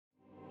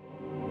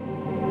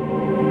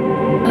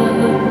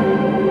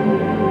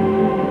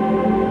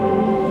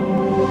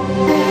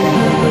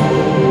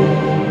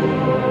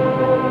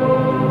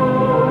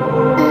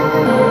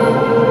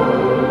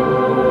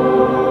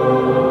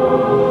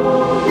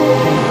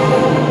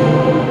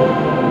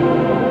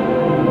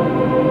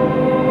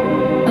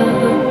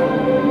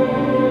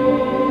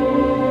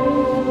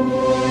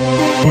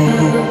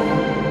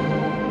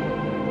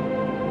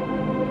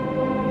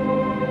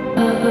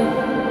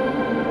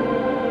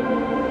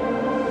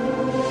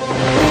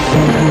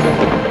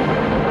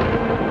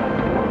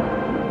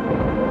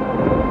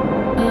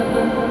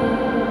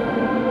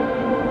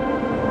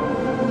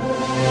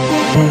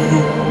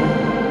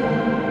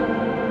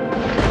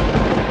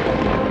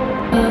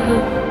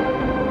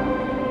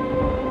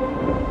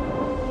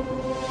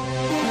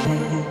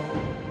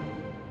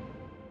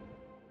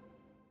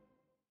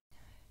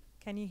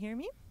Can you hear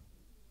me?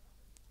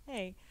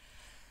 Hey,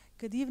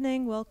 good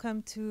evening.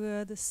 Welcome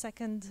to the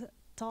second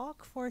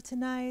talk for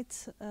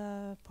tonight,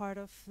 part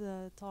of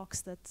the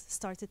talks that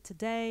started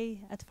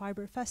today at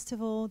Fiber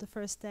Festival, the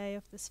first day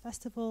of this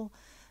festival,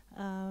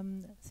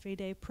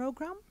 3-day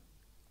program.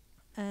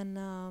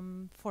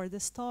 And for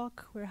this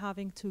talk, we're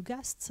having two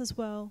guests as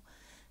well,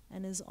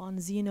 and is on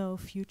Xeno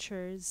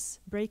Futures,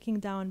 Breaking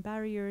Down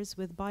Barriers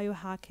with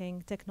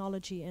Biohacking,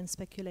 Technology and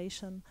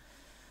Speculation.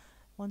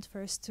 I want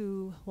first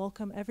to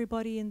welcome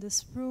everybody in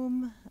this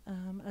room,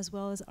 as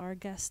well as our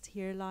guest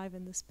here live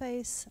in the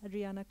space,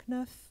 Adriana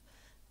Knouf,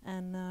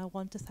 and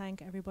want to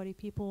thank everybody,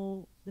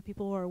 the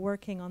people who are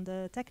working on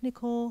the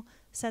technical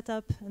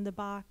setup in the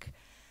back,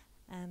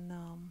 and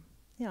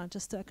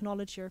just to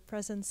acknowledge your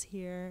presence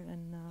here.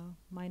 And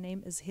my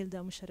name is Hilde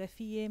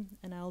Moucharrafieh,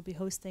 and I'll be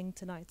hosting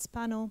tonight's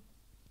panel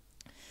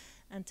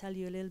and tell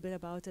you a little bit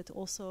about it.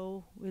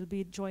 Also, we'll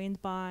be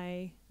joined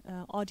by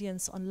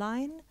audience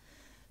online.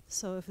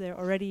 So if they're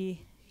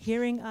already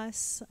hearing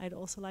us, I'd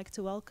also like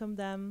to welcome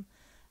them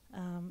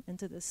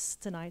into this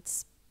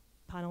tonight's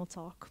panel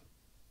talk.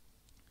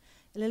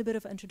 A little bit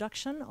of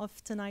introduction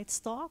of tonight's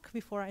talk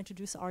before I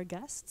introduce our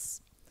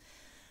guests.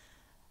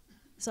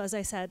 So as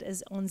I said,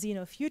 is on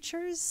Xeno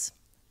Futures.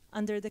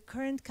 Under the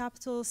current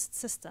capitalist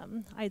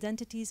system,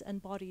 identities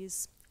and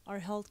bodies are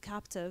held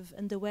captive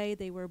in the way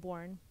they were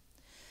born.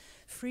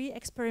 Free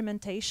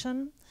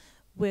experimentation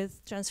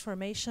with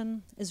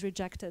transformation is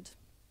rejected.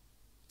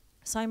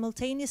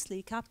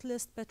 Simultaneously,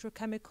 capitalist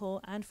petrochemical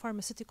and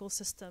pharmaceutical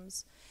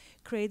systems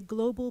create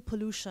global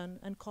pollution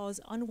and cause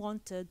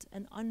unwanted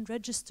and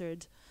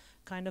unregistered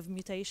kind of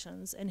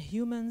mutations in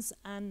humans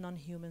and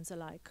non-humans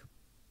alike.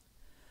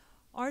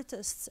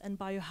 Artists and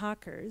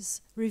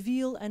biohackers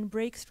reveal and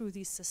break through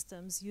these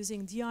systems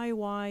using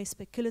DIY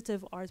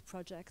speculative art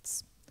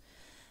projects,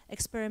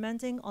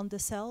 experimenting on the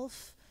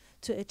self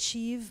to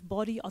achieve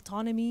body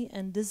autonomy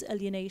and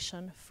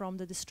dis-alienation from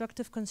the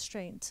destructive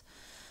constraint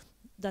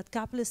that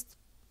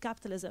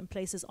capitalism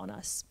places on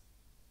us.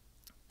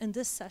 In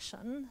this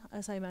session,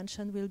 as I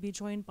mentioned, we'll be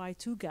joined by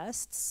two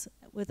guests.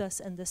 With us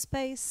in this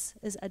space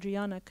is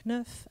Adriana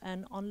Knouf,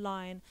 and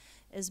online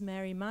is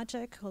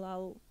Maggic, who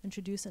I'll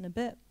introduce in a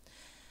bit.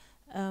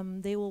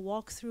 They will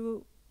walk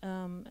through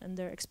in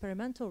their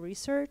experimental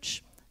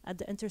research at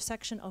the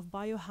intersection of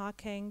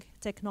biohacking,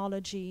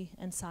 technology,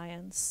 and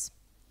science.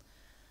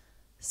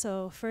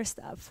 So first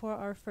up, for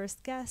our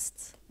first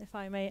guest, if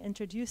I may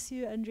introduce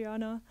you,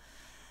 Adriana.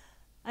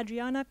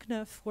 Adriana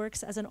Knouf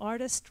works as an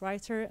artist,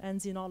 writer,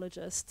 and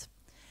xenologist.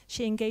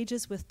 She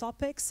engages with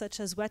topics such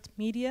as wet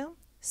media,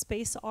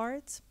 space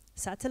art,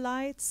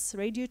 satellites,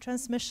 radio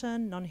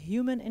transmission,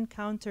 non-human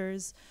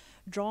encounters,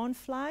 drone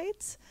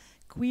flight,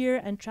 queer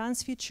and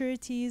trans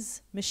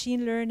futurities,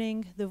 machine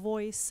learning, the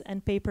voice,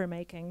 and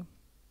papermaking.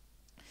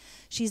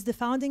 She's the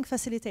founding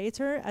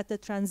facilitator at the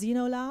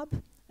Xeno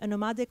Lab, a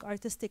nomadic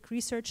artistic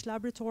research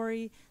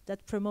laboratory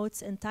that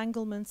promotes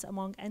entanglements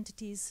among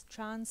entities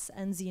trans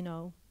and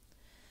Xeno.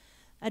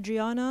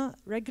 Adriana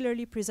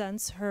regularly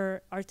presents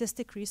her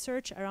artistic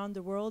research around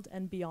the world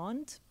and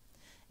beyond,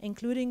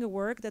 including a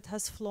work that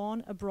has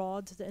flown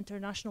abroad the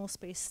International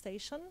Space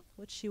Station,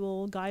 which she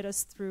will guide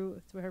us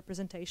through her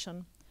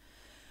presentation.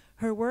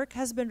 Her work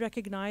has been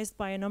recognized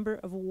by a number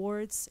of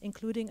awards,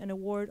 including an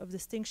award of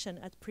distinction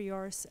at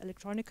Ars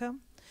Electronica,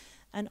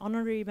 an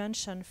honorary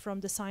mention from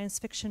the Science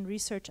Fiction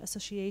Research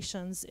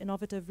Association's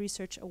Innovative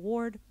Research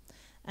Award,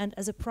 and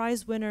as a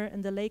prize winner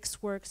in the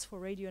Lakes Works for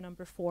Radio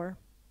Number 4.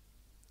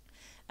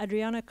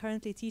 Adriana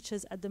currently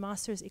teaches at the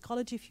Master's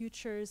Ecology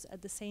Futures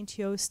at the St.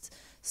 Joost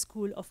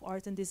School of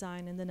Art and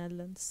Design in the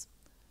Netherlands.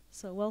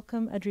 So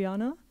welcome,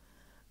 Adriana.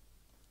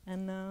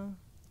 And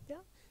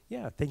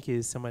Yeah, thank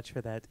you so much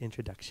for that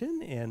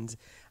introduction. And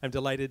I'm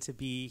delighted to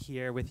be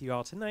here with you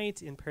all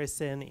tonight in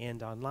person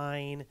and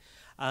online.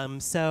 I'm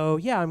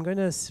going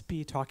to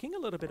be talking a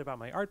little bit about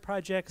my art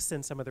projects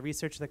and some of the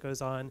research that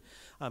goes on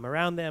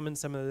around them and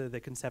some of the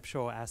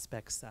conceptual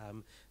aspects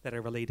that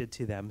are related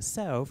to them.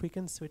 So if we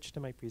can switch to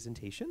my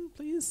presentation,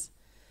 please.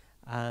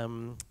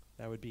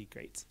 That would be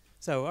great.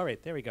 So, all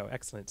right, there we go.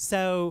 Excellent.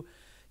 So,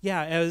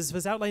 yeah, as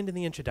was outlined in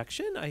the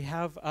introduction, I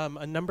have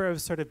a number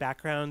of sort of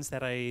backgrounds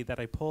that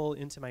I pull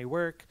into my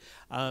work.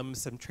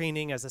 Some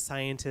training as a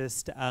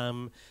scientist,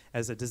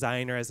 as a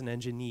designer, as an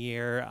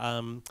engineer,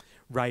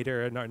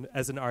 writer, and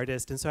as an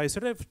artist. And so I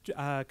sort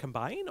of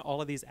combine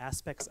all of these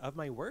aspects of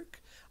my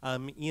work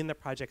in the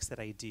projects that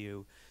I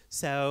do.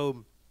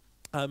 So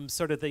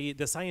sort of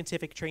the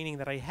scientific training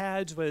that I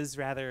had was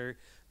rather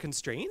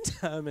constrained,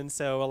 and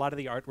so a lot of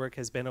the artwork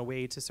has been a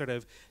way to sort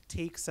of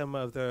take some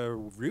of the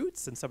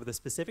roots and some of the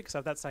specifics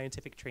of that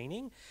scientific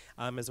training,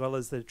 as well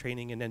as the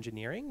training in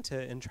engineering,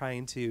 and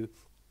trying to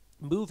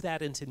move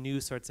that into new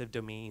sorts of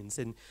domains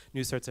and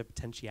new sorts of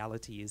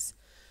potentialities.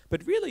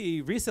 But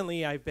really,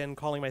 recently, I've been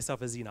calling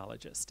myself a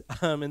xenologist.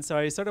 And so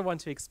I sort of want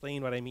to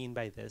explain what I mean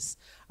by this.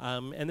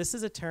 And this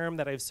is a term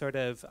that I've sort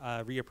of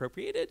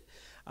reappropriated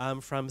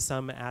from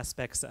some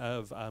aspects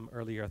of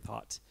earlier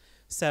thought.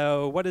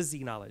 So what is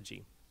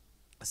xenology?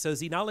 So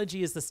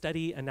xenology is the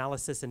study,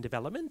 analysis, and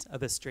development of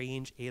the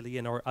strange,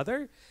 alien, or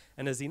other.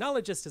 And a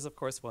xenologist is, of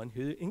course, one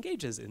who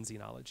engages in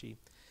xenology.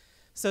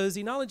 So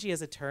xenology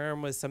as a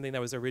term was something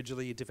that was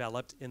originally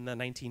developed in the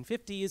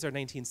 1950s or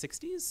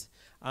 1960s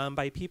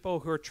by people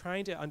who are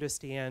trying to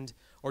understand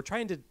or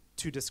trying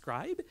to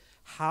describe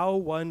how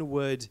one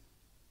would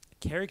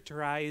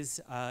characterize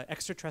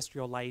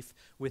extraterrestrial life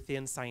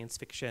within science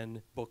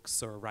fiction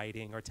books or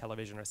writing or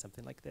television or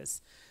something like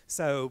this.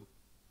 So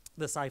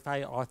the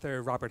sci-fi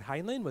author Robert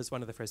Heinlein was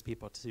one of the first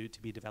people to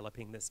be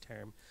developing this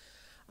term.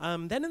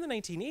 Then in the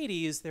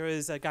 1980s, there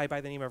was a guy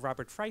by the name of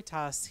Robert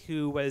Freitas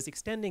who was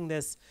extending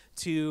this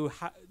to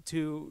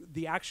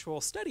the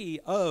actual study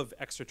of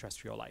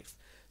extraterrestrial life.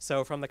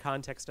 So from the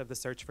context of the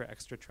search for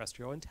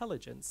extraterrestrial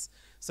intelligence.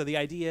 So the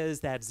idea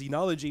is that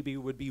xenology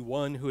would be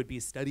one who would be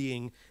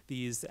studying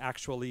these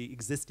actually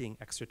existing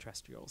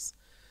extraterrestrials.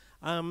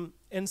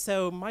 And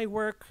so my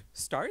work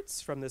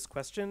starts from this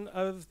question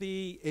of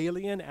the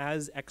alien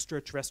as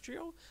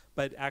extraterrestrial,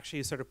 but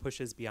actually sort of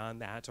pushes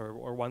beyond that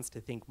or wants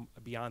to think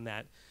beyond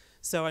that.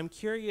 So I'm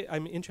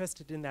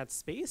interested in that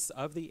space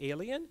of the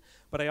alien,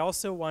 but I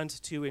also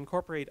want to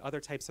incorporate other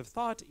types of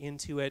thought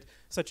into it,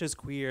 such as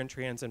queer and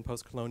trans and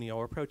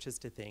post-colonial approaches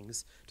to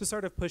things, to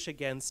sort of push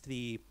against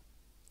the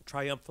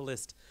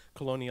triumphalist,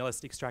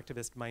 colonialist,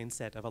 extractivist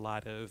mindset of a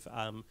lot of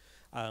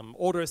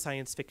older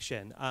science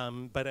fiction.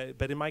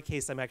 But in my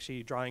case, I'm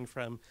actually drawing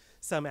from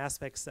some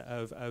aspects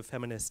of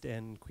feminist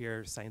and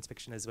queer science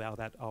fiction as well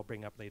that I'll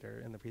bring up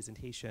later in the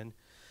presentation.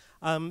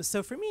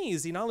 So for me,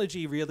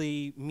 xenology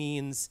really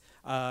means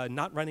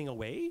not running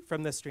away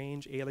from the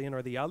strange alien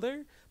or the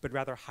other, but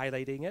rather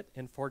highlighting it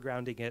and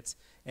foregrounding it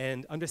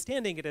and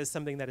understanding it as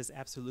something that is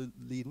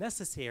absolutely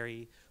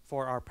necessary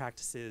for our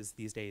practices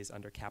these days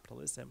under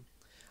capitalism.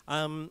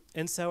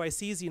 And so I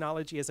see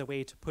xenology as a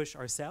way to push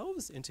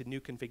ourselves into new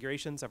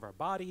configurations of our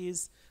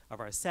bodies, of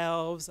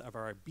ourselves, of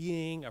our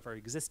being, of our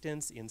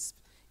existence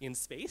in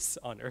space,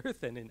 on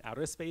Earth, and in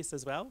outer space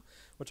as well,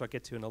 which I'll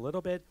get to in a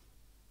little bit.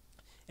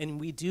 And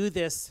we do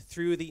this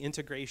through the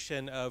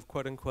integration of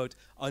quote-unquote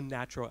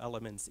unnatural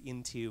elements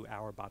into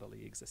our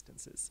bodily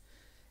existences.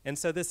 And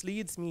so this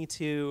leads me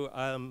to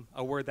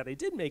a word that I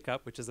did make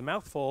up, which is a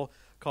mouthful,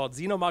 called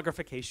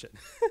xenomogrification.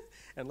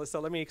 And so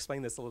let me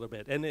explain this a little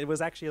bit. And it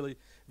was actually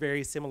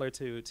very similar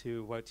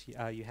to what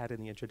you had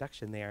in the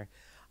introduction there.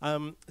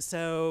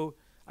 So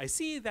I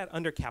see that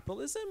under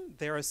capitalism,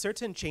 there are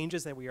certain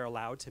changes that we are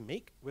allowed to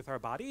make with our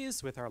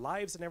bodies, with our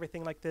lives and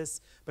everything like this,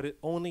 but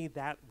only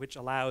that which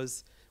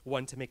allows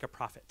one to make a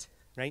profit,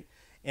 right?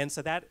 And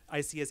so that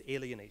I see as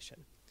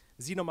alienation.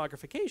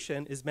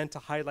 Xenomogrification is meant to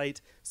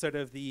highlight sort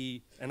of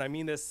the, and I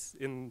mean this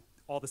in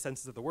all the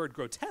senses of the word,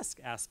 grotesque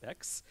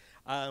aspects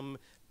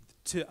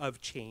of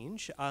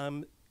change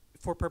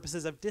for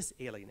purposes of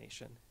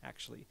dis-alienation,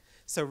 actually.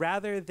 So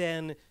rather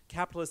than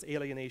capitalist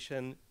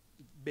alienation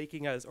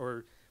making us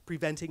or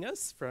preventing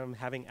us from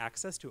having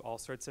access to all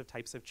sorts of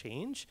types of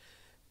change,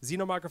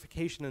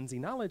 xenomogrification and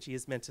xenology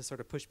is meant to sort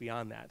of push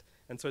beyond that.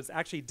 And so it's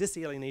actually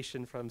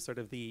disalienation from sort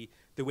of the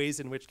ways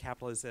in which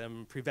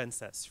capitalism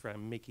prevents us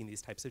from making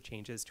these types of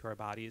changes to our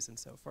bodies and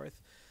so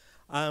forth.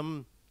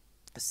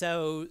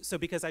 So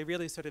because I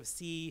really sort of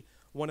see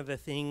one of the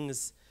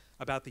things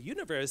about the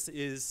universe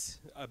is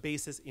a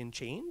basis in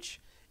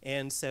change.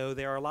 And so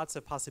there are lots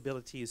of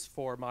possibilities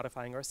for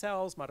modifying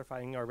ourselves,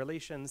 modifying our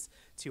relations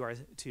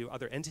to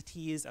other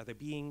entities, other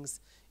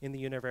beings in the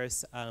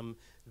universe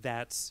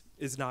that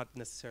is not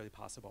necessarily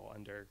possible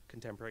under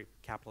contemporary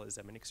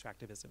capitalism and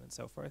extractivism and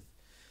so forth.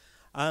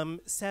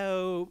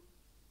 So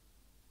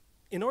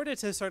in order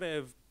to sort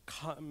of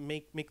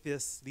make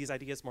these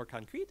ideas more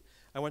concrete,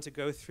 I want to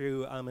go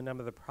through a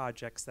number of the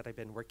projects that I've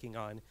been working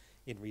on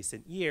in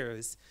recent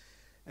years.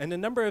 And a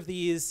number of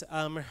these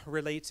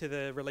relate to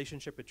the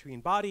relationship between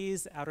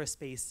bodies, outer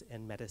space,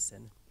 and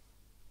medicine.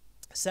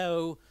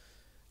 So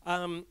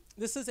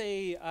this is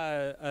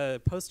a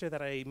poster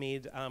that I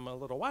made a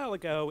little while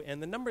ago,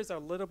 and the numbers are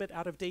a little bit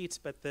out of date,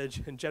 but the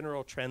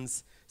general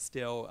trends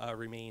still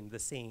remain the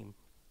same.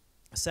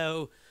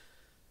 So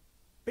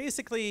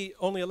basically,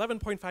 only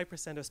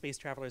 11.5% of space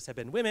travelers have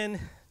been women,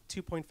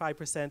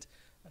 2.5%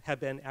 have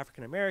been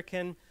African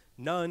American,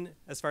 none,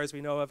 as far as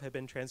we know of, have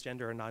been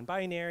transgender or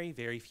non-binary.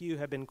 Very few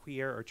have been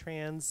queer or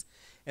trans.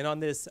 And on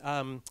this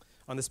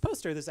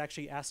poster, there's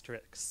actually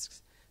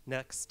asterisks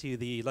next to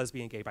the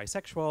lesbian, gay,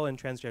 bisexual,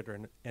 and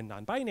transgender and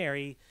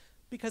non-binary,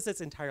 because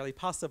it's entirely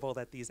possible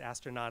that these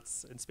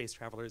astronauts and space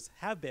travelers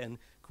have been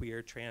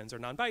queer, trans, or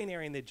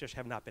non-binary, and they just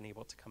have not been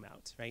able to come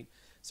out, right?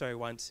 So I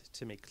want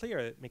to make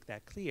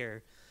that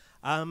clear.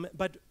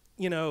 But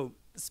you know,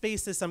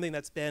 space is something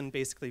that's been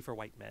basically for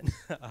white men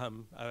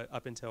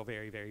up until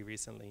very, very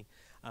recently,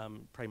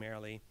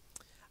 primarily.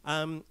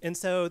 And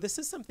so this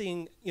is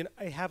something, you know,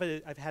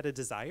 I've had a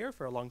desire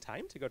for a long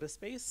time to go to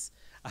space,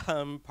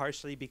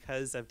 partially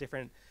because of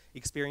different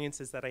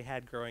experiences that I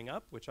had growing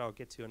up, which I'll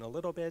get to in a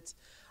little bit.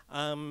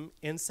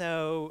 And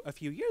so a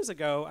few years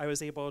ago, I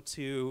was able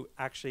to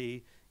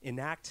actually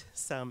enact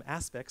some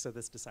aspects of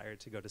this desire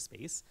to go to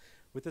space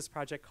with this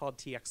project called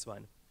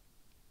TX1.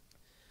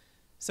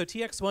 So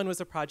TX1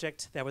 was a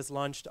project that was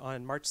launched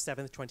on March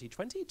 7th,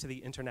 2020 to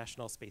the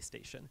International Space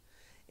Station.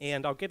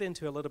 And I'll get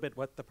into a little bit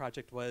what the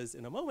project was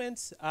in a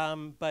moment,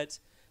 but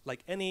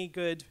like any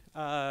good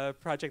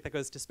project that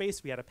goes to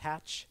space, we had a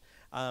patch.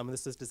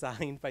 This was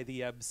designed by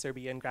the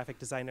Serbian graphic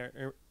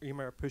designer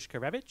Emir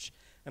Puškarević,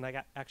 and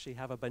I actually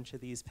have a bunch of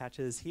these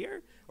patches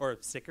here, or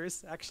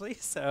stickers actually.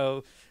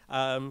 So,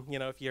 you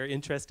know, if you're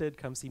interested,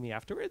 come see me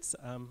afterwards.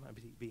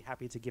 I'd be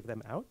happy to give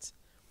them out.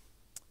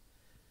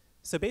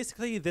 So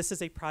basically, this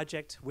is a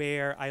project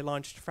where I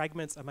launched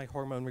fragments of my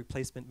hormone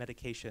replacement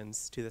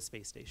medications to the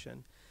space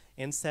station.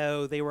 And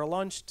so they were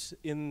launched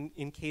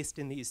encased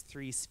in these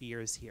 3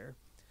 spheres here.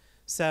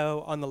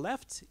 So on the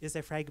left is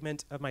a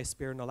fragment of my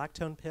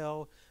spironolactone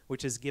pill,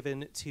 which is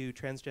given to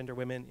transgender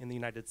women in the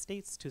United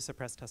States to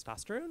suppress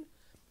testosterone.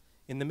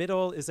 In the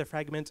middle is a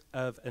fragment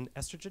of an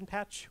estrogen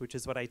patch, which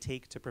is what I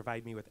take to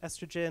provide me with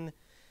estrogen.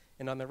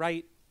 And on the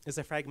right is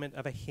a fragment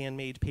of a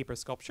handmade paper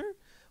sculpture,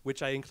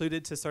 which I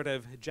included to sort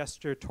of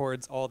gesture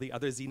towards all the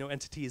other Xeno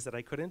entities that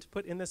I couldn't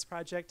put in this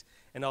project,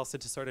 and also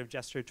to sort of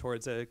gesture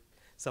towards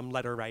some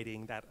letter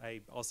writing that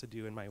I also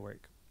do in my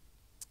work.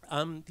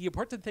 The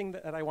important thing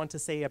that I want to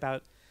say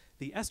about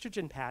the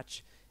estrogen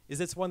patch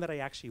is it's one that I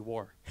actually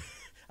wore.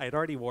 I had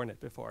already worn it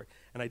before,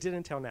 and I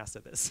didn't tell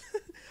NASA this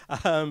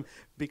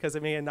because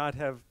it may not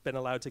have been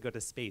allowed to go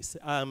to space.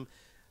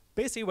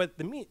 Basically,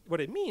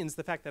 what it means,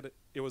 the fact that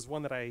it was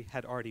one that I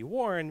had already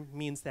worn,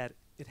 means that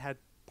it had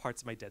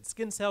parts of my dead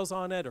skin cells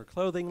on it, or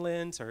clothing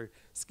lint, or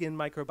skin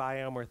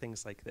microbiome, or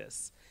things like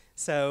this.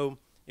 So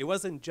it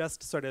wasn't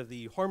just sort of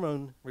the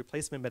hormone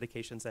replacement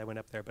medications that went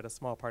up there, but a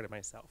small part of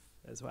myself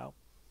as well.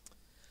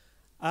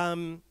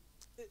 A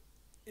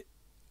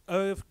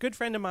good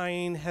friend of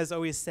mine has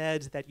always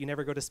said that you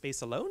never go to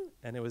space alone,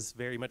 and it was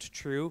very much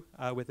true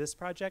with this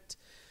project.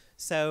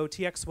 So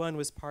TX1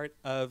 was part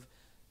of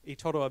a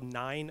total of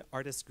 9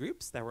 artist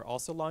groups that were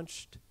also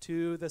launched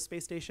to the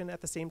space station at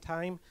the same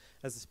time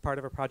as part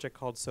of a project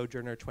called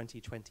Sojourner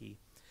 2020.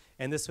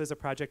 And this was a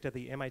project of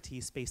the MIT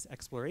Space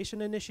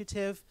Exploration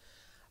Initiative.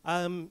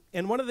 And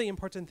one of the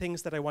important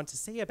things that I want to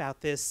say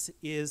about this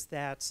is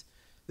that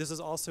this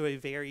is also a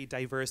very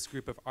diverse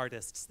group of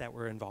artists that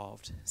were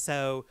involved.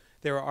 So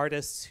there were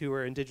artists who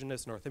were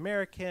indigenous North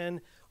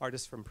American,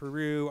 artists from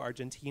Peru,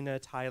 Argentina,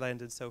 Thailand,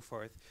 and so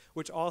forth,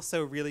 which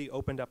also really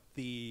opened up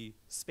the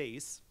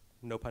space,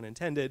 no pun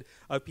intended,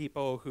 of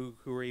people who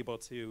were able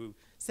to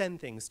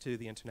send things to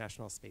the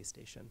International Space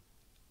Station.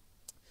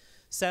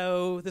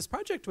 So this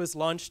project was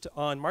launched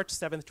on March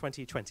 7th,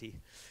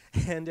 2020.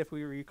 And if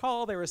we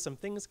recall, there were some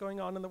things going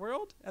on in the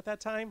world at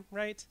that time,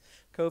 right?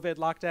 COVID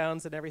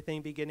lockdowns and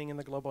everything beginning in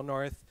the global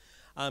north.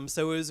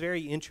 So it was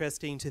very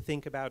interesting to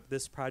think about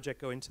this project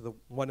going to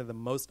one of the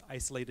most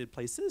isolated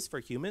places for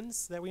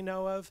humans that we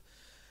know of,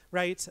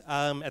 right?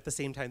 At the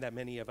same time that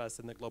many of us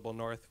in the global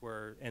north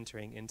were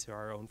entering into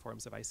our own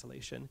forms of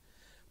isolation.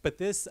 But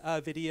this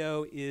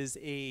video is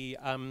a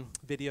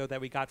video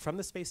that we got from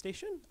the space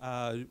station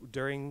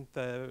during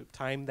the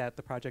time that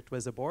the project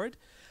was aboard.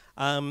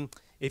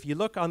 If you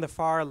look on the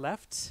far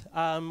left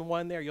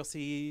one there, you'll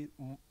see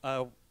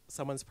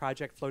someone's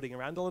project floating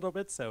around a little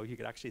bit, so you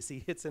could actually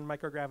see it's in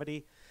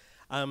microgravity.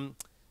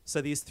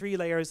 So these 3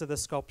 layers of the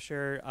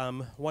sculpture,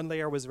 one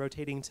layer was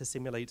rotating to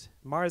simulate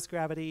Mars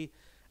gravity,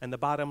 and the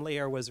bottom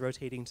layer was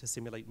rotating to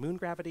simulate moon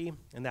gravity,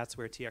 and that's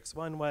where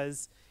TX1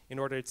 was, in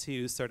order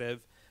to sort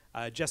of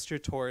gesture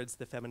towards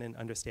the feminine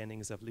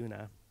understandings of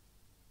Luna.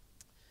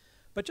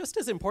 But just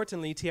as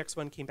importantly,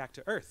 TX1 came back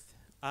to Earth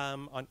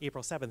on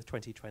April 7th,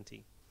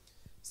 2020.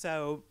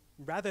 So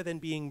rather than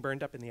being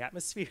burned up in the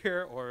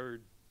atmosphere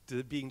or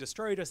being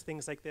destroyed or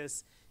things like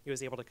this, it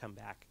was able to come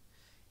back.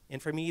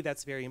 And for me,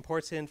 that's very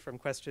important from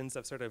questions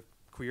of sort of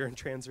queer and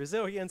trans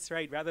resilience,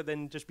 right? Rather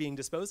than just being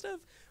disposed of,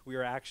 we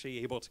were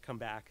actually able to come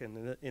back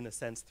and, in a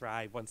sense,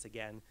 thrive once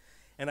again.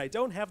 And I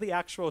don't have the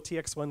actual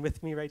TX1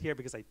 with me right here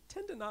because I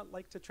tend to not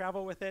like to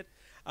travel with it,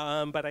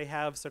 but I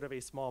have sort of a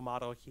small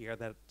model here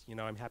that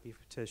I'm happy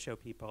to show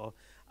people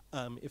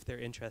if they're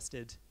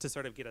interested to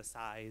sort of get a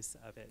size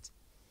of it,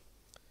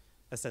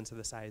 a sense of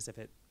the size of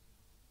it.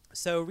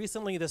 So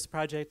recently this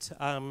project,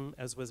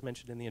 as was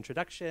mentioned in the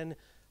introduction,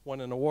 won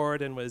an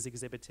award and was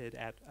exhibited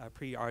at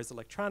Pre-Ars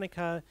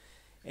Electronica.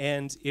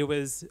 And it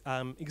was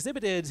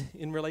exhibited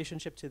in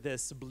relationship to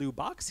this blue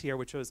box here,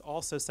 which was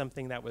also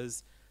something that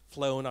was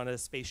flown on a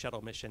space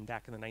shuttle mission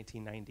back in the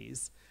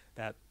 1990s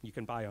that you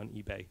can buy on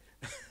eBay.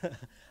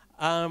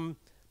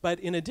 But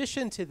in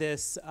addition to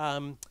this,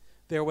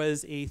 there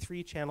was a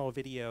 3-channel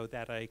video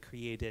that I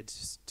created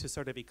to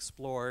sort of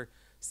explore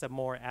some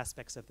more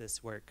aspects of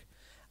this work.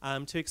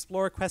 To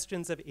explore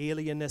questions of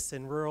alienness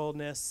and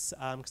ruralness,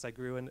 because I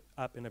grew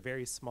up in a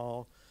very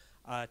small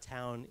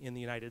town in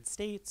the United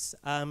States,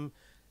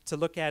 to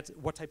look at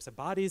what types of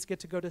bodies get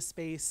to go to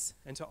space,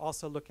 and to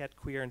also look at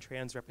queer and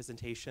trans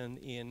representation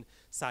in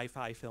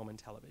sci-fi film and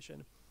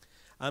television.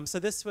 So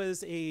this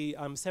was a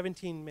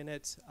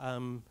 17-minute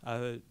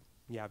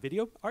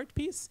video art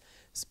piece,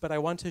 but I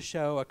want to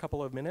show a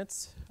couple of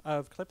minutes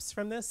of clips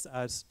from this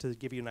to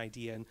give you an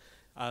idea. And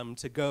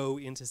to go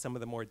into some of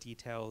the more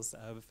details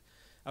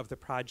of the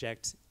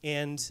project.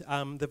 And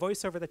the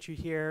voiceover that you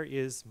hear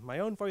is my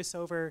own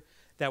voiceover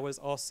that was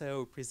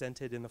also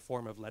presented in the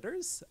form of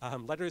letters,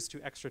 letters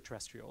to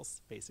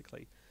extraterrestrials,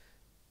 basically.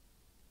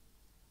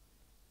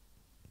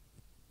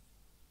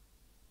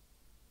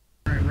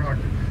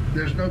 Rocket.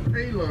 There's no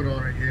payload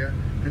on it yet,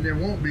 and there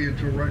won't be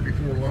until right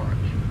before launch.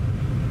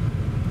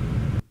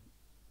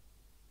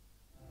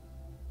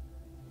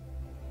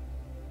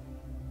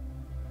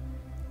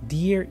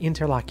 Dear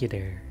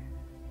interlocutor,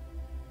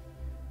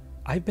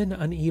 I've been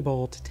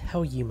unable to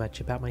tell you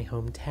much about my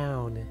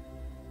hometown,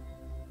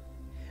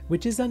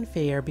 which is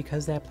unfair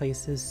because that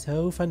place is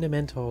so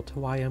fundamental to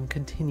why I'm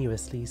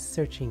continuously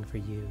searching for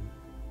you.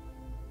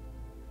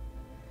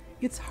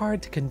 It's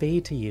hard to convey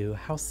to you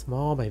how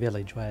small my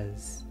village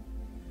was.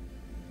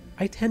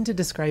 I tend to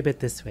describe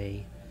it this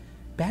way.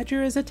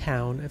 Badger is a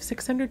town of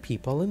 600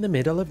 people in the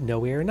middle of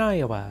nowhere in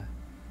Iowa.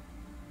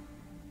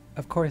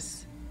 Of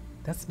course,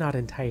 that's not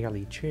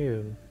entirely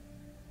true.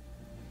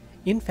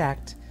 In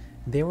fact,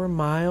 there were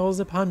miles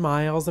upon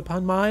miles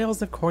upon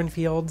miles of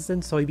cornfields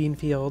and soybean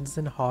fields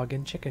and hog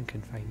and chicken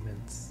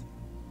confinements.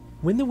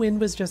 When the wind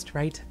was just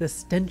right, the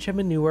stench of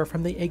manure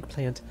from the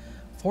eggplant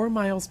 4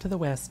 miles to the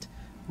west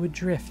would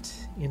drift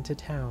into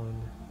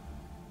town.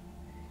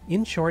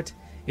 In short,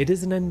 it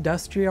is an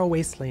industrial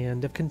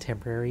wasteland of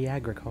contemporary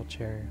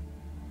agriculture.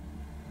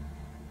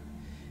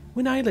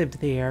 When I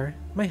lived there,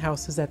 my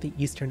house was at the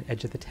eastern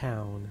edge of the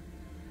town,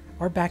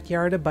 our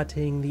backyard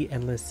abutting the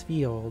endless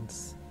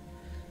fields.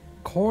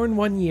 Corn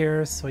one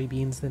year,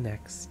 soybeans the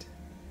next.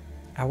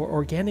 Our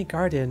organic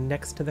garden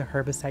next to the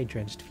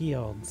herbicide-drenched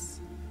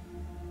fields.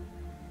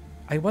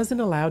 I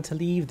wasn't allowed to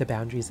leave the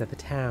boundaries of the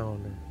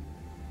town.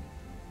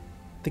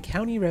 The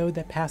county road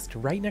that passed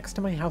right next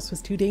to my house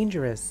was too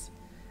dangerous,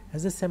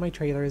 as the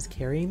semi-trailers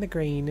carrying the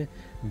grain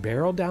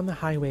barreled down the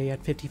highway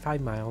at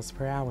 55 miles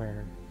per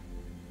hour.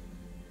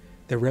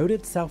 The road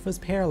itself was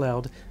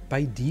paralleled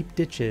by deep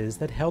ditches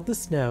that held the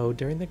snow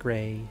during the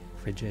gray,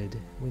 frigid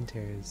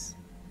winters.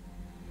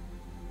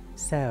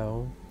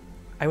 So,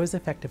 I was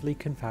effectively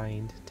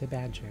confined to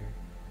Badger.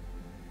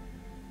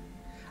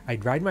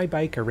 I'd ride my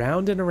bike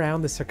around and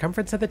around the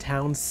circumference of the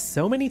town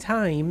so many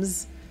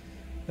times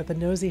that the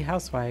nosy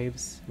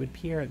housewives would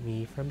peer at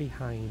me from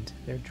behind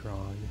their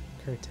drawn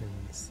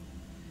curtains,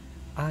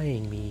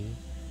 eyeing me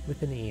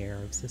with an air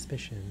of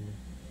suspicion.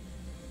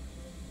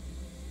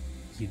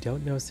 You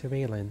don't know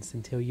surveillance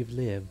until you've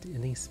lived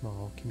in a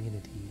small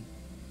community.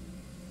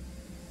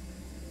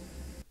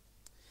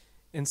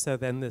 And so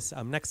then this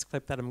next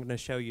clip that I'm going to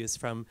show you is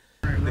from...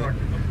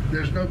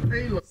 There's no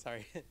payload.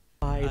 Sorry.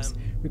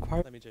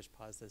 Require. Let me just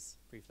pause this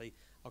briefly.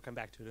 I'll come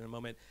back to it in a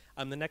moment.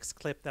 The next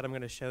clip that I'm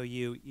going to show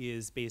you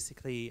is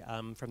basically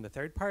from the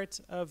third part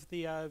of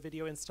the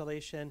video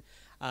installation.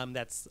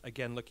 That's,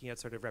 again, looking at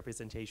sort of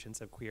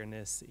representations of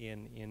queerness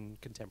in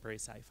contemporary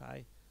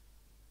sci-fi.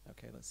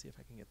 Okay, let's see if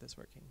I can get this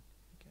working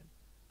again.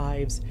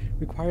 Lives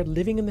required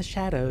living in the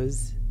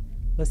shadows,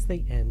 lest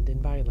they end in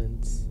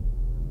violence.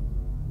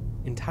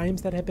 In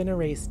times that have been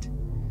erased,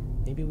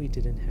 maybe we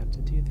didn't have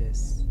to do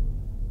this.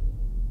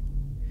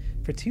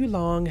 For too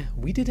long,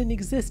 we didn't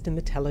exist in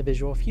the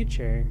televisual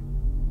future.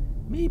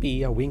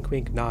 Maybe a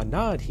wink-wink,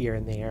 nod-nod here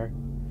and there,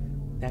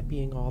 that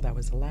being all that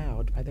was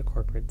allowed by the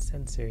corporate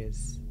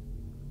censors.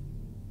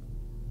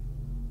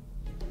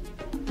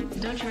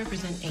 Don't you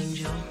represent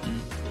Angel?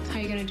 How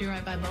are you gonna do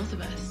right by both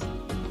of us?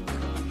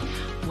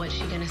 What's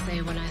she gonna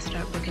say when I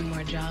start booking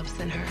more jobs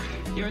than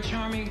her? You're a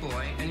charming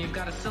boy, and you've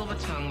got a silver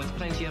tongue with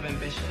plenty of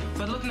ambition.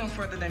 But look no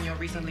further than your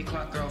recently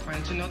clocked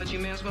girlfriend to know that you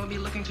may as well be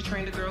looking to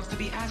train the girls to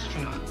be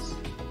astronauts.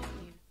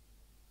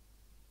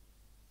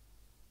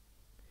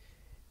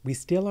 We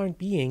still aren't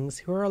beings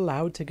who are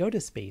allowed to go to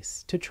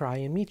space to try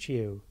and meet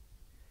you.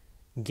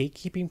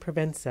 Gatekeeping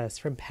prevents us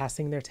from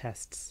passing their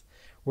tests.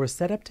 We're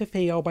set up to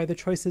fail by the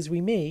choices we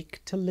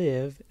make to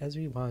live as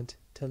we want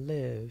to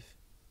live.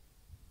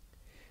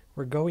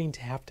 We're going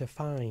to have to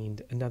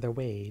find another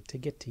way to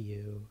get to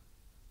you.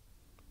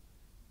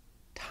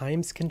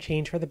 Times can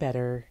change for the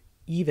better,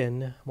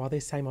 even while they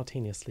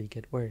simultaneously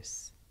get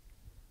worse.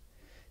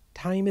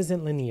 Time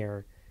isn't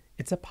linear.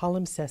 It's a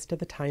palimpsest of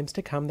the times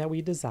to come that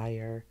we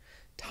desire,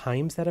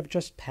 times that have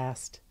just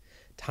passed,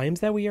 times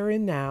that we are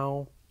in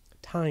now,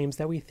 times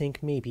that we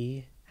think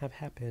maybe have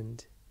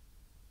happened.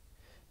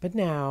 But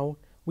now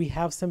we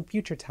have some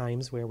future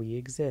times where we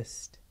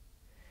exist.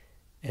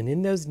 And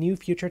in those new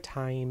future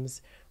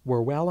times,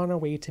 we're well on our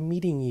way to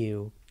meeting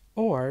you,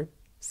 or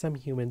some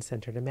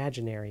human-centered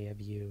imaginary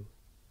of you.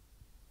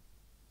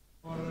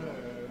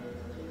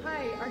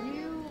 Hi, are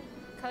you...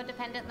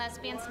 Codependent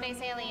lesbian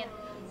space alien.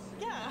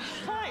 Yeah,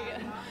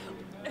 hi.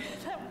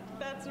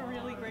 That's a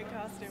really great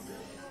costume.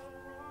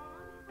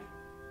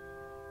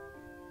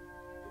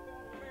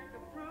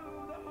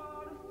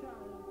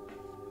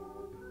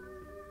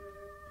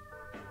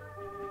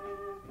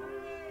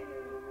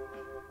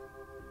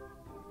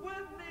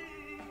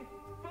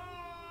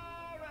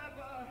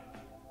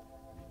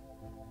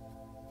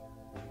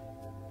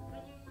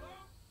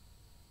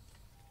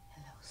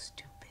 Hello,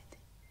 stupid.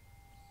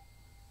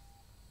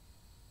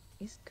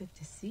 It's good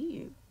to see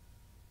you.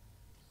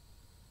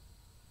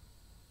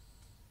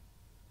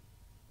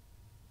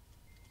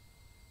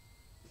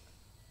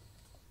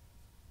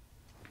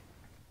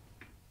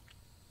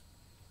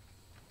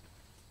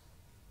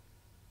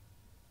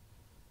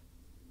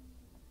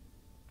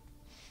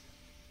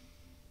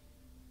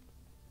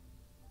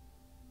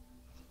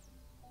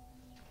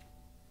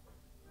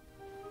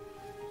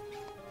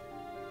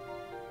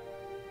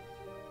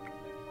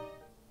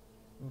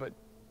 But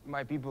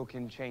my people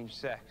can change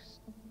sex,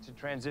 to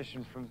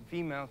transition from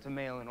female to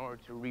male in order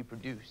to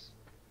reproduce.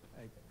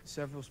 Like,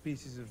 several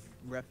species of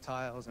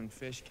reptiles and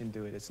fish can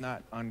do it. It's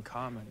not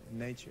uncommon in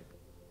nature.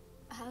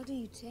 How do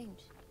you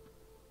change?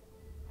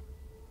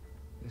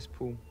 This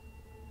pool.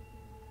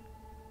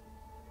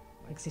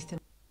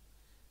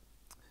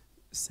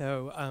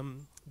 So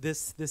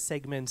this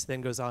segment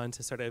then goes on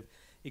to sort of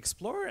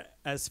explore,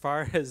 as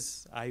far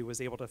as I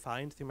was able to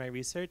find through my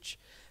research,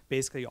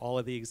 basically all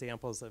of the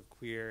examples of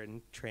queer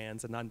and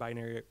trans and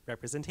non-binary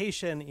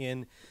representation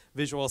in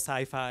visual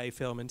sci-fi,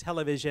 film, and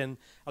television,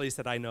 at least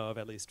that I know of,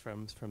 at least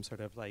from sort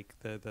of like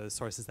the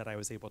sources that I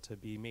was able to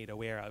be made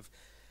aware of.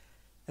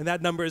 And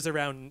that number is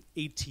around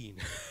 18,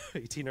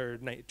 18 or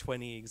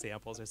 20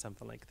 examples or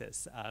something like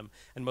this.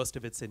 And most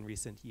of it's in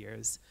recent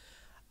years.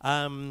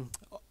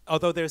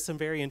 Although there's some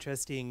very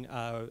interesting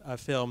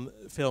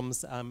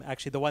films.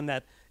 Actually, the one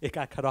that it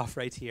got cut off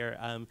right here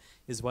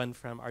is one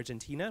from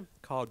Argentina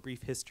called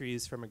Brief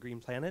Histories from a Green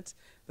Planet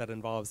that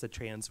involves a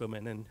trans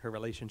woman and her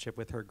relationship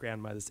with her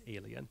grandma's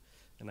alien.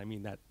 And I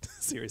mean that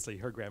seriously,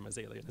 her grandma's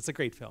alien. It's a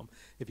great film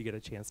if you get a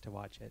chance to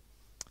watch it.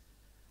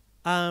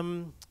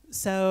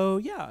 So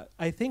yeah,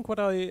 I think what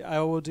I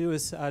will do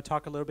is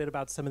talk a little bit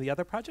about some of the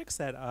other projects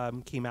that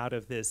came out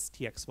of this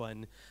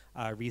TX1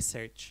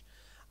 research.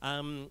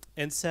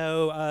 And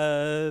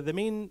so the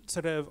main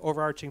sort of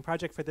overarching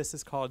project for this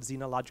is called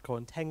Xenological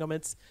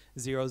Entanglements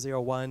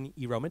 001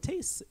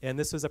 aromatase. And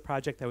this was a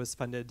project that was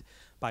funded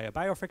by a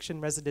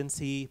biofriction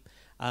residency.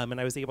 And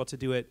I was able to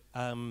do it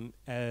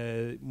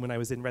when I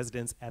was in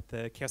residence at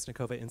the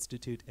Kersnikova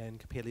Institute and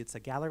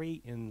Kapelica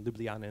Gallery in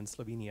Ljubljana in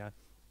Slovenia.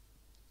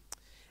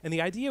 And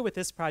the idea with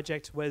this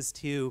project was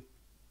to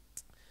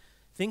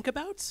think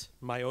about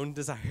my own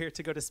desire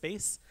to go to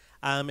space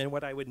and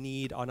what I would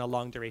need on a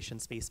long-duration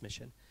space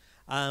mission.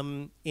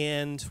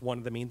 And one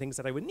of the main things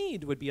that I would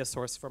need would be a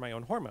source for my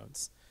own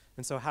hormones.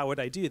 And so how would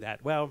I do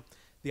that? Well,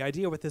 the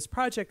idea with this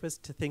project was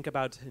to think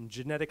about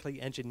genetically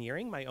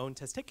engineering my own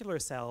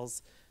testicular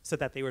cells so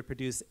that they would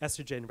produce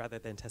estrogen rather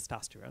than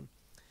testosterone.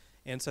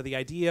 And so the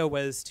idea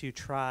was to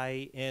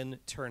try and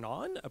turn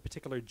on a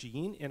particular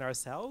gene in our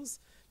cells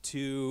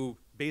to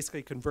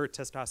basically convert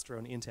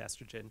testosterone into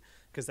estrogen,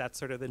 because that's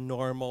sort of the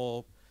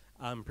normal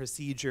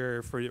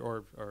procedure for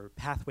or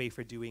pathway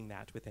for doing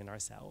that within our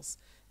cells.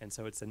 And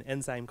so it's an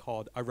enzyme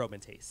called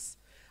aromatase.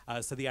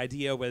 So the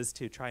idea was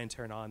to try and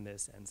turn on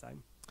this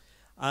enzyme.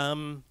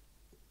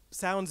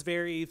 Sounds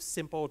very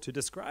simple to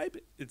describe.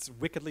 It's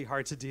wickedly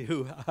hard to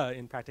do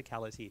in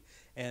practicality,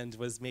 and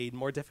was made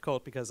more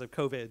difficult because of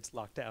COVID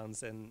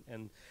lockdowns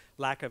and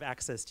lack of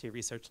access to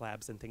research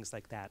labs and things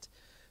like that.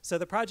 So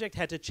the project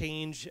had to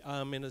change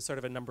in a sort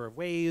of a number of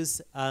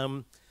ways.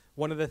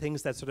 One of the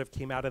things that sort of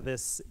came out of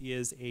this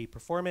is a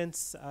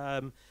performance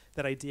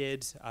that I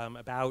did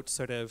about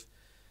sort of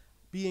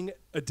being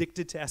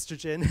addicted to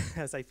estrogen,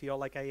 as I feel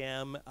like I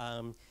am,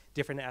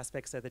 different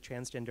aspects of the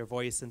transgender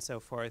voice and so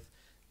forth.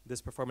 This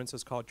performance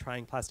was called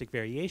Trying Plastic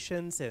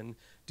Variations, and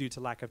due to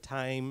lack of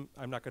time,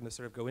 I'm not going to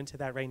sort of go into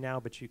that right now,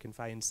 but you can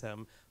find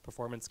some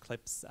performance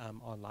clips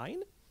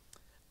online.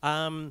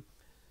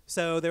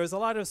 So there was a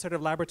lot of sort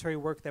of laboratory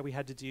work that we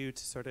had to do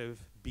to sort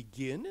of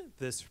begin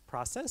this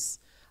process.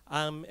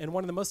 And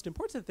one of the most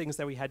important things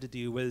that we had to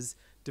do was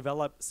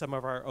develop some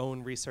of our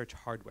own research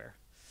hardware.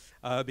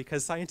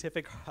 Because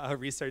scientific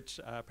research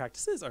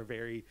practices are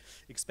very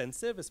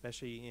expensive,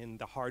 especially in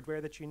the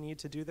hardware that you need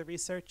to do the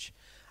research.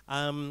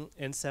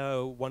 And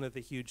so one of the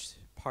huge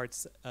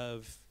parts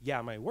of,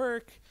 my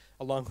work,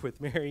 along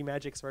with Mary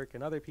Maggic's work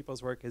and other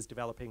people's work, is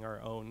developing our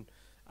own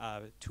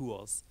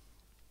tools.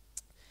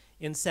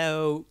 And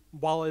so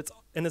while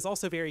it's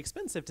also very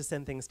expensive to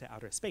send things to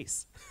outer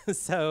space.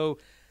 So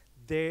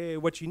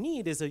what you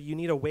need is you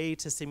need a way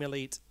to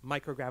simulate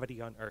microgravity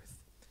on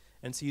Earth.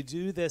 And so you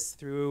do this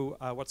through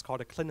what's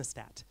called a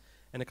clinostat.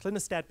 And a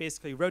clinostat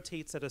basically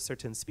rotates at a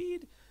certain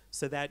speed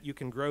so that you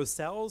can grow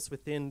cells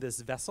within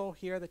this vessel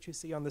here that you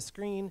see on the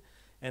screen.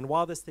 And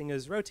while this thing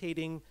is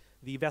rotating,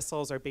 the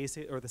vessels are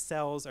the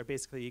cells are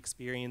basically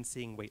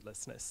experiencing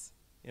weightlessness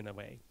in a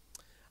way.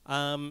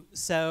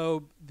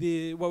 So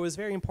what was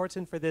very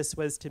important for this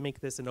was to make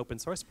this an open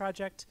source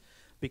project,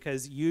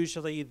 because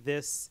usually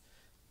this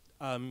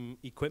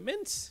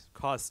equipment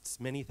costs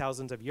many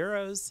thousands of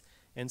euros.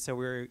 And so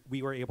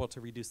we were able to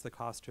reduce the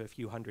cost to a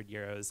few hundred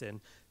euros, and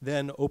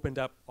then opened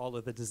up all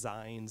of the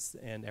designs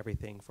and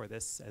everything for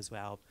this as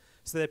well,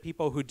 so that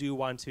people who do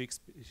want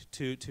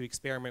to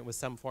experiment with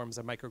some forms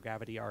of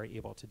microgravity are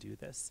able to do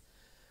this.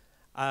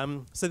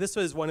 So this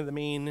was one of the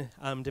main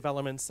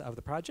developments of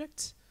the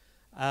project.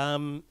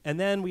 And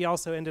then we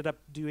also ended up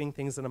doing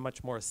things in a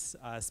much more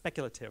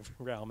speculative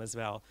realm as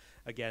well,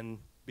 again,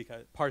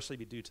 partially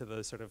due to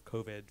the sort of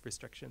COVID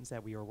restrictions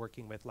that we were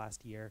working with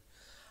last year.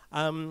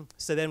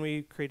 So then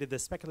we created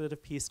this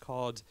speculative piece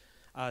called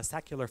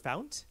Saccular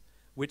Fount,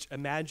 which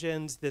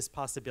imagined this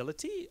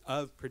possibility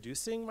of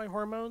producing my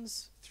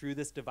hormones through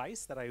this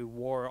device that I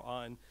wore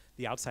on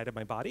the outside of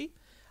my body.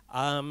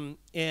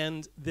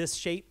 And this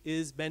shape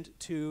is meant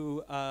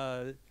to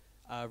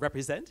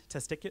represent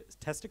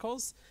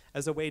testicles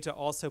as a way to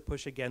also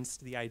push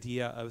against the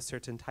idea of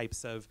certain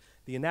types of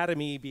the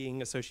anatomy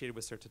being associated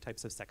with certain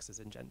types of sexes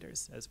and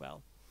genders as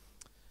well.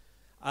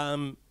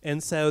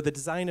 And so the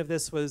design of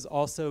this was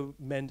also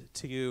meant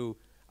to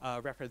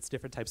reference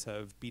different types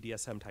of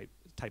BDSM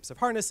types of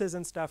harnesses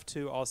and stuff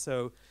to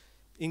also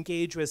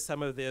engage with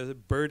some of the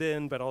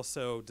burden but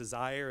also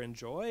desire and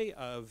joy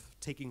of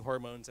taking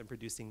hormones and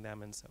producing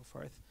them and so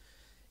forth.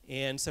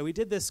 And so we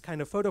did this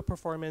kind of photo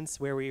performance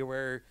where we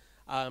were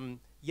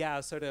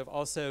sort of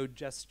also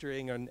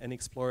gesturing and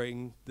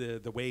exploring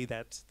the way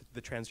that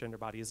the transgender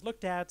body is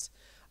looked at,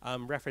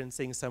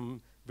 referencing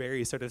some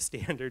very sort of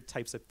standard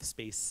types of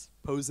space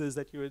poses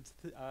that you would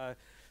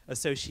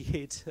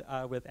associate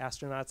with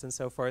astronauts and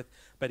so forth,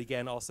 but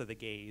again, also the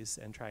gaze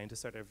and trying to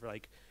sort of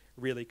like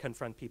really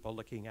confront people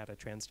looking at a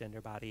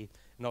transgender body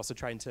and also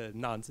trying to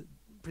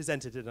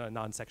present it in a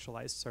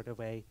non-sexualized sort of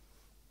way.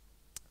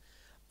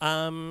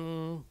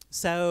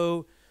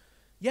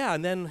 Yeah,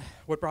 and then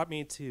what brought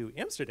me to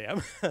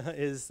Amsterdam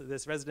is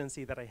this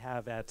residency that I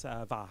have at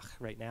Wach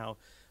right now,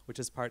 which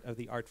is part of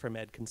the Art for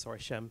Med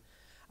consortium.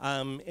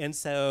 And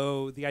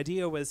so the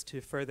idea was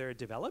to further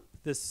develop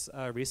this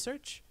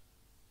research.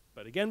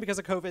 But again, because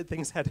of COVID,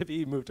 things had to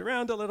be moved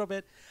around a little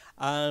bit.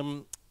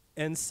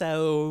 And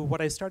so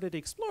what I started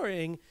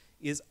exploring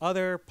is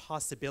other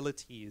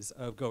possibilities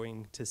of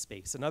going to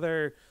space and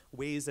other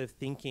ways of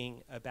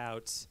thinking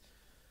about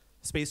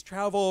space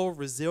travel,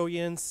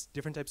 resilience,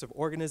 different types of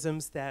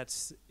organisms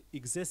that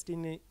exist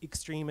in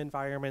extreme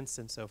environments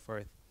and so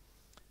forth.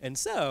 And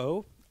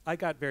so I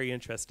got very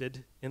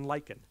interested in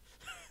lichen.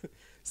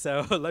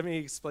 So let me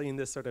explain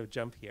this sort of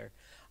jump here.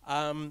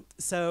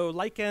 So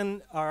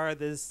lichen are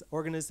this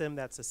organism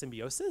that's a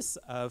symbiosis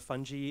of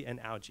fungi and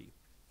algae.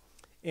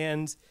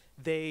 And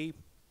they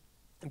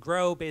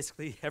grow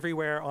basically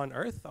everywhere on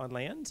Earth, on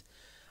land,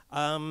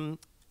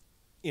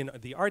 in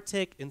the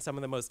Arctic, in some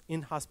of the most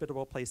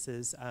inhospitable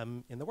places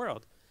in the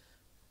world.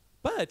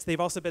 But they've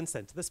also been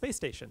sent to the space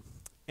station.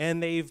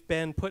 And they've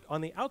been put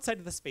on the outside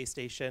of the space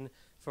station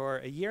for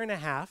a year and a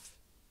half,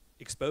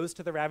 exposed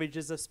to the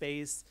ravages of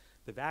space,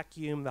 the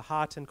vacuum, the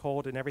hot and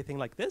cold, and everything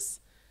like this.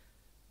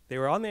 They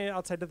were on the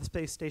outside of the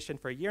space station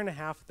for a year and a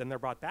half, then they're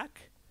brought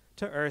back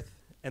to Earth,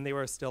 and they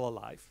were still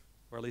alive,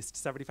 or at least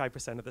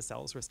 75% of the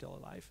cells were still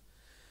alive.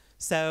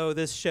 So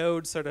this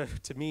showed sort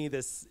of, to me,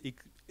 this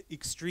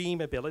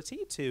extreme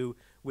ability to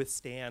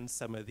withstand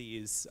some of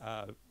these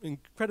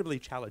incredibly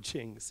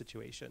challenging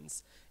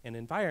situations and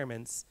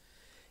environments.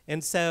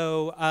 And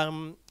so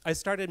I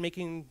started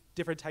making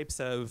different types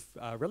of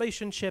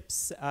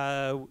relationships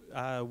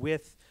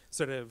with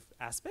sort of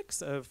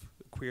aspects of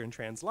queer and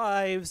trans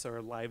lives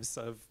or lives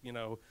of,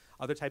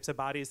 other types of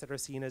bodies that are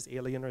seen as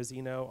alien or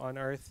Xeno on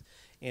Earth.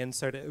 And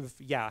sort of,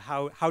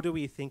 how do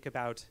we think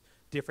about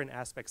different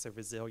aspects of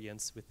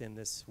resilience within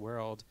this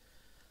world?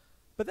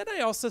 But then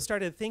I also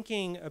started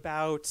thinking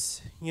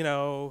about,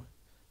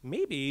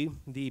 maybe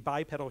the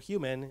bipedal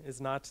human is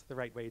not the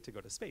right way to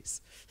go to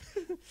space.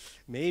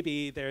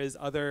 Maybe there's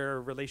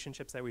other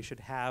relationships that we should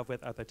have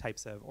with other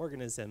types of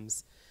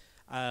organisms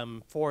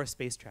for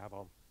space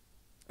travel.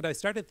 But I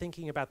started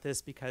thinking about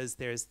this because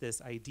there's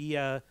this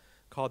idea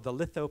called the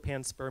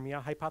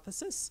lithopanspermia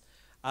hypothesis.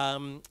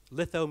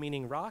 Litho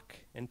meaning rock,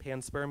 and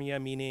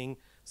panspermia meaning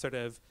sort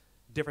of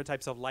different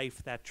types of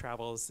life that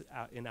travels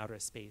in outer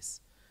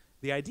space.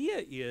 The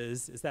idea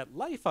is that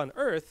life on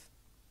Earth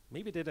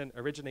maybe didn't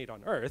originate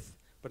on Earth,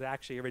 but it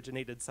actually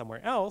originated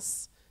somewhere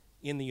else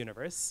in the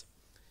universe,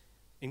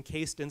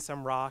 encased in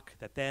some rock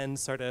that then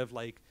sort of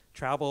like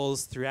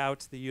travels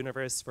throughout the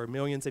universe for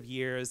millions of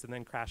years and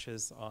then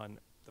crashes on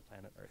the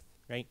planet Earth,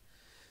 right?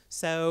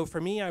 So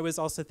for me, I was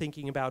also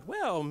thinking about,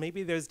 well,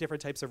 maybe there's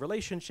different types of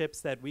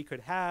relationships that we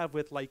could have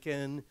with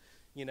lichen,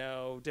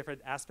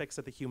 different aspects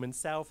of the human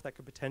self that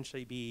could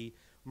potentially be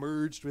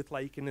merged with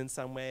lichen in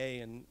some way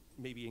and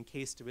maybe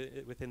encased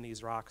within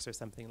these rocks or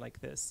something like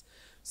this.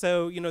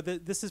 So,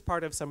 this is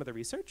part of some of the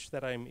research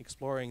that I'm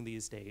exploring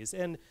these days.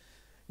 And,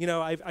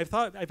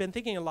 I've been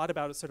thinking a lot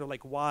about sort of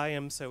like why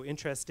I'm so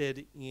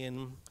interested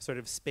in sort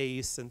of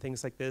space and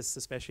things like this,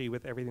 especially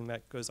with everything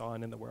that goes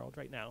on in the world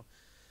right now.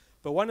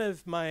 But one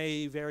of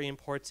my very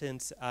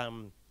important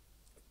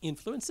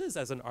influences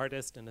as an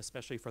artist, and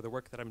especially for the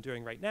work that I'm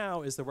doing right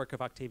now, is the work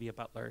of Octavia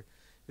Butler,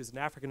 who's an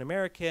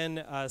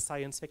African-American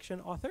science fiction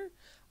author.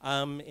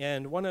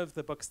 And one of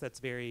the books that's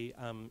very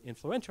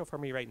influential for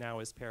me right now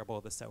is Parable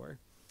of the Sower.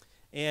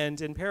 And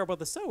in Parable of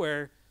the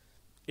Sower,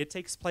 it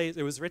takes place,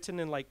 it was written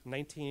in like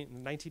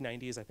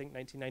 1990s, I think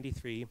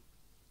 1993.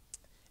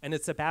 And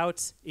it's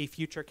about a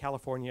future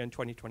California in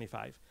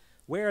 2025,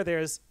 where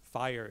there's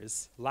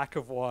fires, lack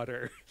of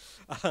water,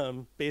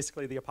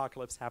 basically the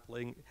apocalypse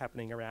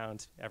happening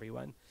around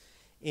everyone.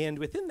 And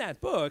within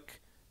that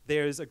book,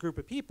 there's a group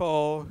of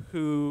people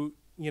who,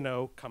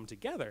 come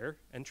together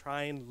and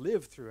try and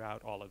live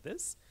throughout all of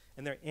this,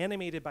 and they're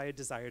animated by a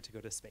desire to go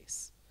to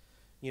space.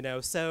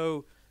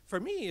 So for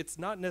me, it's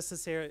not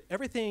necessarily,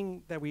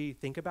 everything that we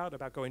think about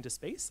going to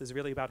space is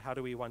really about how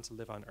do we want to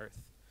live on Earth,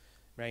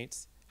 right?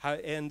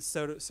 And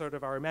so sort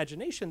of our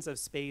imaginations of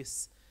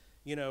space,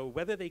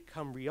 whether they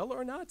come real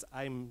or not,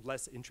 I'm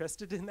less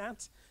interested in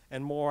that,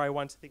 and more I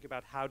want to think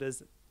about how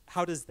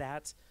does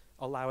that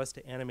allow us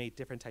to animate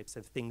different types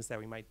of things that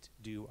we might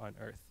do on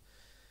Earth.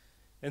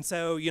 And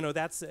so,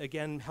 that's,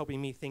 again, helping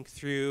me think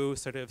through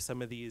sort of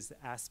some of these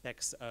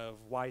aspects of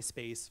why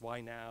space, why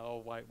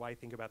now, why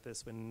think about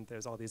this when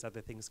there's all these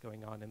other things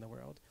going on in the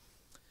world.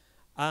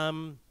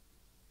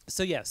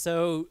 So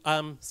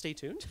stay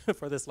tuned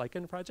for this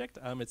Lichen project.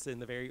 It's in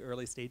the very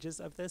early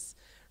stages of this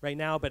right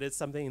now, but it's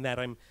something that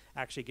I'm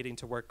actually getting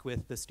to work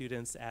with the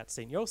students at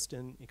St. Jost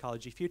in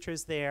Ecology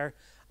Futures there.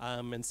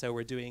 And so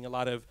we're doing a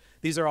lot of,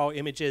 these are all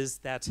images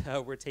that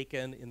were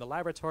taken in the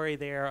laboratory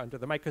there under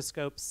the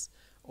microscopes,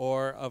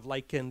 or of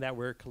lichen that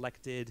were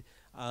collected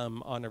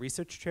on a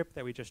research trip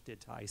that we just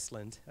did to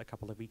Iceland a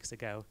couple of weeks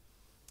ago.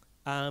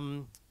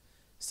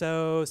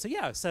 So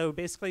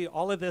basically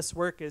all of this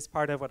work is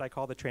part of what I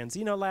call the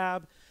Xeno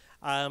lab,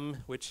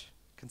 which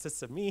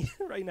consists of me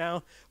right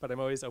now, but I'm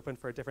always open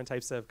for different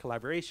types of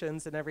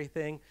collaborations and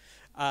everything.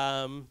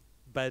 And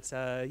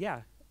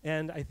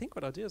I think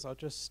what I'll do is I'll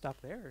just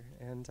stop there,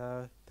 and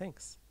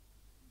thanks.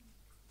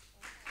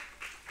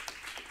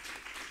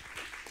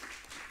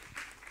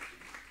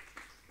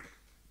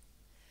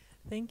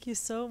 Thank you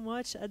so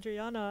much,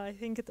 Adriana. I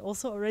think it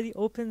also already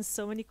opens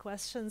so many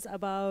questions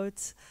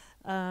about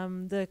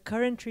the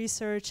current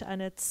research and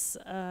its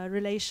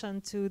relation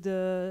to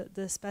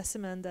the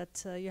specimen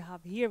that you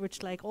have here,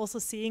 which also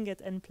seeing it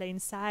in plain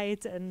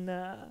sight and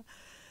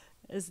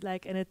is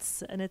in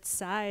its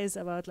size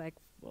about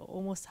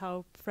almost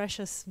how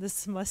precious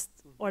this must,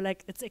 or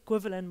its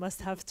equivalent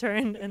must have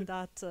turned in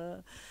that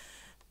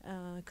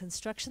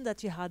construction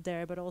that you had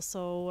there, but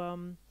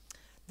also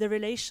the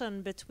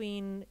relation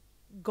between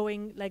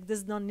going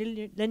this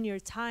non-linear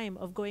time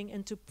of going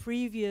into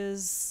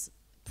previous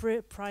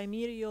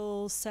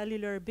primordial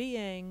cellular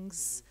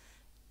beings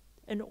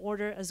in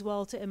order as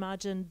well to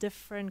imagine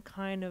different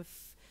kind of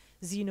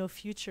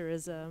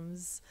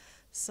xenofuturisms.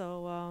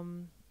 So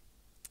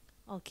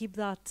I'll keep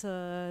that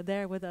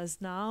there with us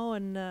now,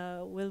 and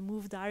we'll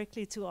move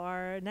directly to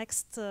our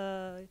next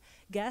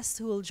guest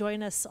who will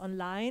join us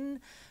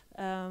online.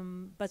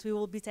 But we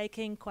will be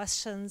taking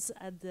questions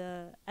at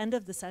the end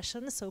of the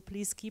session, so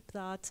please keep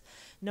that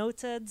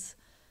noted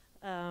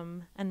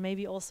and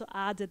maybe also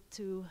add it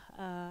to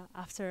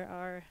after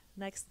our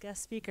next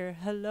guest speaker.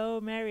 Hello,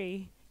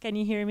 Mary. Can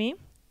you hear me?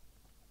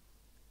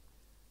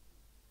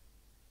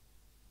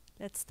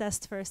 Let's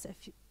test first if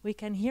we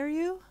can hear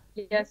you.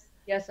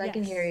 Yes, I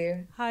can hear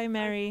you. Hi,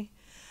 Mary.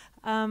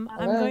 I'm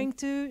going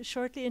to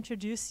shortly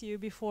introduce you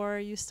before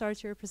you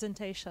start your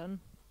presentation.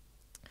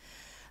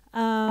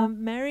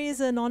 Mary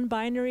is a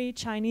non-binary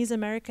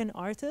Chinese-American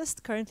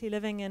artist currently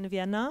living in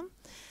Vienna.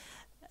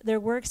 Their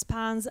work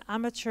spans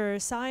amateur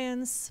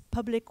science,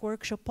 public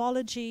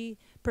workshopology,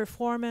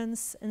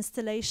 performance,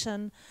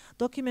 installation,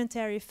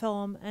 documentary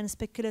film, and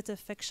speculative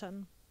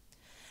fiction.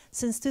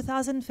 Since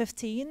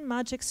 2015,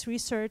 Maggic's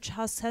research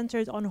has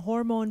centered on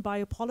hormone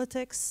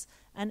biopolitics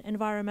and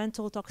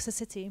environmental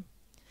toxicity,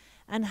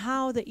 and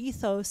how the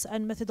ethos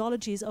and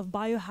methodologies of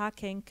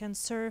biohacking can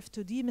serve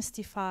to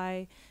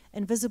demystify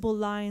invisible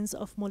lines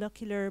of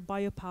molecular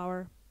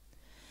biopower.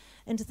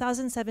 In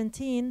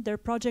 2017, their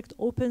project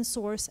Open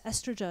Source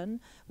Estrogen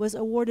was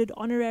awarded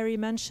honorary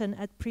mention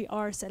at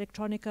Pre-Ars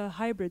Electronica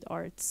Hybrid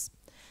Arts.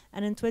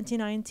 And in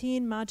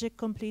 2019, Maggic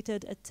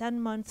completed a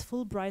 10-month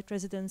Fulbright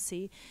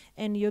residency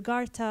in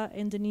Yogyakarta,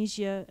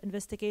 Indonesia,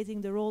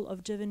 investigating the role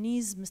of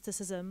Javanese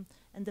mysticism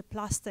in the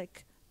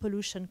plastic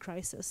pollution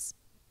crisis.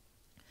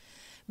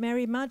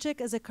 Mary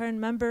Maggic is a current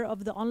member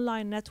of the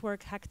online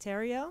network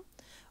Hacteria,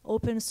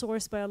 open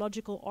source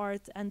biological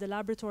art, and the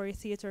laboratory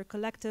theater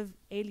collective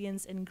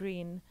Aliens in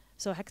Green.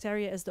 So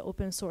Hacteria is the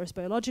open source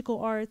biological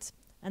art,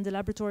 and the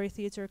laboratory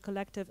theater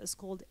collective is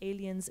called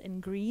Aliens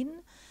in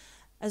Green,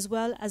 as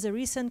well as a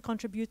recent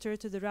contributor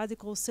to the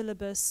radical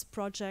syllabus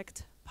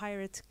project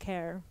Pirate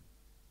Care.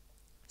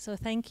 So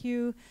thank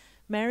you,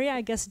 Mary,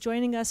 I guess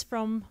joining us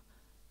from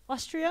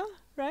Austria,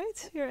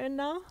 right? You're in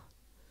now?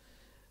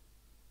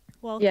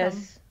 Welcome.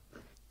 Yes.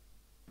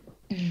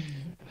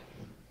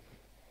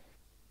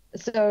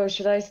 So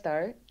should I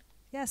start?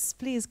 Yes,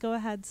 please go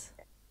ahead.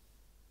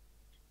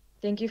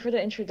 Thank you for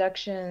the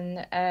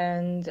introduction,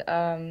 and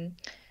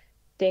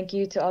thank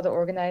you to all the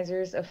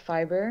organizers of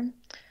Fiber.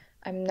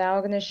 I'm now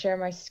going to share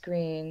my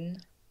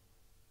screen.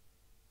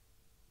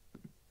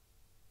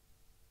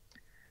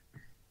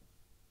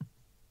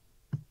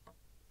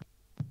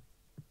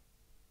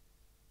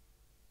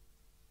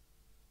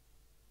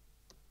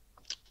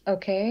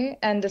 Okay,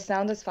 and the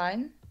sound is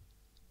fine?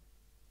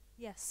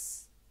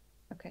 Yes.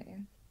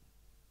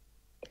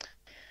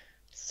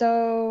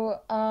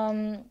 So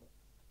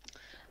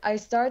I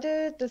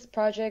started this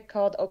project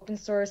called Open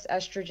Source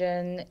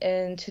Estrogen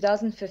in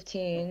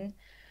 2015,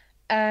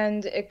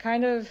 and it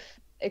kind of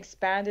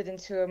expanded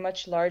into a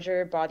much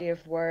larger body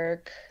of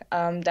work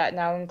that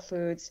now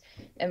includes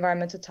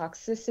environmental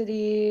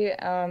toxicity,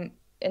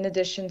 in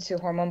addition to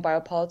hormone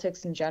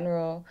biopolitics in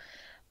general.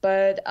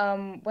 But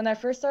when I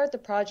first started the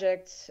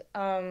project,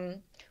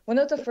 one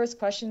of the first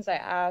questions I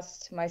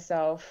asked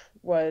myself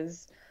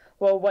was,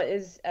 well, what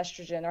is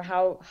estrogen, or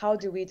how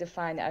do we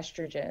define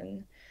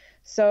estrogen?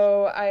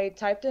 So I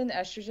typed in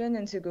estrogen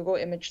into Google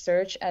image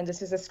search, and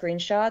this is a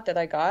screenshot that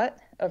I got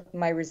of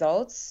my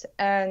results.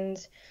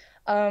 And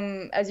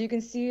as you can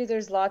see,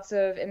 there's lots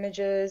of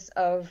images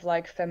of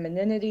like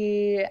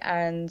femininity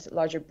and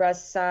larger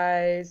breast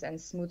size and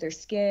smoother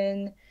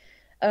skin.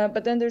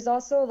 But then there's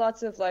also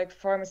lots of like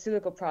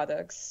pharmaceutical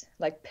products,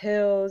 like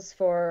pills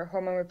for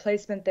hormone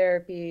replacement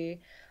therapy,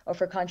 or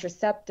for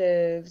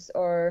contraceptives,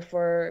 or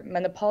for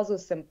menopausal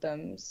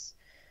symptoms.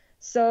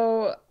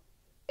 So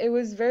it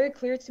was very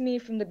clear to me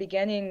from the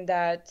beginning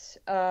that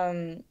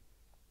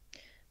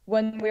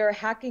when we are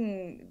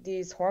hacking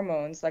these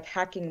hormones, like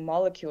hacking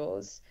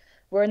molecules,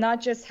 we're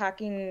not just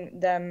hacking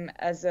them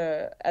as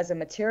a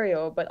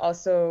material, but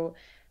also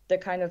the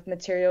kind of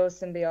material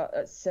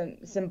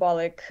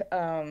symbolic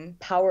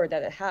power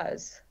that it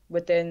has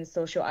within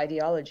social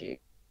ideology.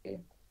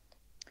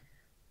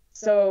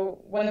 So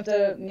one of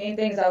the main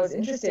things I was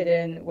interested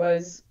in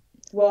was,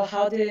 well,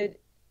 how did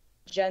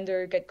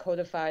gender get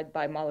codified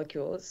by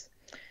molecules?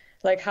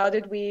 Like, how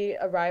did we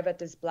arrive at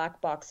this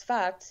black box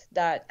fact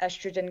that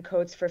estrogen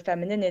codes for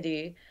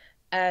femininity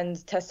and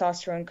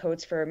testosterone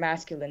codes for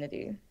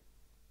masculinity?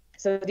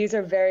 So these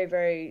are very,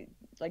 very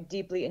like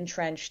deeply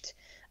entrenched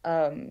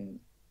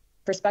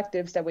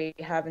perspectives that we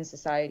have in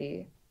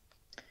society.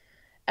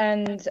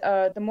 And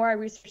the more I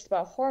researched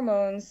about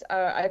hormones,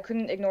 I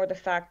couldn't ignore the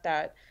fact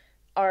that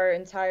our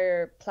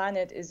entire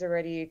planet is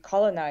already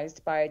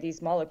colonized by these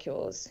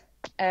molecules.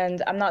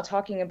 And I'm not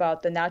talking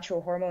about the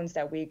natural hormones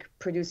that we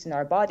produce in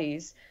our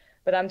bodies,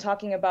 but I'm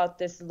talking about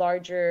this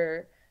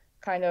larger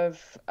kind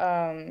of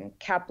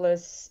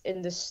capitalist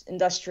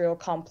industrial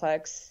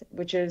complex,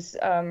 which is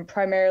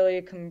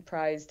primarily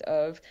comprised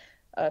of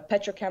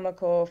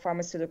petrochemical,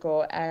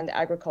 pharmaceutical, and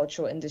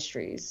agricultural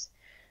industries.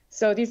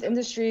 So these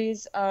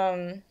industries,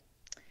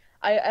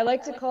 I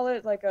like to call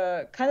it like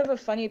a kind of a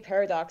funny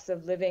paradox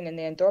of living in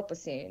the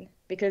Anthropocene,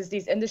 because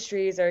these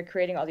industries are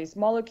creating all these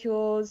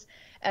molecules,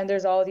 and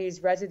there's all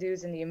these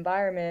residues in the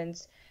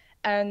environment,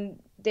 and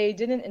they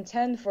didn't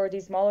intend for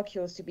these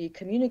molecules to be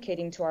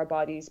communicating to our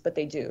bodies, but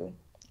they do.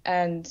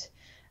 And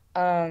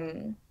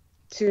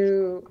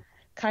to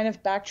kind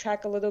of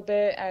backtrack a little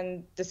bit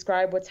and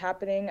describe what's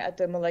happening at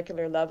the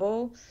molecular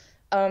level,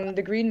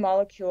 the green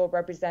molecule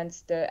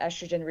represents the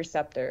estrogen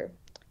receptor.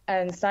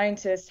 And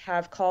scientists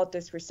have called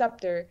this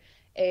receptor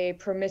a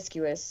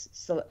promiscuous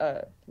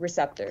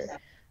receptor.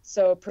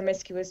 So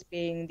promiscuous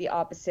being the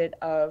opposite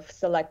of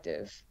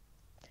selective.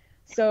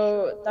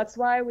 So that's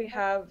why we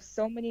have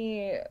so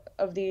many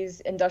of these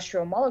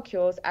industrial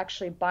molecules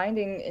actually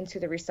binding into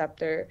the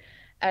receptor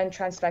and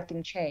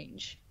transfecting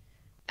change.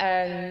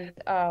 And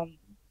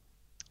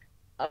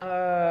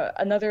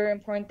another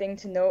important thing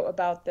to note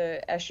about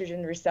the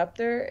estrogen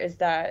receptor is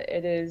that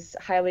it is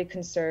highly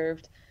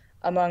conserved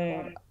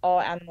among all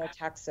animal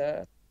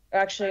taxa, or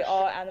actually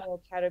all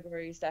animal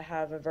categories that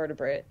have a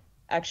vertebrate,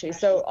 actually.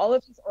 So all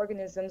of these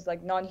organisms,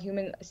 like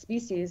non-human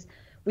species,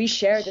 we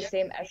share the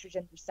same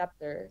estrogen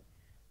receptor.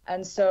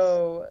 And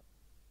so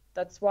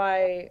that's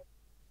why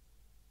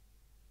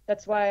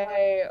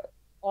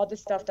all the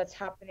stuff that's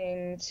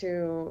happening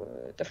to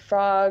the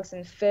frogs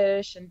and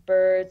fish and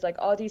birds, like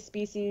all these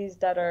species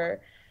that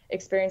are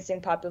experiencing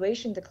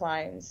population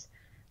declines,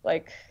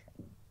 like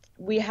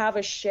we have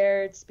a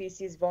shared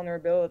species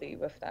vulnerability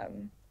with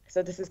them.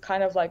 So this is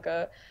kind of like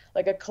a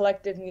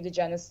collective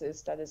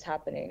mutagenesis that is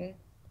happening.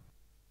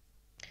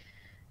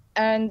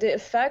 And the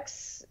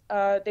effects,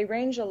 they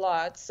range a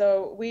lot.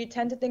 So we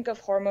tend to think of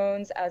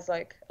hormones as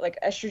like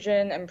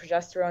estrogen and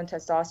progesterone,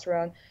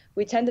 testosterone.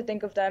 We tend to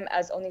think of them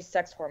as only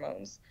sex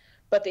hormones.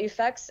 But the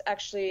effects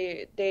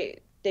actually,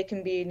 they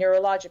can be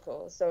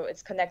neurological. So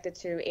it's connected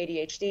to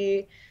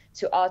ADHD,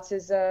 to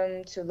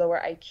autism, to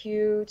lower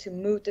IQ, to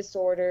mood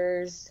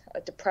disorders,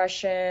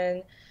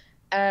 depression.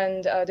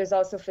 And there's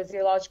also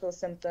physiological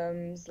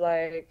symptoms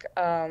like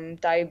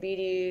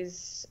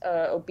diabetes,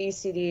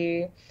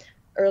 obesity,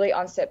 early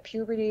onset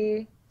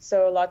puberty.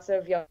 So lots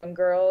of young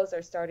girls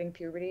are starting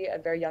puberty at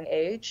a very young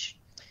age.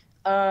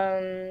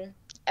 And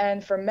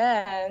for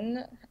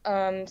men,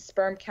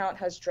 sperm count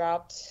has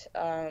dropped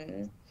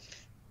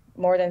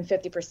more than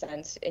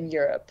 50% in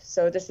Europe.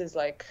 So this is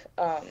like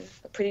a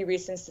pretty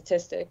recent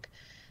statistic.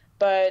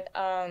 But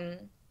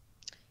and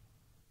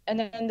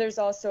then there's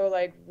also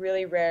like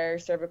really rare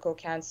cervical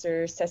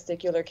cancers,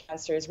 testicular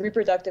cancers,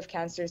 reproductive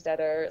cancers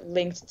that are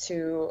linked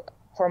to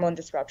hormone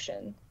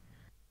disruption.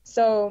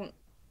 So,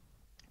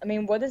 I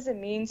mean, what does it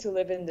mean to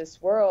live in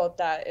this world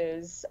that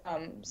is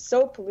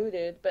so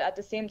polluted, but at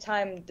the same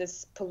time,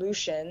 this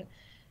pollution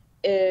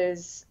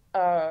is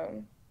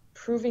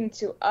proving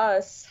to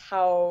us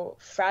how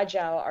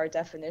fragile our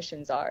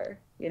definitions are.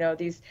 You know,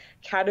 these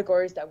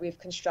categories that we've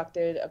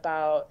constructed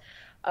about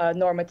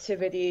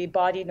normativity,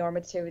 body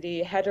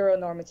normativity,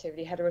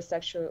 heteronormativity,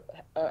 heterosexual.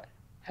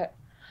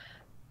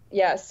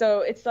 Yeah,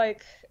 so it's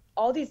like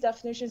all these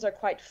definitions are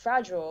quite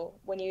fragile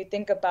when you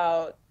think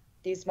about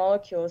these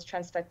molecules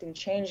transfecting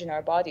change in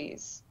our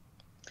bodies.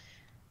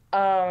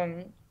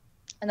 And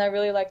I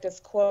really like this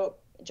quote,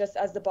 just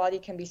as the body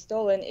can be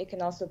stolen, it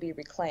can also be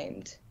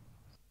reclaimed.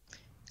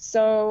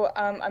 So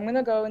I'm going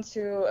to go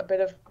into a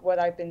bit of what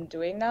I've been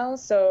doing now.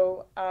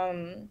 So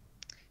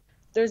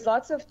there's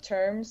lots of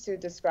terms to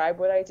describe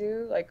what I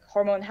do, like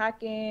hormone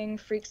hacking,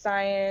 freak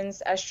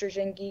science,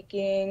 estrogen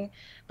geeking.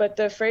 But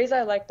the phrase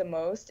I like the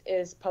most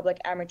is public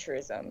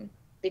amateurism,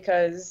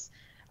 because,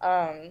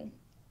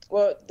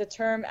 well, the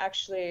term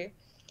actually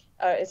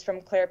is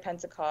from Claire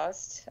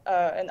Pentecost,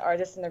 an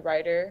artist and a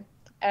writer.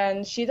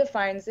 And she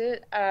defines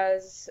it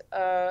as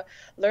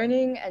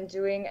learning and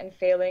doing and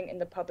failing in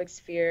the public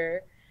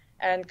sphere,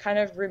 and kind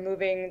of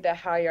removing the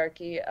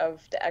hierarchy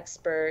of the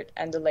expert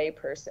and the lay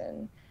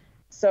person.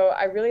 So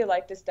I really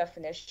like this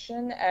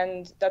definition,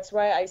 and that's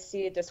why I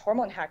see this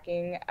hormone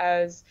hacking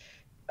as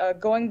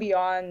going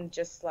beyond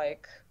just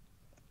like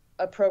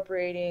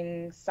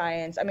appropriating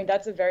science. I mean,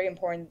 that's a very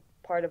important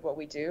part of what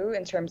we do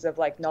in terms of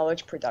like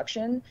knowledge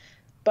production,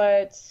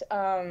 but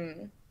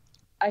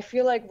I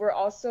feel like we're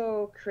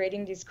also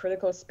creating these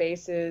critical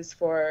spaces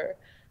for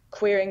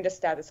queering the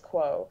status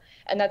quo.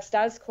 And that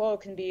status quo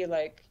can be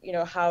like, you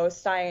know, how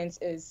science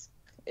is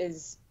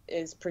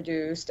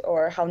produced,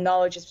 or how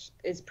knowledge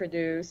is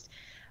produced.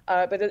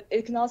 But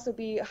it can also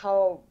be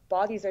how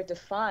bodies are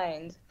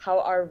defined,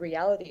 how our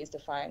reality is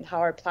defined, how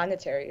our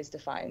planetary is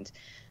defined.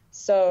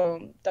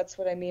 So that's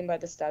what I mean by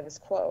the status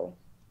quo.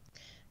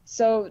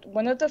 So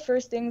one of the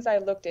first things I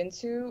looked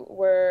into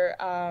were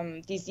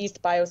these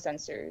yeast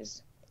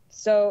biosensors.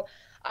 So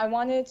I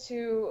wanted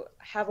to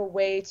have a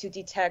way to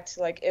detect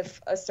like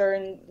if a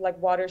certain like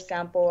water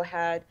sample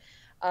had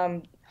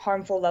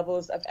harmful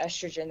levels of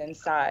estrogen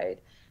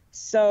inside.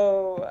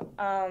 So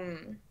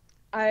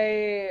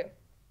I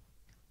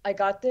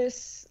got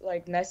this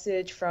like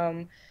message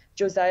from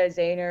Josiah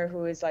Zayner,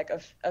 who is like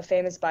a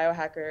famous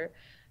biohacker,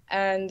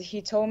 and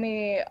he told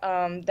me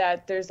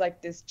that there's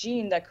like this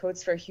gene that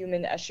codes for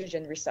human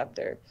estrogen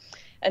receptor.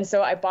 And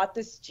so I bought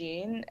this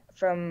gene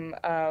from,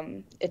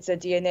 it's a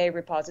DNA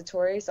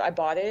repository. So I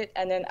bought it,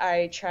 and then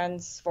I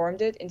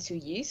transformed it into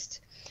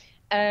yeast.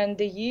 And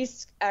the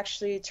yeast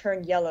actually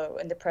turned yellow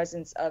in the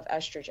presence of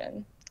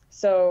estrogen.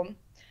 So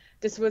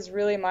this was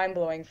really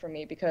mind-blowing for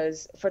me,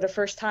 because for the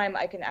first time,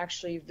 I can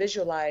actually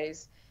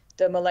visualize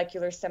the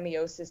molecular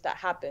semiosis that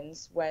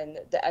happens when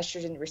the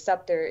estrogen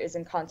receptor is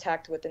in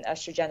contact with an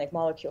estrogenic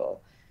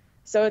molecule.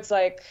 So it's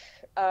like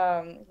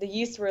the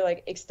yeast were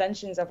like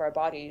extensions of our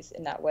bodies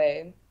in that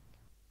way.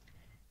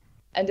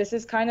 And this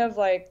is kind of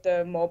like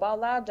the mobile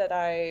lab that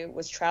I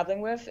was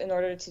traveling with in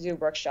order to do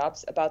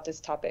workshops about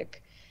this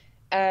topic.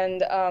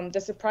 And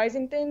the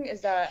surprising thing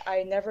is that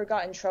I never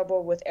got in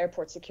trouble with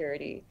airport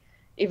security,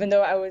 even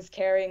though I was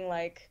carrying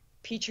like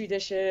petri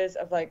dishes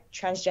of like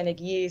transgenic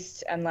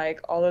yeast and like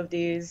all of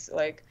these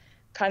like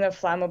kind of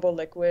flammable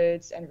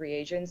liquids and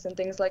reagents and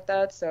things like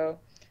that. So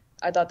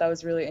I thought that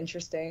was really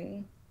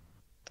interesting.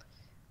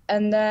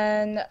 And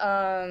then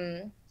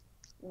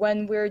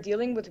when we're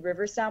dealing with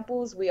river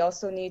samples, we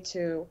also need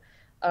to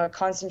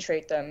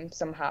concentrate them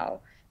somehow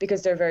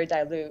because they're very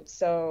dilute.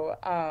 So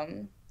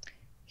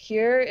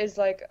here is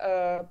like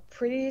a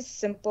pretty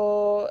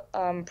simple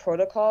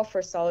protocol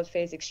for solid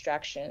phase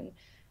extraction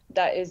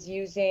that is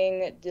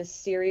using this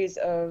series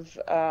of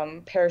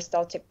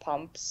peristaltic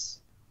pumps.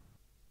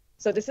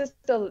 So this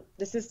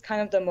is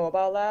kind of the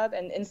mobile lab,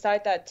 and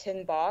inside that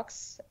tin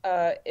box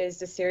is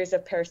the series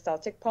of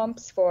peristaltic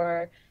pumps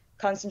for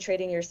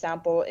concentrating your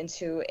sample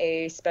into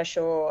a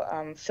special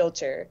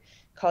filter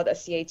called a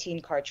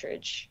C18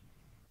 cartridge.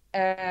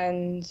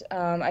 And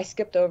I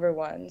skipped over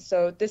one.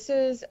 So this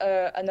is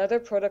another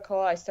protocol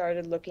I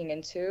started looking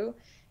into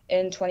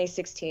in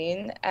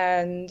 2016,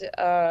 and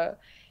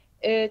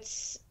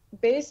it's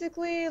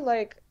basically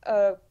like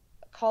a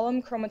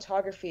column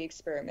chromatography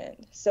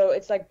experiment. So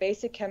it's like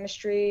basic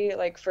chemistry,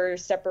 like for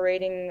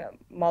separating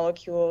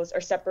molecules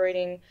or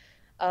separating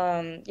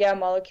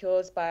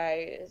molecules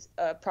by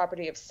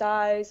property of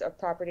size or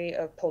property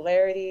of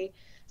polarity.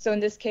 So in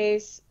this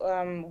case,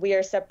 we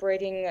are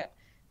separating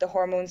the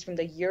hormones from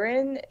the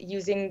urine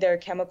using their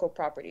chemical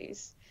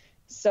properties.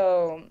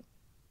 So,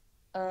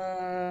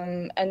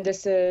 and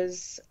this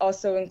is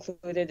also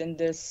included in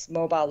this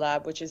mobile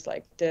lab, which is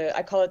like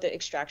I call it the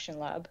extraction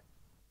lab.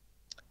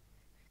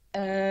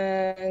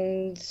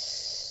 And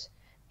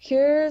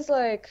here's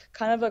like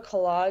kind of a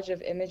collage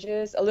of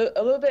images, a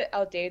little bit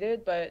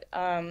outdated, but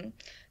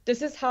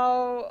this is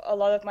how a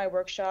lot of my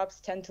workshops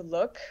tend to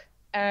look.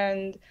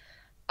 And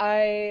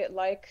I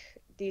like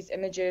these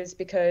images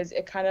because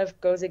it kind of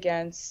goes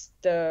against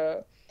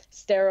the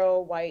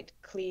sterile, white,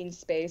 clean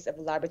space of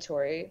a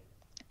laboratory.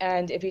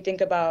 And if you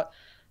think about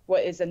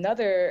what is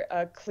another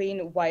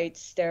clean, white,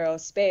 sterile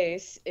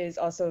space is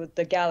also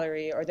the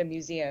gallery or the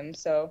museum.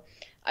 So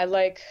I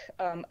like,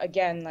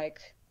 again,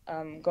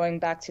 going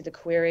back to the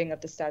queering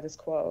of the status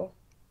quo.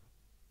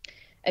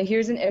 And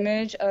here's an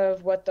image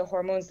of what the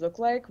hormones look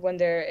like when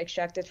they're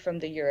extracted from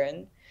the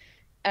urine.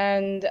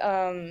 And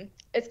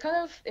it's kind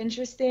of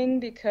interesting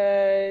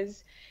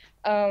because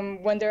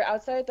when they're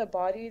outside the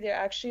body, they're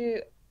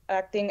actually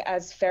acting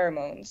as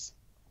pheromones.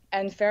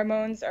 And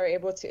pheromones are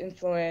able to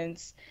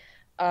influence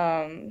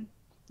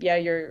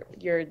your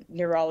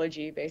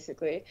neurology,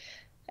 basically.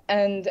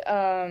 And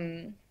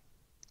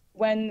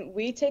when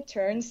we take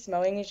turns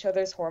smelling each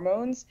other's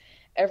hormones,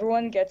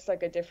 everyone gets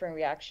like a different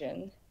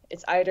reaction.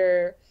 It's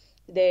either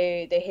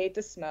they hate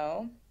the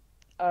smell,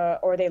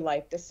 or they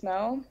like the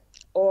smell,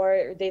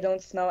 or they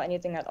don't smell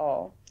anything at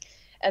all.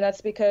 And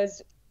that's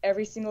because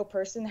every single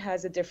person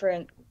has a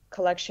different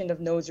collection of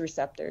nose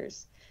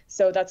receptors.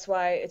 So that's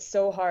why it's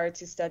so hard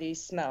to study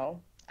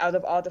smell out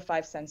of all the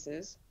 5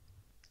 senses.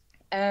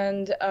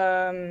 And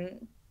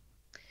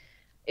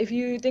if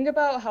you think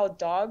about how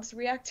dogs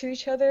react to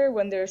each other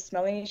when they're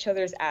smelling each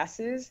other's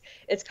asses,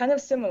 it's kind of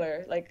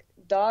similar. Like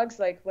dogs,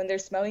 like when they're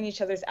smelling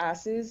each other's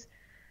asses,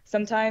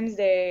 sometimes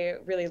they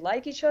really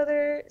like each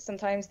other,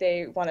 sometimes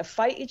they want to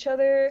fight each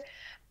other,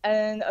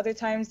 and other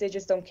times they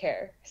just don't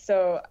care.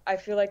 So I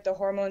feel like the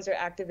hormones are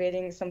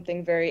activating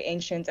something very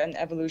ancient and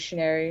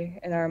evolutionary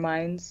in our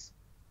minds.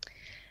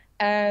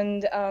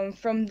 And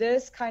from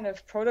this kind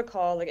of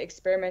protocol, like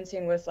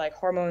experimenting with like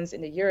hormones in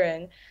the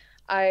urine,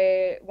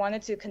 I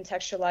wanted to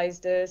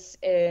contextualize this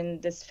in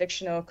this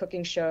fictional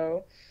cooking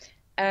show.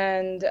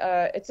 And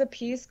it's a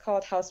piece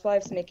called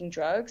Housewives Making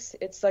Drugs.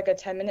 It's like a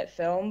 10-minute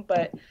film,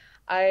 but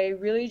I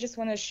really just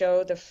want to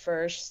show the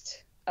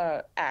first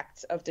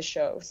act of the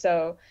show.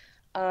 So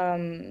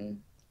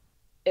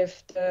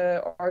if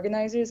the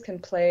organizers can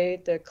play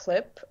the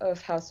clip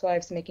of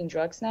Housewives Making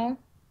Drugs now.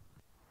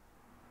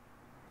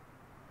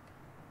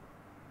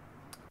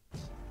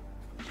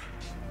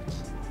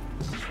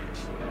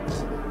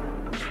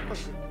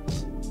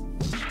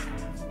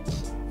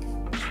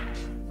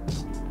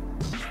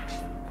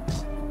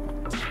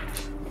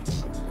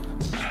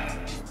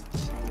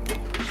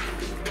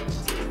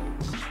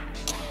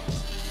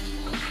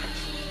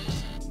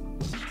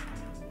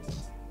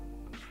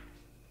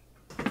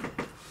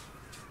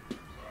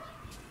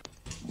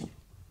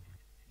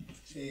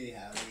 Hey,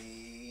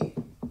 Hallie.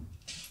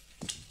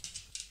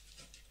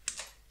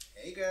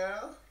 Hey,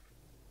 girl.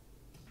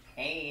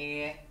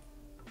 Hey.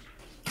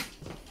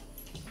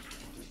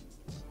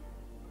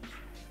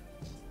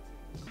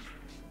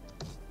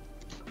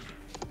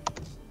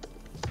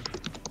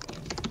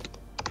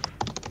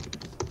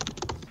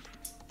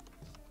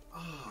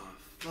 Oh,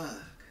 fuck.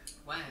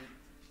 What?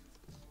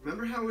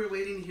 Remember how we were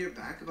waiting to hear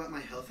back about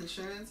my health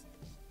insurance?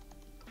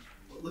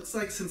 Well, it looks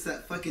like since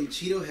that fucking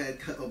Cheeto head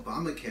cut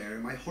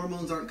Obamacare, my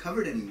hormones aren't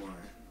covered anymore.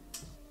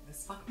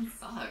 This fucking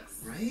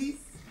sucks. Right?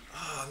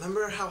 Oh,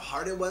 remember how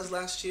hard it was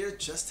last year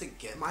just to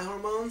get my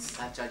hormones?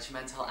 That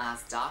judgmental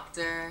ass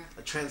doctor.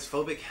 A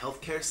transphobic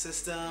healthcare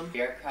system.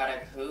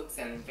 Bureaucratic hoops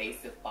and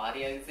invasive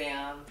body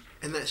exam.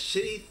 And that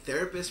shitty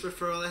therapist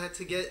referral I had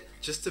to get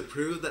just to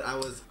prove that I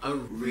was a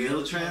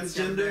real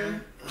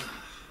transgender.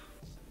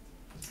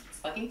 It's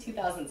fucking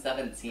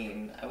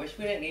 2017. I wish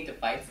we didn't need to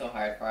fight so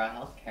hard for our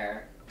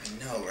healthcare. I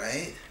know,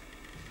 right?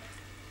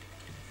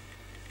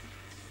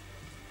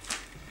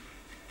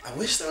 I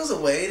wish there was a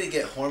way to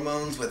get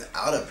hormones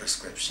without a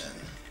prescription.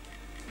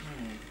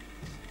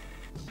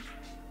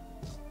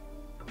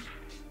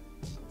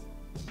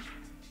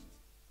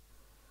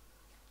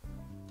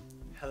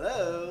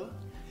 Hello.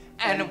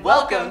 And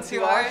welcome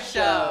to our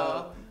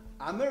show.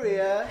 I'm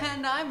Maria.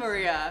 And I'm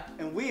Maria.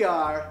 And we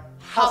are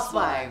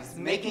Housewives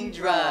Making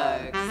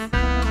Drugs.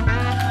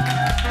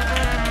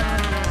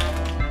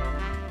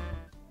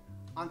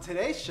 On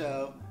today's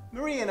show,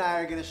 Maria and I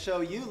are going to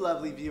show you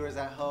lovely viewers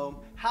at home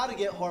how to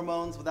get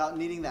hormones without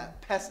needing that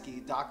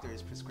pesky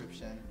doctor's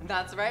prescription.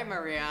 That's right,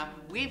 Maria.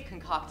 We've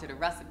concocted a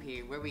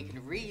recipe where we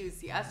can reuse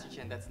the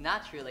estrogen that's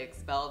naturally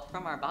expelled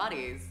from our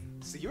bodies.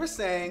 So you're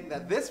saying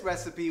that this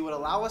recipe would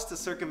allow us to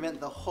circumvent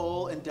the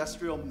whole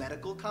industrial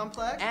medical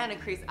complex? And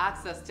increase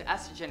access to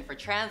estrogen for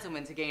trans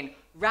women to gain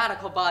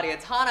radical body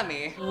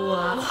autonomy.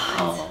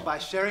 Wow. By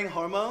sharing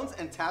hormones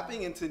and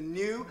tapping into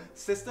new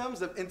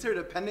systems of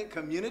interdependent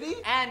community?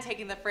 And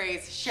taking the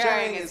phrase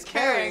sharing is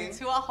caring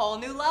to a whole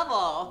new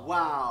level.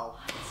 Wow.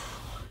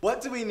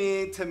 What do we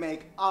need to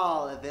make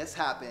all of this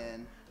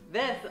happen?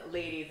 This,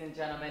 ladies and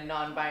gentlemen,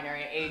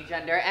 non-binary,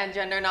 agender, and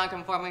gender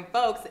non-conforming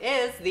folks,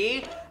 is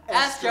the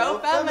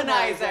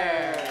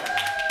Estrofeminizer.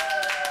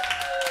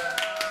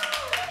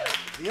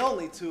 The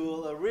only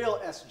tool a real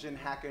estrogen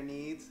hacker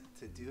needs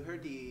to do her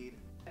deed.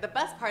 The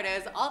best part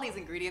is all these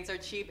ingredients are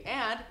cheap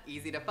and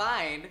easy to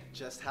find.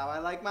 Just how I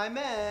like my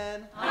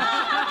men.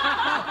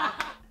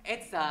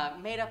 It's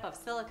made up of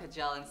silica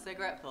gel and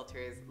cigarette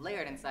filters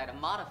layered inside a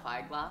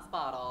modified glass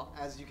bottle.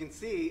 As you can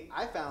see,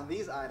 I found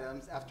these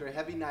items after a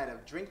heavy night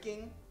of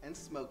drinking and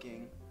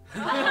smoking.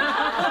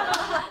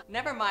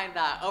 Never mind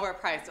that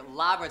overpriced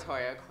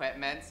laboratory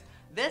equipment.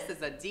 This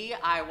is a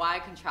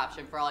DIY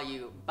contraption for all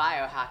you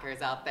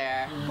biohackers out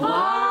there.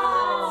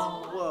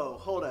 Whoa,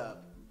 hold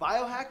up.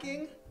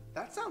 Biohacking?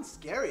 That sounds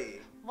scary.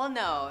 Well,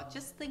 no,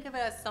 just think of it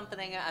as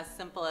something as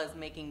simple as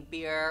making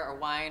beer or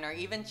wine or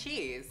even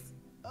cheese.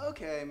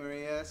 Okay,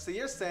 Maria, so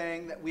you're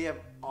saying that we have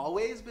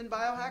always been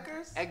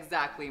biohackers?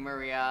 Exactly,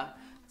 Maria.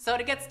 So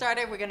to get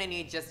started, we're gonna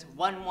need just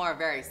one more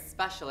very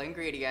special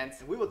ingredient.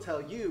 And we will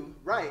tell you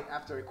right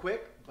after a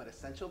quick but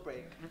essential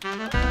break.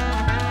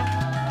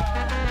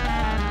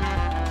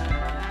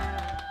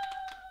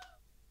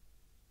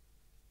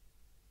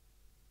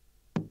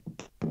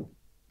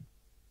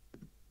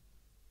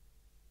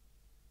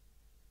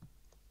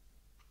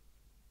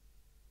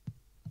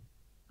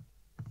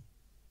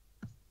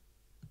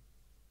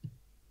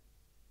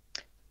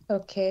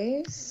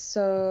 Okay,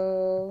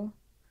 so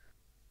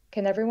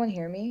can everyone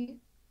hear me?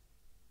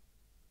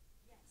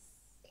 Yes.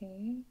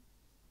 Okay.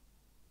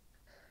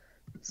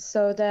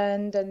 So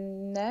then the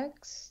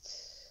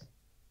next,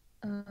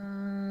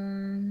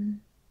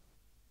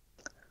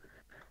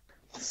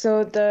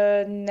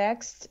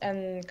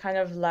 and kind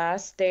of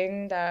last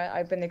thing that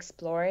I've been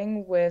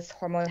exploring with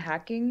hormone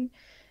hacking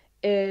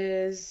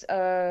is,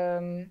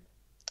 so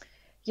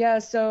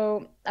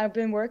I've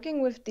been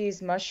working with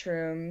these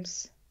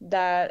mushrooms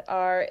that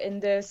are in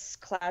this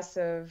class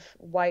of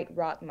white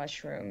rot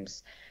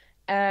mushrooms.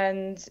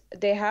 And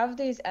they have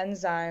these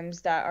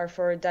enzymes that are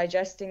for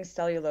digesting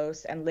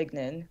cellulose and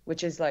lignin,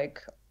 which is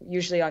like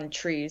usually on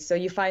trees. So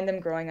you find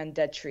them growing on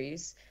dead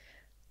trees.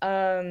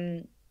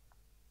 They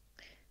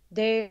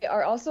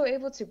are also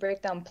able to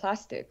break down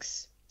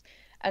plastics.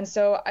 And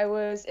so I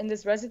was in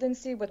this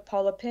residency with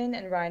Paula Pinn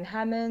and Ryan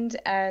Hammond,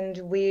 and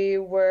we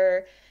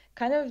were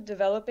kind of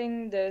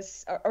developing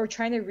this or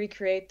trying to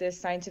recreate this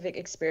scientific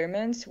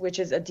experiment, which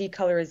is a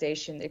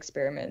decolorization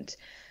experiment.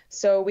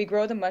 So we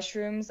grow the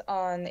mushrooms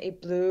on a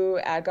blue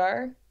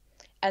agar,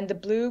 and the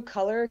blue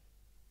color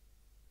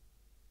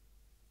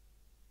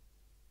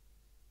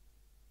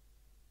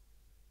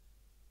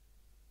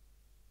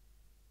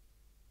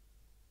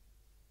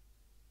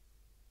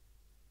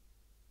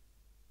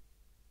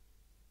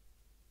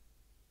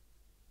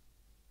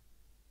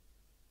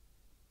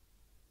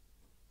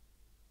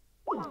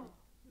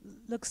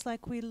Looks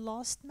like we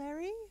lost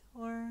Mary,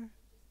 or...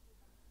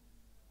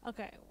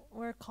 Okay,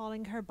 we're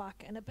calling her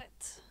back in a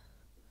bit.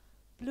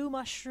 Blue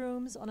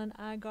mushrooms on an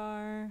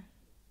agar.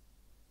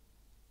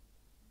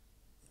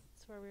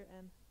 That's where we're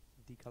in.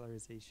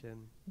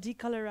 Decolorization.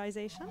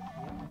 Decolorization?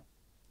 Yeah.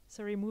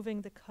 So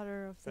removing the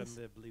color of from this.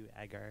 the blue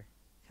agar.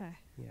 Okay.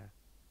 Yeah.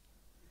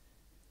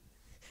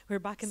 We're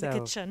back in the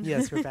kitchen.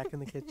 Yes, we're back in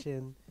the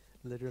kitchen,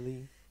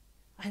 literally.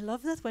 I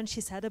love that when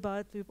she said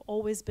about we've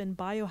always been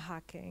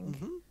biohacking.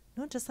 Mm-hmm.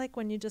 No, just like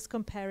when you just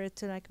compare it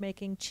to like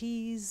making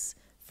cheese,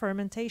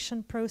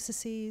 fermentation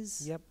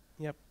processes. Yep,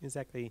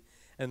 exactly.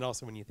 And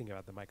also when you think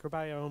about the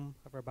microbiome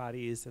of our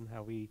bodies and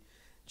how we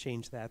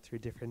change that through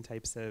different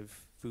types of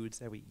foods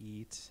that we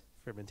eat,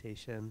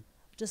 fermentation.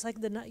 Just like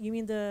you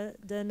mean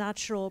the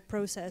natural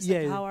process, Yeah,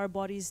 like how our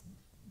bodies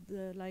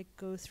like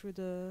go through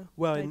the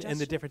and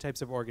the different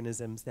types of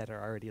organisms that are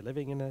already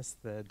living in us,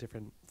 the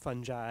different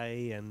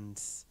fungi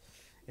and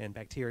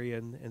bacteria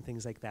and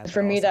things like that.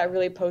 For me, that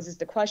really poses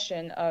the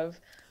question of,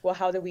 well,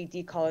 how do we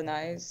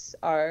decolonize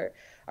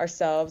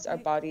ourselves, our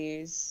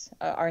bodies,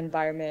 our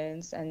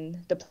environments,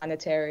 and the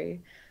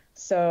planetary?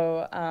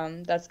 So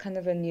that's kind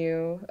of a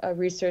new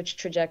research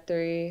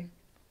trajectory.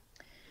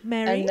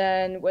 Mary? And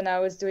then when I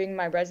was doing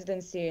my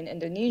residency in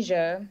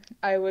Indonesia,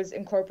 I was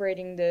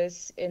incorporating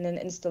this in an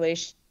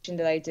installation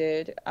that I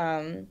did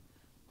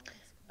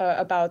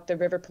about the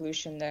river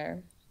pollution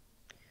there.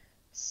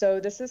 So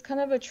this is kind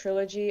of a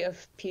trilogy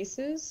of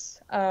pieces.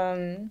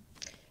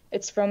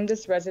 It's from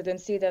this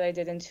residency that I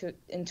did in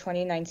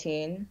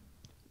 2019.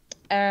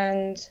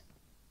 And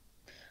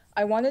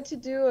I wanted to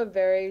do a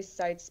very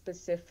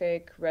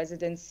site-specific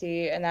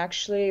residency and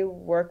actually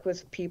work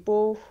with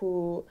people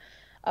who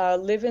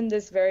live in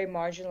this very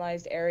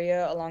marginalized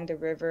area along the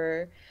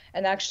river.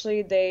 And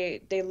actually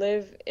they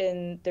live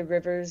in the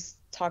river's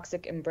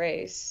toxic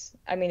embrace.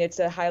 I mean, it's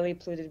a highly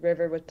polluted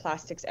river with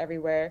plastics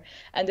everywhere,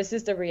 and this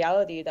is the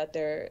reality that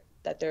they're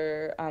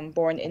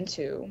born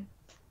into.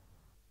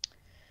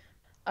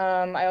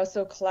 I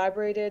also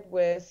collaborated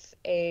with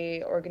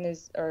a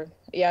artist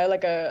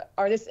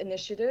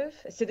initiative,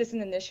 a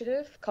citizen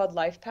initiative called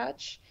Life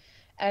Patch,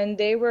 and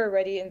they were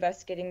already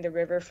investigating the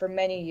river for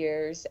many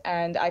years,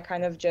 and I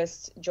kind of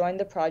just joined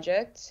the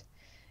project.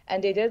 And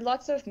they did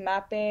lots of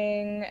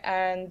mapping,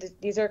 and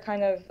these are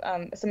kind of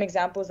some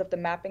examples of the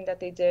mapping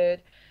that they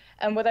did.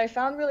 And what I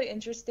found really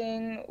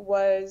interesting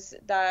was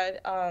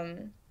that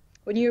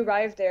when you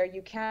arrive there,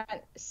 you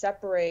can't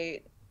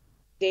separate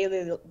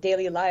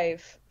daily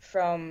life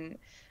from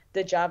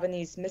the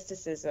Javanese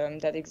mysticism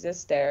that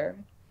exists there.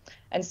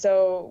 And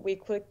so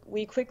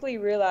we quickly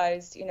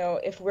realized,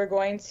 if we're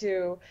going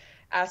to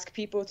ask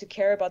people to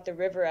care about the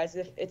river as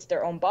if it's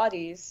their own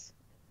bodies,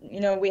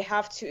 we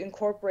have to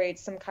incorporate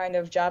some kind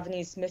of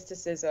Javanese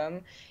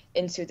mysticism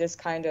into this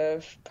kind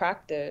of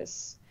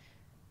practice.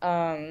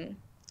 And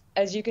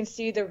As you can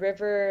see, the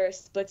river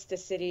splits the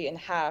city in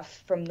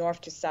half from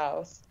north to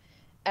south.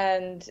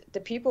 And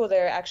the people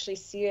there actually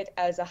see it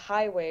as a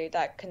highway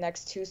that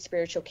connects two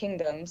spiritual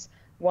kingdoms,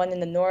 one in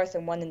the north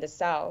and one in the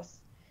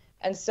south.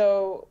 And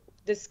so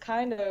this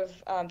kind of,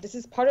 this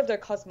is part of their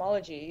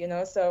cosmology, you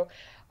know? So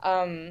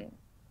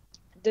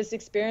this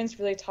experience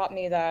really taught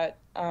me that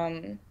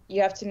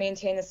you have to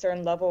maintain a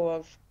certain level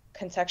of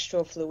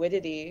contextual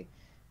fluidity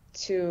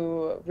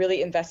to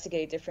really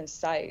investigate different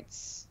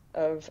sites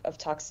of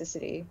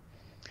toxicity.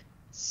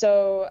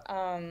 So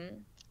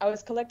I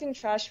was collecting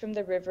trash from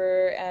the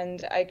river,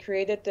 and I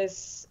created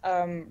this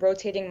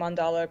rotating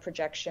mandala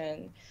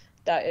projection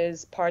that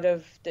is part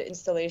of the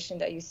installation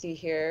that you see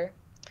here.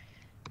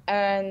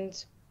 And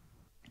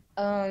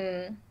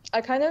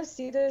I kind of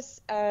see this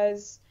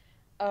as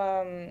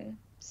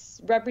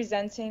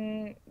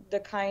representing the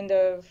kind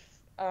of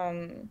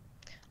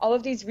all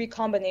of these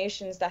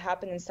recombinations that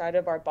happen inside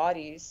of our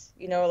bodies,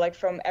 you know, like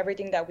from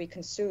everything that we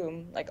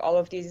consume, like all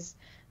of these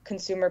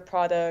consumer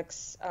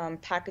products,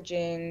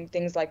 packaging,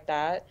 things like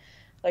that.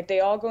 Like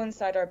they all go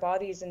inside our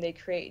bodies and they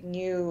create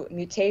new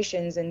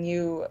mutations and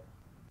new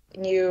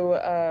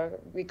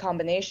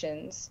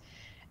recombinations.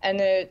 And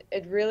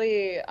it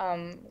really,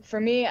 for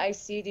me, I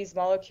see these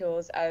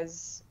molecules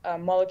as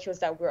molecules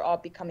that we're all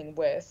becoming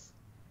with.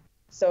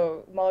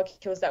 So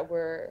molecules that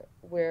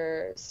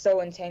we're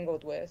so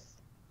entangled with.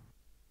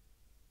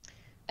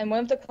 And one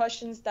of the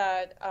questions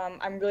that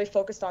I'm really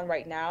focused on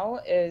right now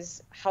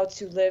is how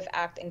to live,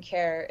 act, and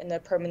care in a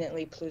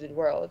permanently polluted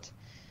world.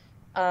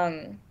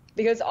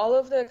 Because all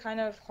of the kind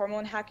of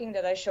hormone hacking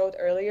that I showed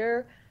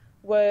earlier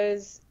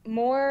was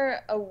more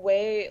a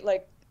way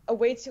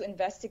to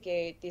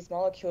investigate these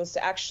molecules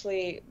to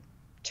actually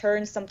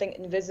turn something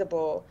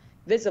invisible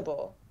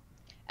visible.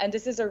 And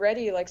this is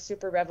already like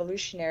super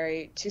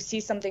revolutionary to see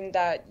something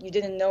that you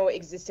didn't know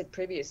existed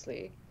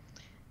previously.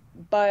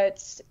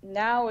 But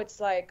now it's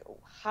like,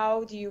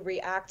 how do you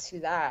react to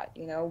that?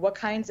 You know, what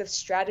kinds of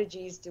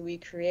strategies do we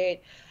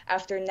create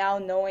after now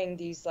knowing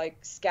these like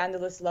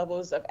scandalous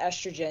levels of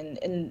estrogen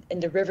in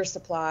the river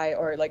supply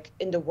or like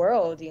in the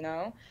world, you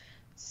know?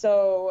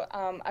 So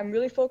I'm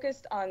really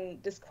focused on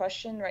this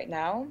question right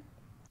now.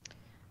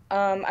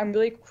 I'm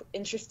really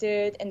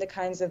interested in the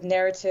kinds of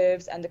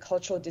narratives and the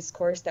cultural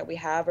discourse that we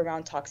have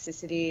around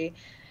toxicity,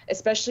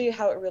 especially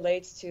how it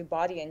relates to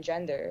body and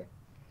gender.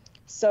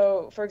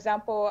 So, for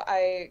example,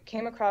 I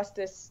came across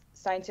this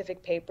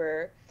scientific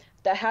paper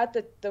that had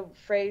the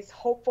phrase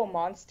hopeful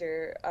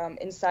monster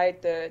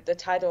inside the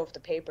title of the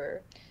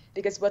paper.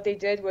 Because what they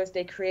did was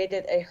they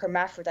created a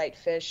hermaphrodite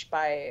fish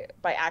by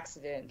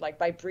accident, like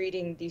by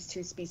breeding these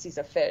two species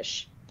of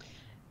fish.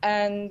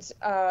 And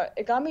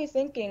it got me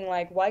thinking,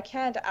 like, why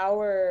can't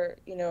our,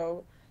 you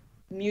know,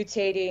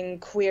 mutating,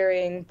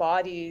 queering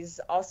bodies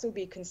also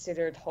be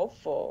considered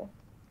hopeful?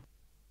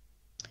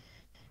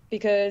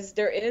 Because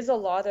there is a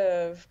lot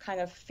of kind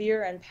of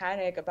fear and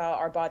panic about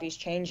our bodies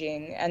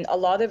changing. And a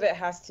lot of it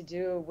has to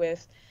do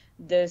with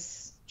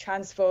this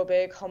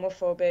transphobic,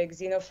 homophobic,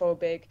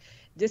 xenophobic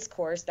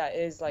discourse that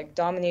is like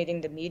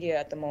dominating the media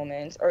at the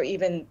moment, or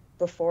even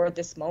before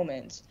this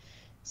moment.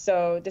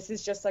 So this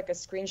is just like a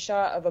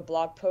screenshot of a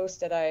blog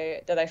post that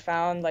I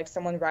found, like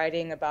someone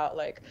writing about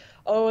like,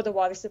 oh, the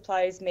water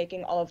supply is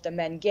making all of the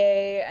men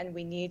gay and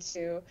we need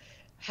to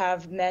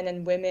have men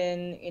and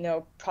women, you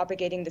know,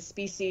 propagating the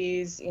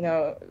species, you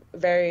know,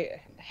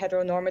 very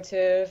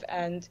heteronormative,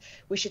 and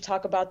we should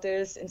talk about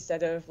this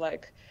instead of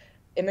like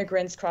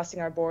immigrants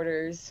crossing our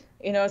borders,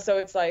 you know. So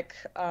it's like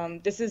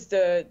this is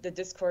the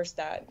discourse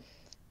that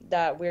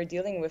we're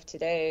dealing with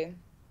today.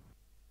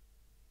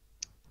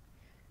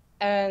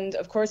 And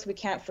of course we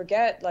can't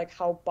forget like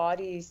how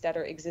bodies that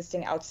are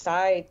existing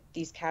outside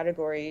these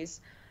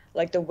categories,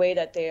 like the way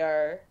that they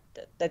are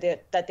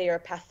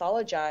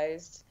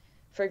pathologized.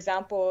 For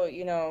example,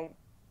 you know,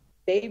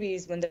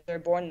 babies when they're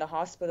born in the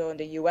hospital in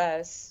the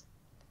US,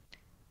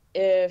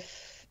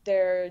 if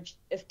their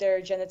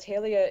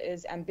genitalia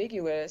is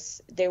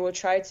ambiguous, they will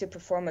try to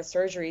perform a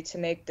surgery to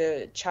make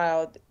the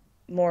child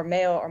more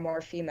male or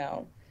more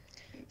female.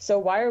 So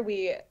why are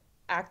we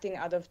acting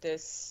out of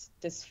this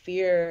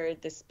fear,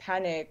 this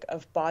panic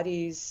of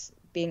bodies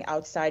being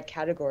outside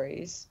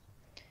categories?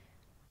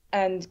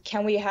 And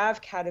can we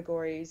have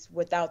categories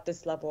without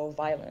this level of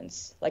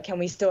violence? Like, can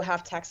we still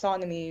have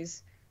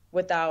taxonomies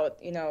without,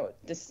 you know,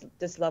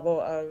 this level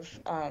of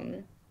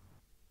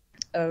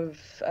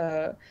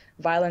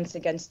violence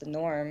against the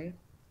norm?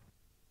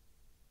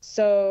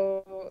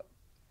 So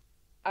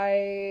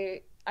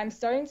I'm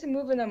starting to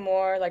move in a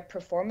more like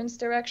performance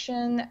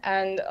direction,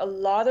 and a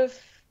lot of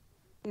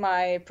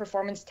my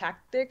performance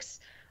tactics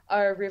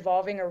are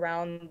revolving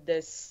around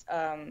this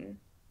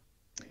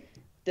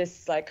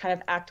this like kind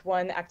of act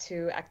 1, act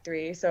 2, act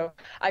 3. So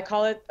I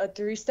call it a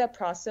 3-step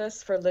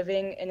process for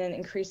living in an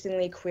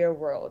increasingly queer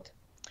world.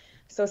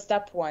 So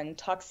step 1,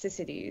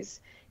 toxicities.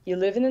 You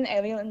live in an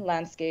alien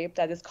landscape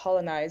that is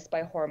colonized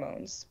by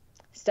hormones.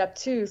 Step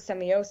 2,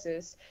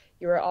 semiosis.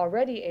 You are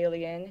already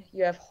alien.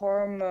 You have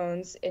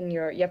hormones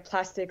you have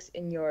plastics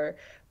in your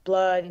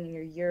blood, in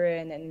your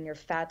urine, and in your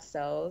fat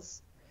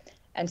cells.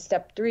 And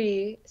step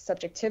 3,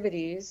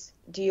 subjectivities.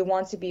 Do you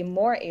want to be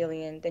more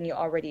alien than you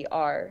already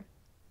are?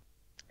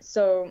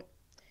 So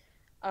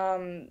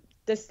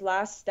this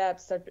last step,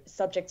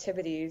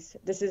 subjectivities,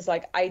 this is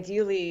like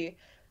ideally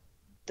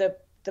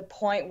the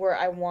point where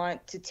I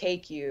want to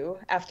take you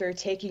after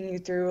taking you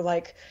through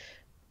like,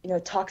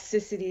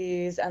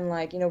 toxicities and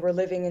like, we're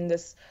living in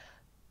this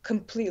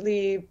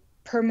completely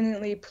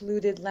permanently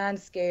polluted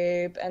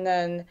landscape, and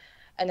then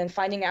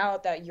finding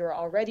out that you're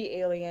already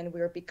alien,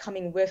 we're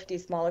becoming with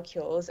these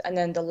molecules. And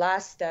then the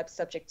last step,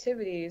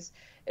 subjectivities,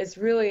 is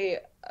really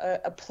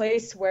a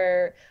place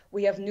where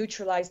we have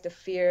neutralized the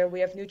fear, we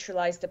have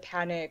neutralized the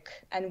panic,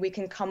 and we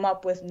can come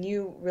up with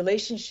new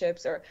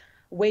relationships or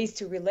ways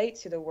to relate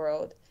to the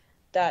world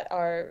that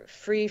are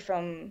free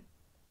from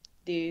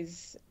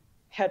these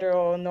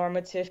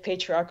heteronormative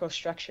patriarchal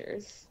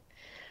structures.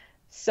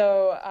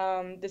 So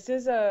this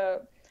is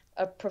a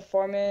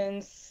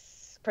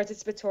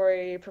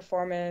participatory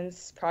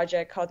performance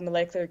project called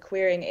Molecular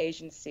Queering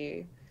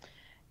Agency.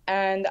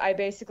 And I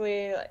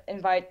basically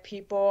invite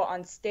people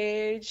on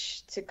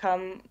stage to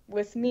come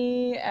with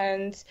me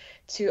and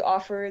to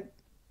offer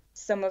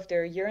some of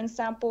their urine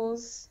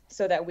samples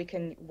so that we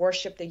can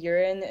worship the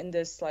urine in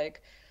this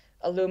like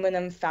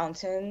aluminum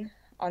fountain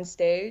on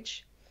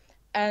stage.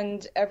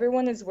 And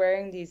everyone is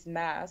wearing these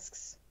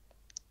masks.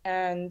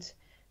 And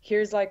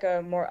here's like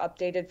a more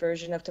updated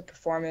version of the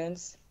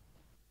performance.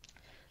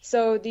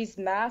 So these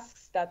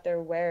masks that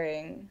they're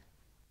wearing,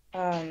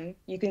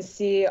 you can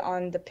see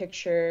on the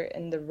picture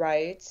in the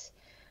right,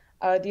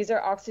 these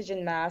are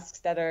oxygen masks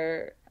that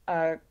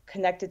are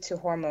connected to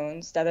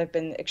hormones that have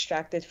been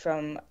extracted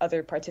from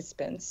other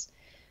participants.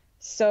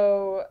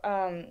 So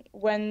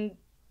when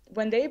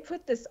they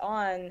put this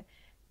on,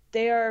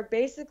 they are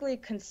basically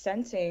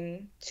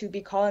consenting to be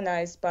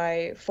colonized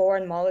by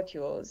foreign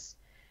molecules.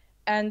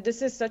 And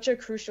this is such a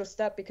crucial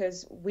step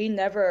because we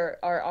never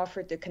are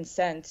offered the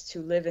consent to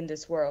live in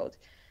this world.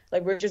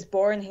 Like, we're just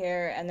born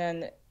here and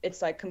then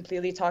it's like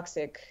completely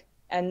toxic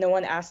and no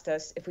one asked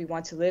us if we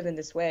want to live in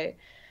this way.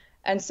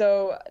 And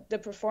so the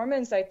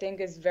performance, I think,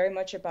 is very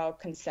much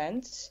about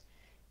consent.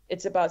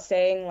 It's about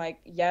saying like,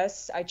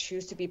 yes, I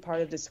choose to be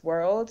part of this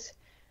world.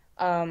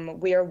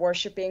 We are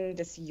worshiping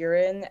this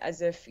urine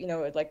as if,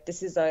 like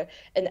this is an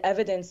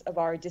evidence of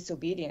our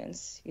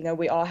disobedience.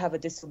 We all have a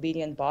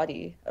disobedient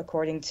body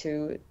according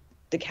to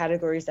the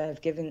categories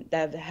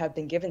that have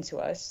been given to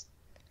us.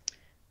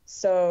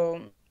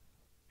 So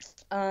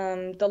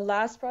the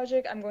last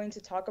project I'm going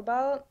to talk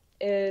about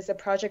is a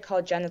project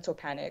called Genital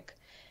Panic.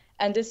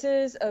 And this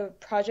is a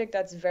project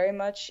that's very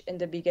much in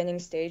the beginning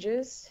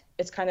stages.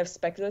 It's kind of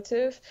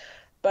speculative.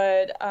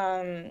 But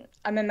I'm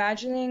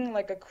imagining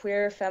like a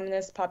queer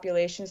feminist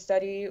population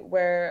study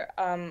where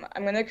I'm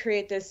going to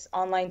create this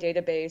online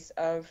database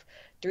of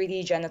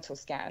 3D genital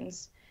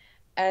scans.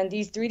 And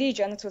these 3D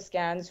genital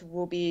scans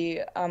will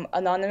be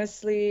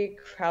anonymously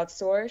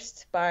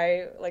crowdsourced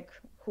by like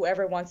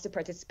whoever wants to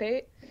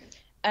participate.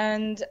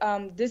 And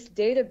this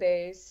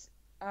database,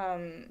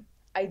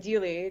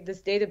 ideally,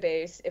 this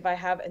database, if I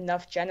have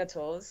enough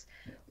genitals,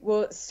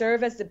 will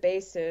serve as the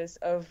basis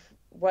of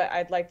what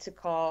I'd like to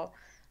call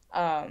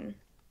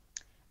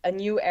a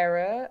new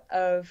era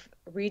of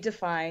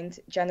redefined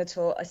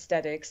genital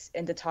aesthetics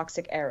in the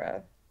toxic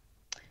era.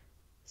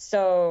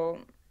 So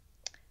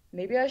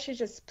maybe I should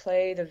just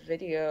play the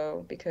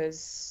video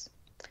because,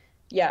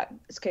 yeah,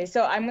 okay.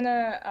 So I'm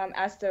gonna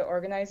ask the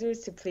organizers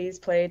to please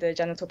play the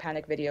Genital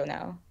Panic video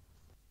now.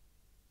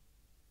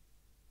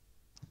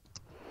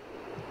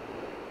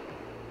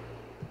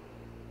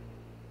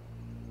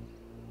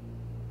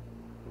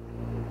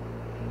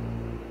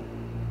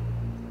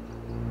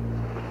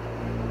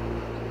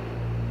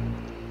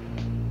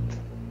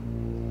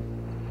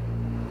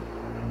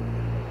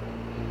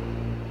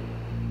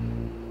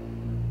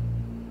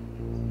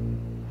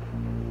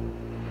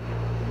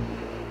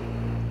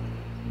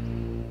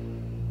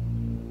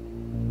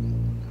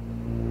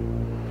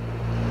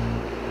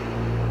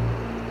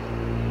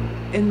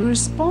 In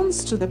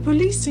response to the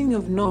policing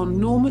of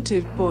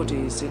non-normative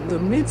bodies in the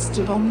midst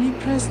of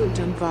omnipresent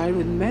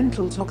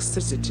environmental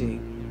toxicity,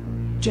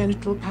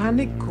 Genital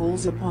Panic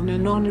calls upon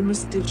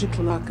anonymous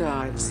digital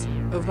archives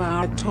of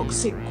our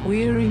toxic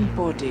queering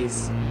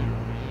bodies.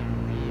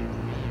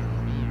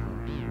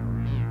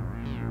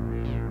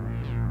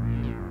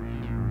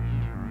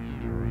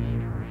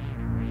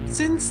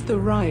 Since the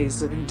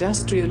rise of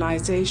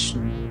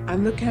industrialization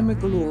and the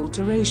chemical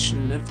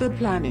alteration of the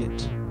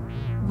planet,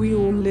 we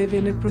all live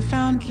in a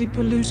profoundly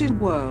polluted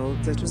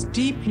world that was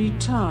deeply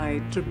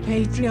tied to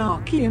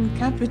patriarchy and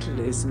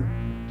capitalism.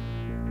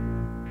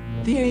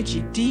 The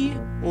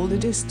AGD, or the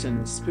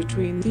distance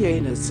between the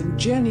anus and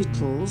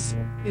genitals,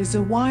 is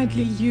a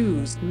widely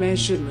used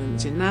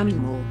measurement in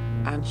animal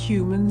and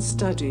human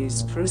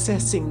studies for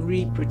assessing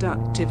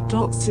reproductive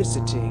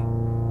toxicity.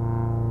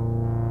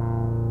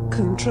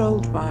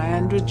 Controlled by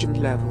androgen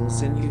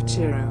levels in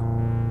utero,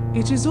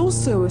 It is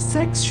also a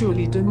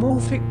sexually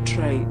dimorphic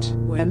trait,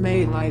 where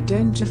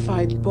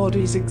male-identified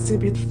bodies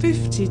exhibit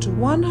 50 to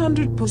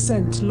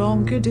 100%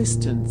 longer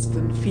distance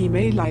than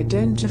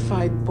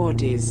female-identified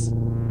bodies.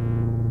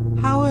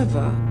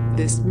 However,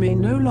 this may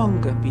no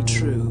longer be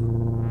true.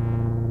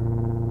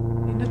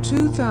 In a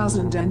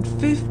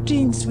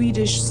 2015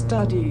 Swedish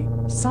study,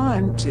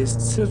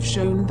 scientists have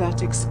shown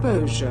that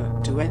exposure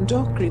to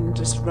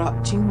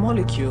endocrine-disrupting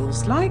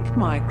molecules like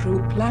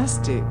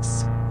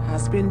microplastics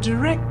has been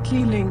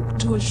directly linked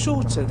to a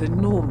shorter than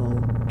normal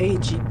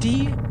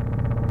AGD.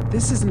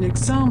 This is an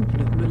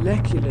example of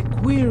molecular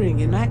queering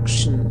in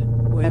action,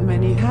 where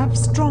many have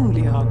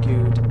strongly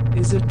argued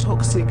is a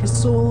toxic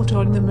assault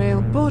on the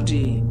male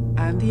body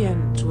and the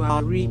end to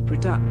our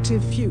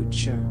reproductive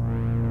future.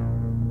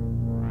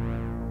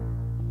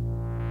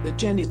 The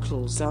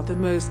genitals are the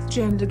most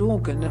gendered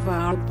organ of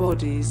our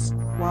bodies,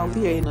 while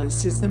the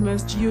anus is the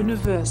most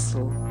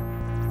universal.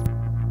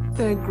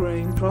 Their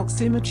growing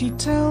proximity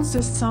tells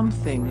us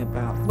something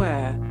about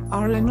where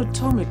our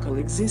anatomical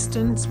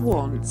existence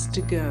wants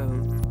to go.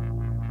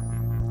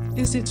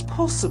 Is it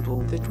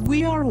possible that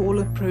we are all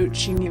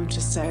approaching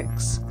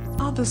intersex,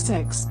 other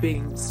sex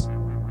beings?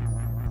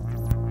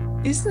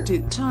 Isn't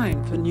it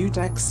time for new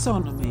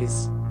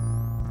taxonomies?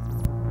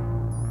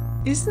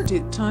 Isn't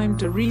it time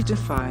to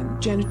redefine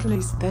genital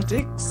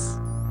aesthetics?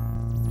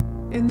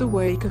 In the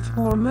wake of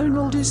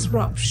hormonal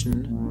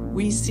disruption,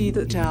 we see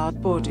that our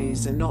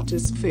bodies are not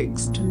as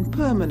fixed and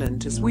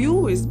permanent as we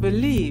always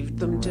believed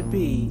them to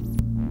be.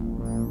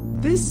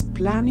 This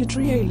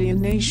planetary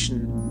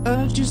alienation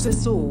urges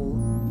us all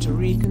to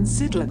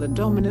reconsider the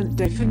dominant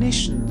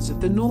definitions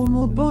of the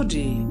normal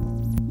body,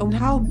 and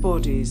how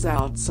bodies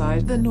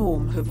outside the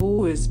norm have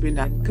always been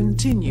and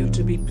continue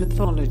to be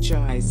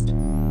pathologized.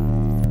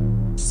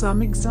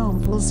 Some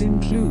examples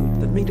include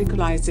the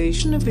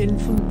medicalization of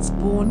infants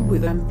born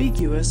with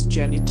ambiguous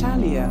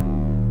genitalia,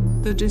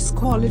 the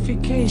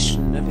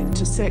disqualification of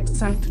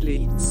intersex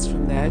athletes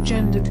from their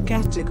gendered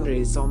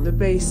categories on the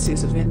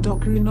basis of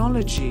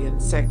endocrinology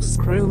and sex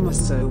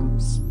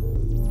chromosomes.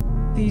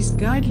 These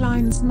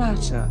guidelines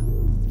matter.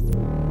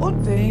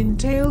 What they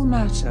entail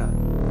matter.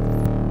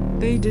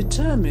 They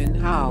determine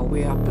how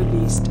we are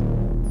policed,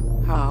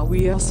 how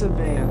we are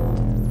surveilled,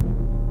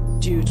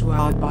 due to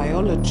our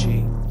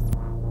biology,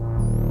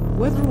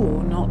 whether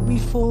or not we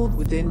fall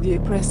within the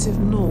oppressive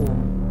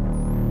norm.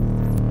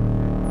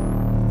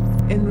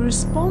 In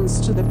response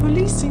to the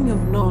policing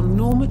of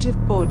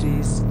non-normative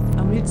bodies,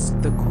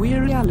 amidst the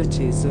queer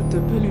realities of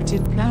the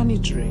polluted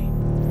planetary,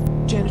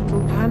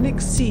 Genital Panic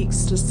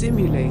seeks to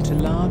simulate a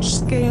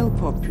large-scale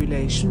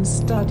population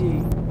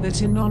study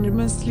that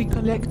anonymously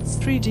collects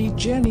 3D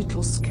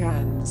genital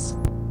scans.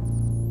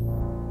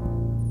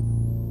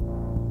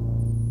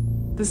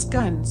 The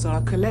scans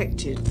are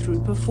collected through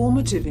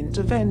performative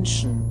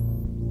intervention.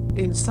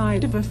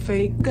 Inside of a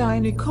fake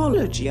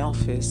gynecology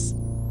office,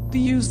 the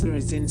user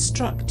is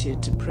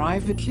instructed to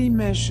privately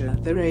measure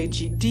their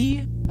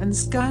AGD and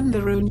scan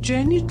their own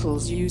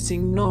genitals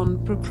using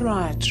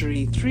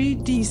non-proprietary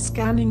 3D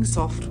scanning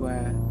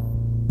software.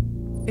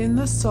 In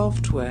the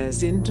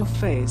software's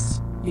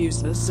interface,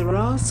 users are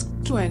asked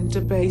to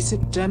enter basic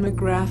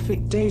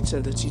demographic data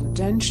that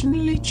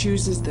intentionally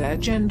chooses their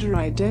gender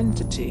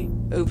identity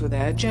over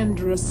their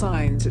gender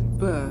assigned at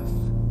birth,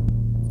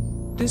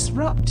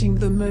 disrupting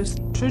the most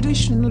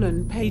traditional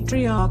and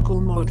patriarchal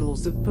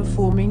models of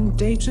performing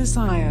data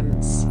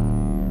science.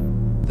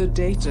 The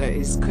data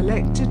is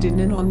collected in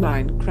an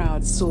online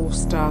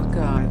crowdsourced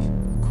archive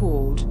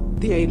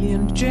called the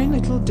Alien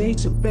Genital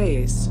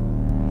Database,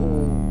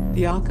 or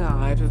the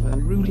Archive of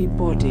Unruly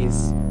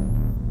Bodies.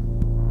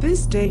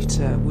 This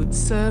data would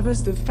serve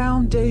as the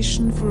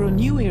foundation for a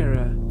new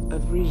era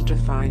of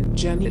redefined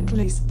genital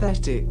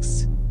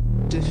aesthetics,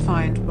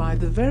 defined by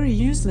the very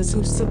users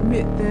who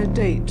submit their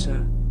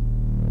data.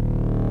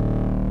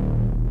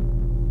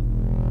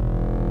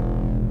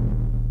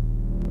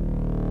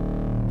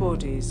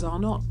 Bodies are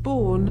not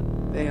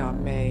born, they are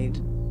made.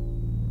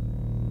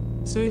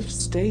 So if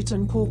state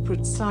and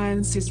corporate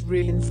sciences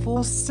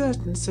reinforce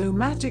certain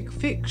somatic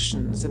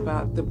fictions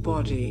about the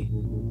body,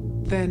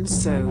 then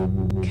so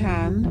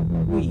can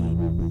we.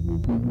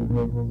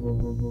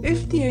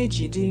 If the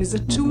AGD is a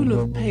tool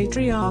of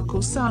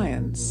patriarchal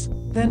science,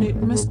 then it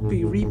must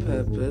be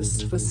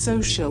repurposed for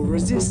social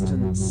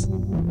resistance.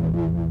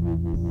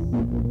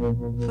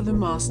 For the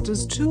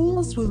master's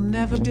tools will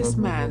never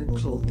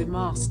dismantle the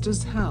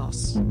master's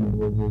house.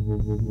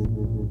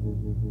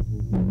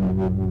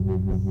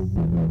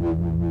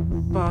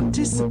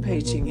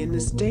 Participating in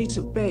this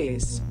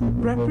database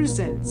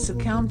represents a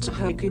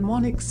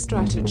counter-hegemonic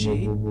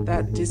strategy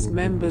that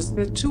dismembers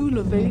the tool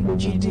of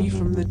AGD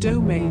from the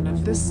domain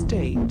of the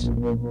state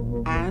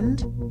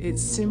and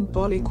its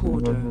symbolic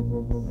order.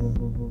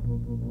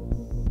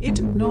 It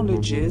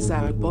acknowledges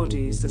our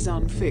bodies as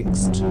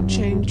unfixed and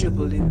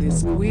changeable in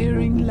this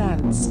queering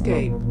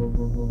landscape.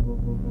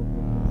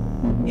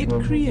 It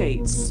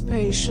creates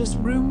spacious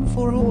room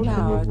for all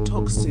our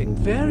toxic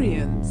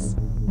variants,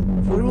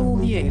 for all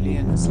the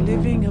aliens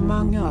living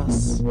among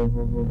us.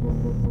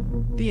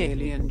 The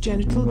alien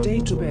genital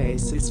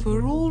database is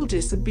for all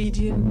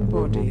disobedient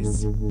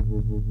bodies.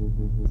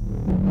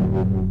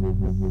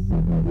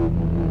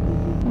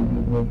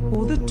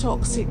 Or the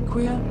toxic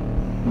queer.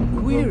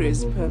 Queer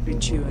is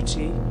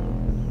perpetuity.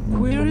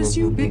 Queer is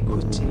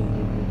ubiquity.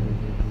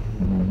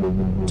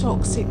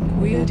 Toxic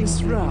queer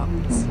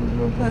disrupts,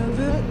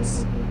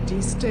 perverts,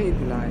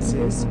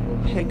 destabilizes,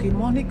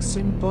 hegemonic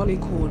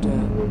symbolic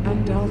order,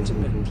 and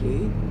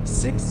ultimately,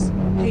 cis,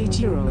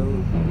 hetero,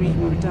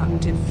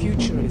 reproductive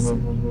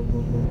futurism.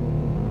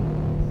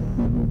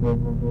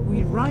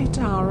 We write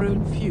our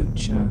own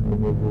future.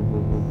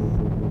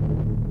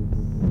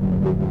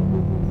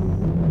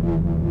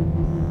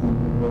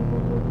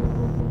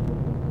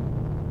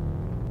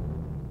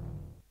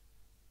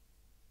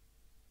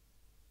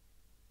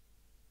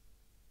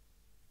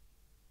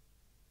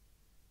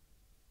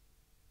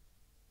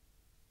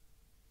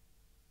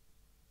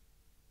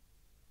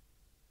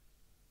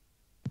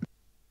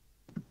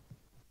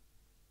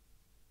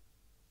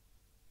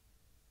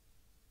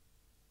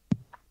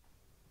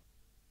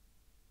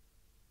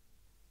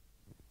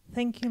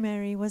 Thank you,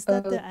 Mary. Was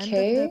that the end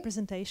of the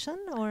presentation,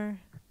 or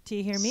do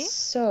you hear me?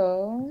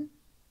 So,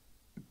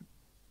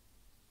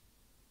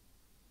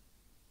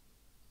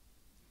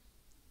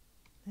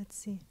 let's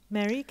see.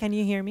 Mary, can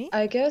you hear me?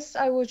 I guess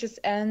I will just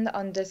end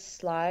on this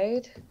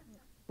slide,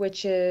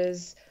 which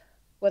is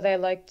what I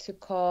like to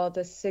call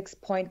the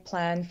 6-point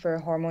plan for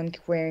hormone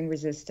queering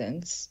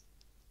resistance.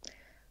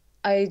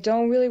 I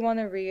don't really want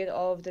to read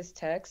all of this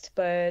text,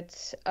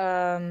 but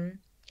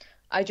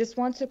I just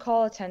want to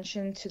call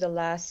attention to the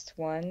last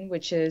one,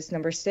 which is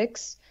number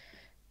 6.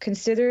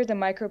 Consider the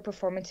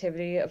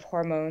microperformativity of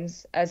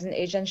hormones as an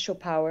agential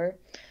power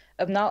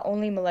of not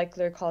only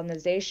molecular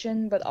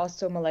colonization, but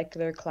also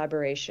molecular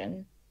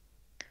collaboration.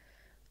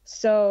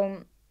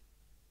 So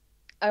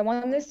I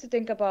want us to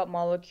think about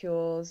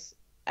molecules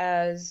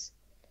as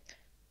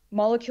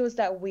molecules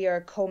that we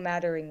are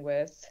co-mattering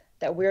with,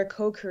 that we are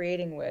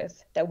co-creating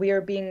with, that we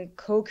are being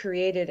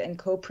co-created and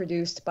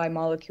co-produced by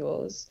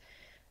molecules.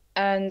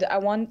 And I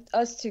want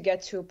us to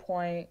get to a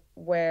point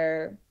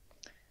where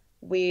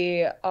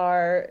we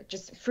are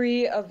just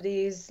free of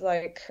these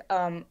the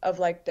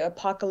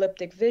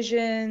apocalyptic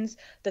visions,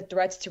 the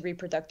threats to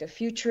reproductive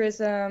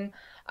futurism.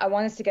 I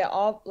want us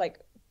to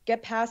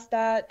get past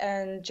that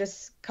and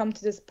just come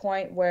to this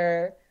point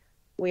where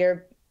we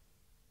are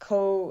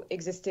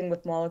coexisting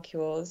with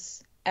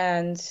molecules,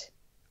 and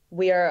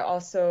we are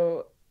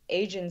also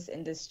agents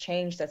in this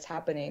change that's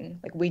happening.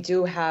 Like, we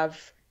do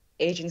have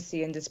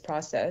agency in this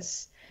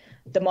process.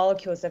 The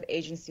molecules have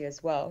agency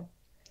as well.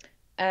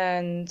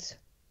 And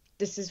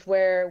this is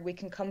where we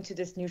can come to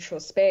this neutral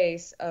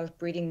space of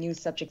breeding new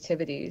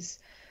subjectivities,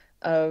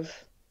 of,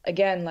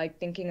 again, like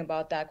thinking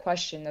about that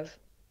question of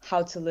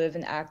how to live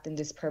and act in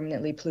this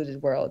permanently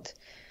polluted world.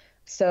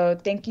 So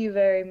thank you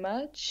very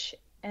much.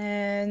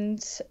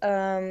 And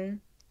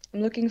I'm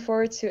looking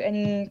forward to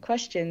any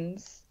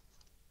questions.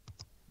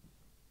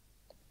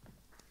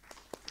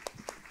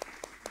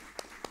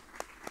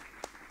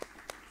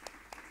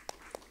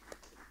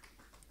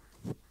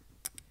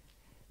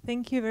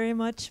 Thank you very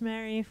much,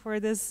 Mary, for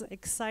this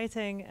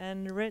exciting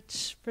and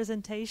rich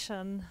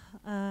presentation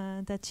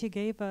that you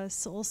gave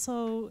us.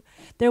 Also,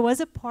 there was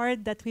a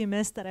part that we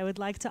missed that I would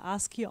like to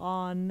ask you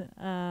on.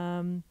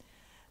 I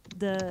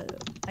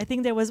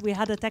think we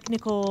had a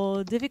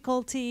technical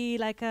difficulty,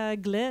 like a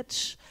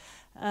glitch,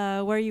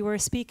 where you were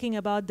speaking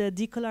about the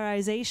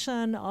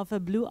decolorization of a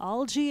blue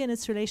algae and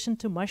its relation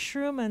to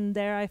mushroom, and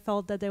there I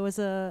felt that there was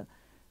a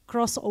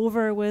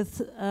crossover with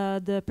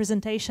the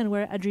presentation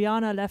where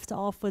Adriana left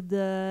off with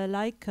the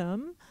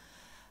lichen.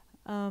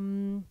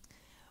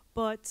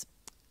 But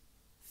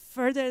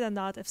further than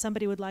that, if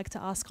somebody would like to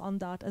ask on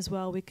that as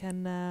well, we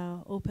can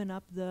open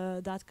up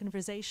that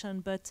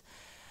conversation. But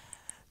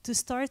to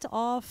start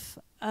off,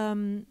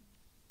 I'm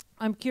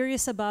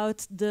curious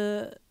about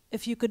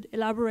if you could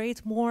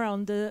elaborate more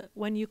on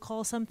when you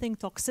call something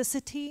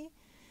toxicity,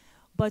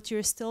 but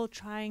you're still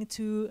trying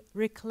to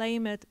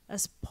reclaim it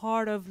as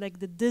part of like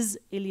the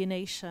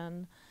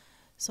dis-alienation.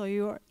 So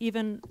you're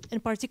even, in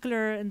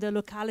particular, in the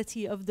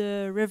locality of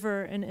the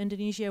river in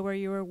Indonesia where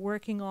you were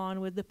working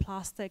on with the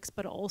plastics,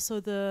 but also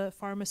the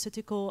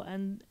pharmaceutical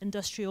and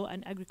industrial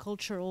and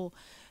agricultural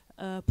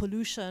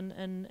pollution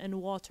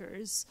in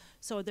waters.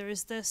 So there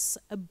is this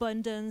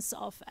abundance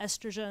of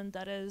estrogen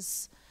that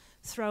is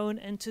thrown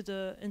into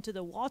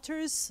the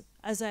waters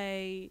as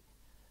a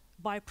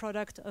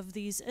byproduct of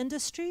these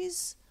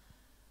industries.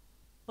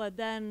 But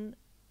then,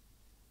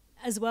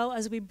 as well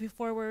as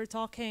before we were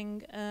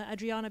talking,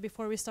 Adriana,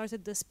 before we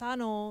started this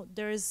panel,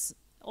 there is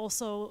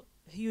also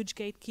huge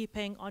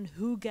gatekeeping on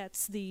who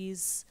gets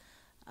these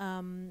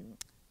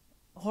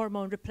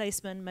hormone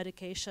replacement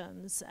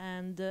medications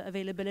and the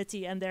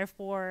availability, and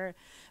therefore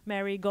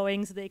Mary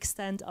going to the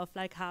extent of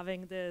like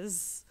having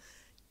this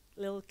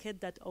little kit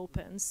that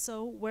opens.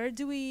 So where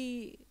do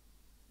we,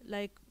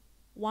 like,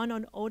 one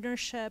on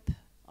ownership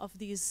of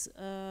these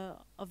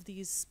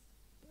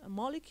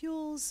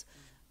molecules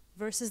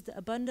versus the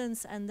abundance,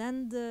 and then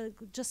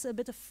just a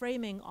bit of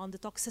framing on the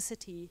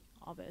toxicity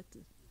of it.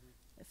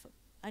 If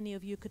any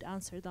of you could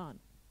answer that.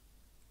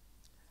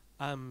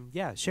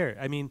 Yeah, sure.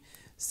 I mean,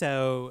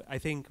 so I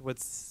think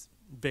what's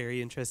very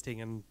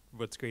interesting and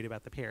what's great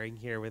about the pairing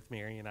here with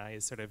Mary and I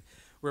is sort of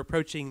we're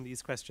approaching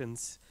these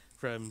questions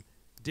from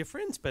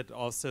different but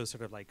also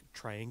sort of like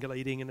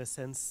triangulating in a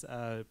sense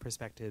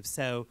perspective.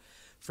 So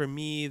for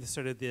me,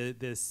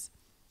 this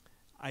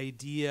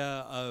idea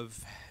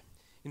of,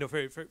 you know,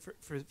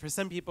 for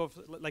some people,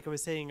 like I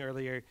was saying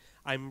earlier,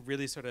 I'm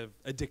really sort of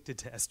addicted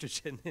to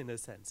estrogen in a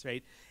sense,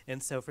 right?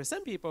 And so for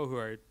some people who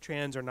are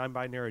trans or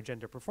non-binary or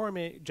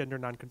gender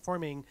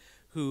non-conforming,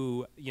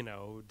 who, you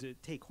know,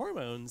 take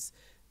hormones,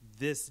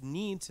 this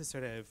need to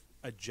sort of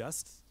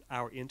adjust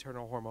our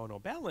internal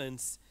hormonal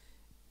balance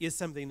is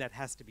something that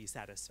has to be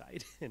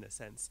satisfied in a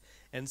sense.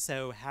 And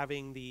so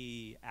having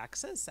the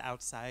access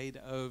outside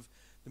of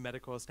the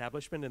medical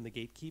establishment and the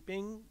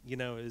gatekeeping, you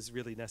know, is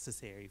really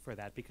necessary for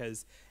that,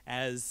 because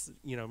as,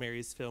 you know,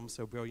 Mary's film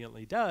so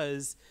brilliantly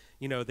does,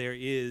 you know, there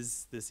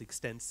is this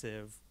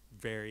extensive,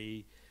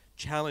 very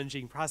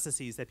challenging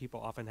processes that people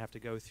often have to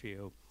go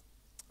through.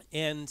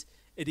 And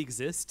it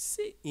exists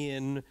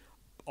in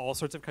all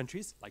sorts of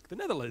countries, like the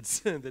Netherlands.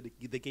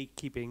 the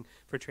gatekeeping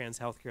for trans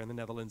healthcare in the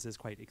Netherlands is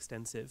quite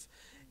extensive.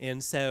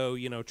 And so,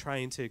 you know,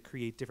 trying to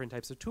create different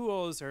types of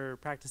tools or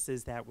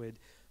practices that would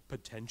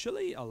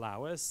potentially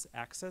allow us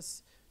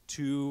access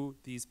to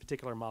these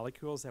particular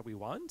molecules that we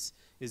want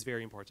is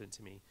very important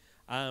to me.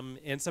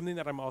 And something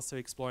that I'm also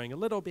exploring a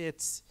little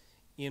bit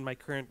in my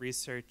current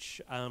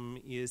research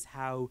is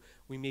how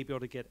we may be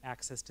able to get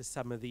access to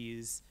some of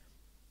these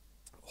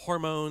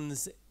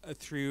hormones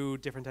through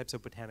different types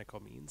of botanical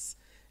means.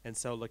 And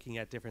so looking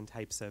at different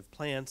types of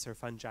plants or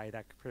fungi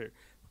that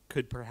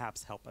could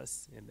perhaps help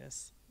us in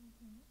this.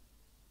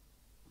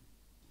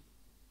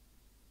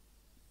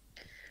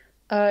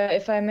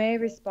 If I may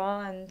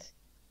respond,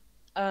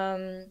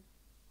 that's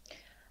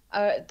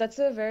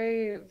a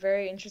very,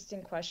 very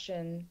interesting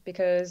question,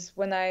 because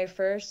when I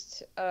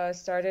first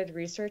started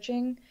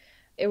researching,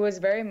 it was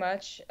very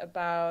much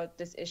about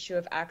this issue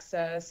of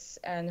access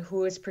and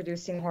who is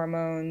producing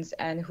hormones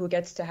and who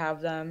gets to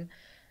have them.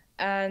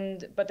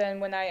 But then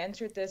when I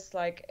entered this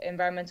like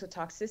environmental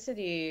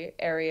toxicity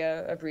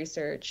area of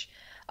research,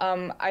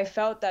 I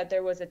felt that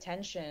there was a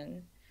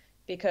tension,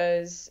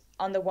 because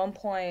on the one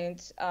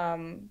point,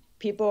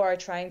 people are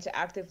trying to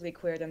actively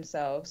queer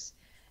themselves,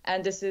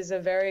 and this is a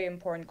very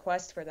important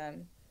quest for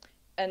them.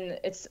 And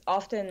it's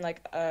often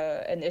like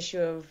an issue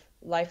of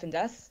life and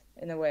death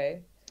in a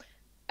way.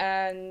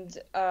 And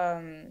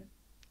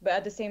but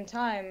at the same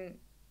time,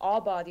 all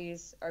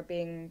bodies are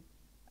being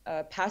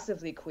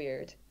passively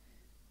queered.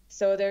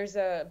 So there's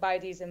by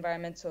these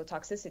environmental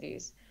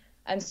toxicities.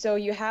 And so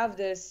you have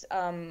this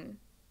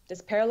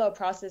this parallel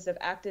process of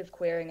active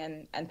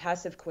queering and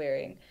passive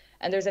queering,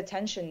 and there's a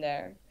tension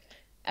there.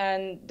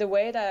 And the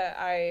way that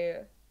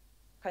I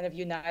kind of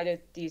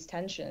united these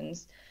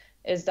tensions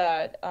is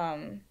that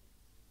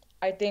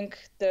I think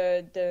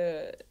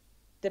the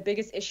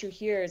biggest issue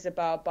here is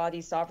about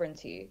body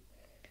sovereignty.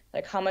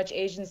 Like, how much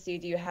agency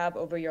do you have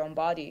over your own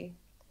body?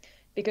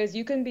 Because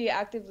you can be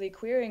actively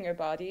queering your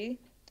body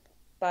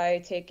by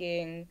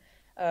taking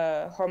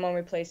hormone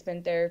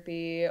replacement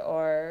therapy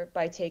or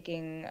by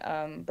taking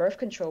birth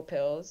control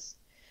pills.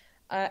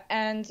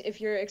 And if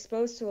you're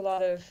exposed to a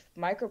lot of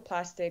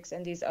microplastics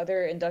and these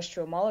other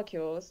industrial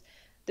molecules,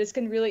 this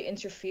can really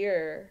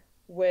interfere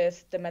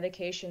with the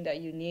medication that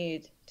you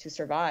need to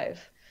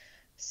survive.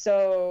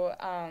 So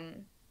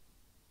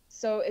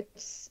so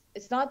it's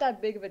not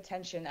that big of a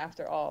tension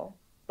after all,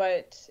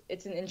 but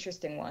it's an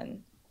interesting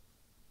one.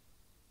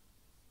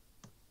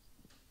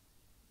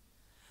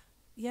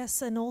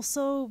 Yes, and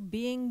also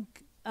being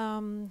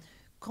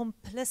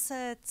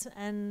complicit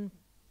and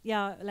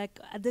like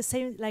at the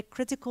same, like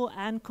critical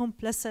and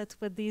complicit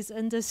with these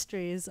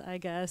industries, I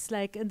guess,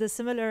 like in the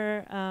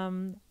similar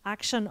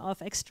action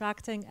of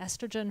extracting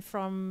estrogen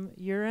from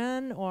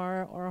urine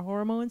or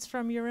hormones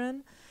from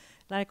urine,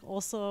 like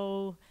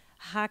also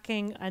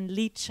hacking and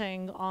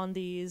leeching on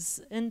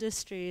these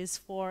industries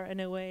for, in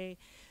a way,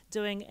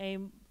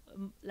 doing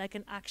like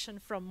an action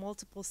from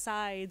multiple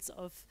sides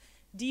of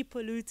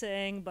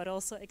depolluting, but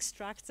also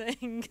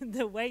extracting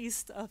the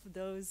waste of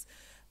those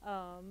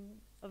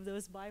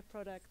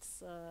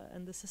byproducts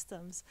in the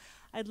systems.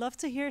 I'd love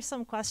to hear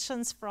some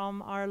questions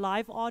from our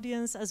live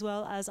audience as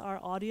well as our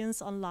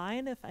audience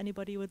online. If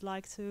anybody would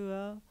like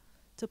to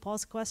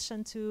pose a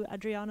question to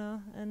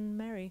Adriana and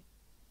Mary.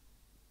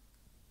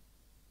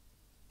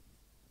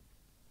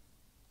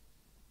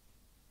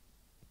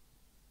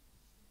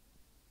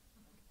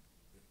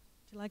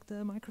 Do you like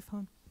the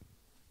microphone?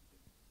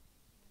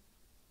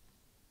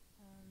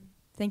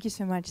 Thank you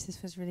so much.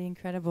 This was really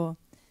incredible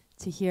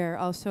to hear.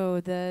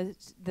 Also, the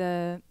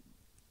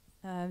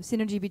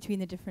synergy between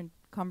the different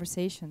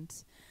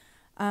conversations.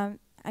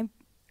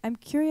 I'm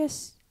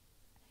curious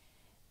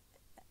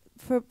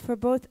for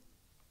both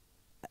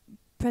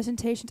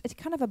presentations. It's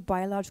kind of a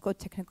biological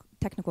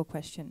technical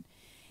question.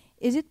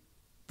 Is it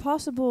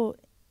possible,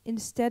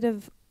 instead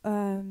of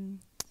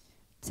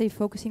say,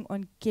 focusing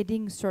on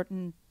getting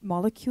certain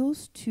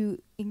molecules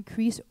to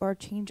increase or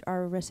change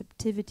our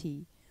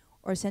receptivity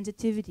or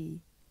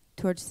sensitivity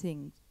towards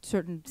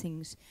certain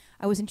things.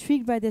 I was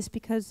intrigued by this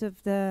because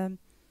of the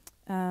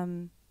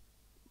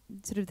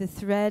sort of the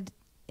thread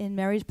in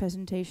Mary's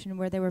presentation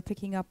where they were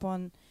picking up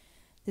on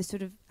this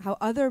sort of how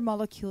other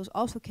molecules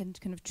also can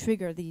kind of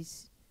trigger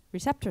these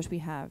receptors we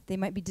have. They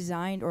might be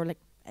designed, or like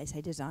I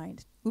say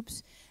designed,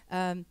 oops,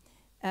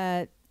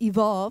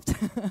 evolved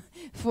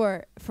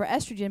for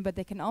estrogen, but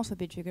they can also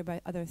be triggered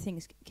by other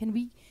things. Can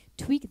we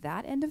tweak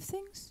that end of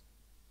things?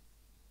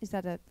 Is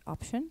that an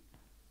option?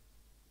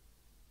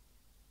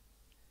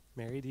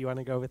 Mary, do you want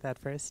to go with that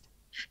first?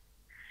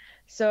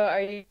 So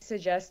are you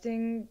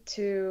suggesting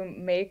to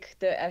make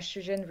the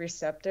estrogen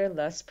receptor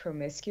less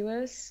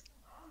promiscuous?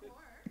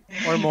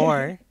 Or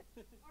more.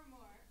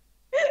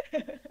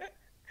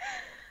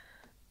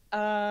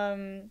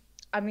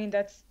 I mean,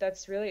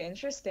 that's really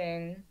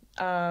interesting.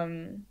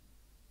 I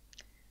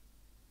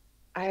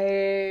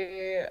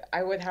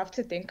would have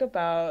to think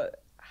about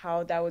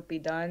how that would be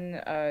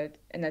done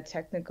in a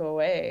technical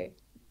way.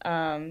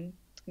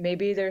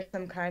 Maybe there's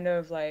some kind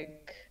of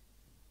like,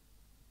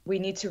 we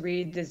need to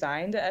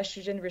redesign the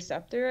estrogen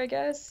receptor, I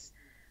guess.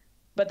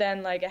 But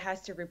then like it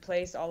has to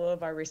replace all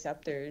of our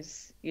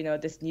receptors, you know,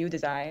 this new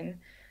design.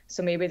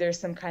 So maybe there's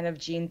some kind of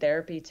gene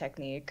therapy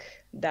technique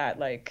that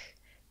like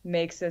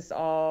makes us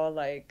all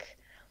like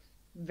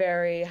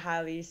very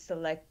highly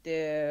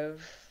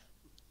selective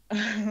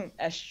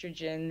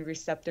estrogen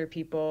receptor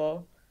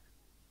people.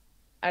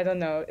 I don't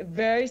know.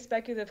 Very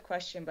speculative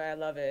question, but I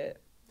love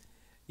it.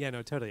 Yeah,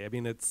 no, totally. I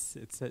mean, it's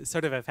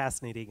sort of a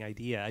fascinating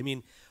idea. I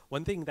mean,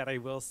 one thing that I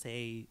will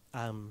say,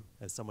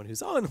 as someone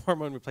who's on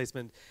hormone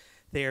replacement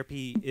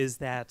therapy, is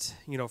that,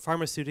 you know,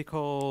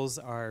 pharmaceuticals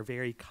are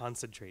very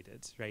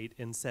concentrated, right?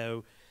 And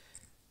so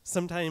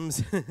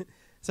sometimes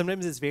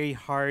sometimes it's very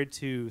hard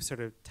to sort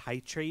of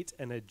titrate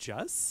and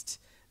adjust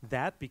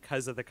that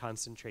because of the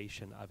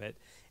concentration of it.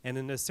 And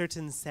in a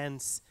certain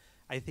sense,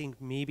 I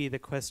think maybe the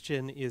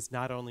question is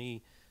not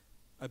only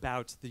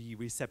about the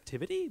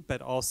receptivity,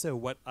 but also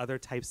what other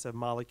types of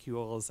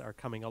molecules are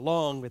coming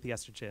along with the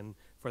estrogen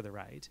for the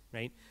ride,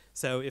 right?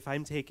 So if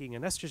I'm taking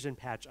an estrogen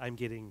patch, I'm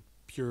getting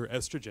pure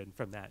estrogen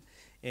from that.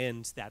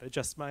 And that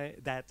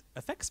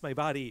affects my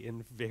body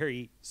in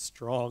very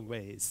strong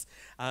ways.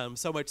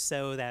 So much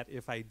so that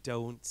if I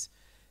don't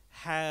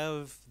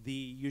have the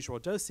usual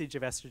dosage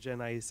of estrogen,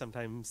 I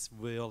sometimes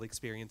will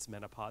experience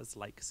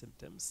menopause-like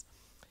symptoms.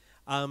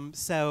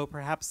 So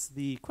perhaps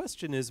the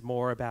question is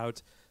more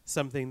about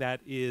something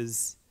that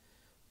is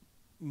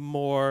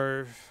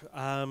more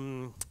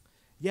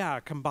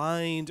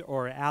combined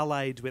or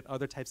allied with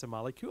other types of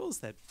molecules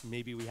that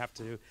maybe we have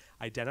to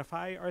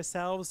identify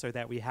ourselves, or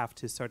that we have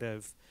to sort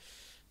of,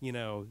 you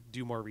know,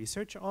 do more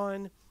research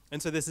on.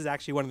 And so this is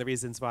actually one of the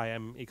reasons why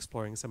I'm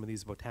exploring some of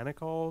these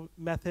botanical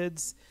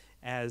methods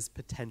as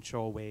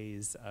potential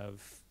ways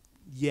of,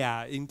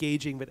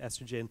 engaging with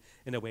estrogen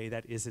in a way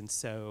that isn't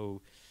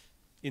so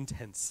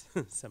intense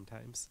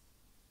sometimes.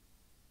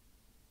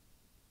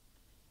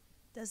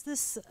 Does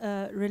this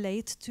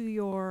relate to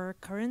your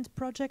current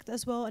project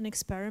as well, an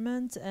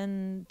experiment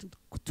and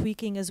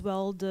tweaking as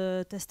well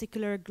the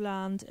testicular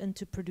gland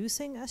into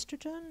producing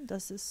estrogen?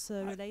 Does this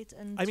relate?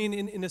 I mean,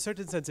 in a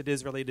certain sense, it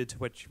is related to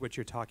what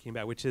you're talking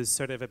about, which is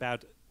sort of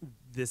about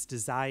this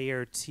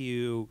desire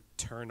to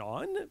turn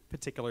on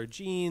particular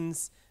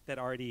genes that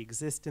already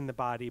exist in the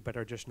body but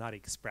are just not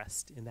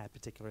expressed in that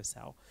particular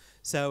cell.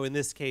 So in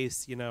this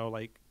case, we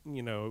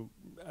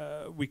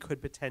could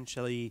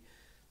potentially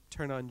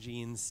turn on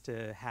genes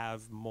to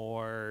have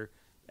more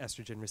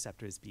estrogen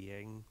receptors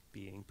being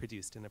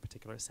produced in a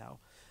particular cell.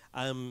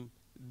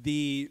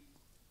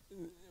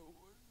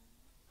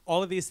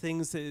 All of these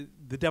things, the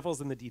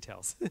devil's in the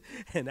details,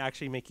 and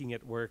actually making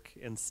it work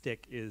and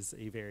stick is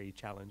a very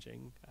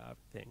challenging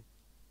thing.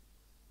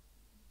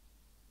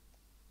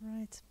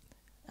 Right.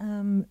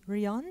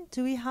 Rian,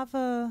 do we have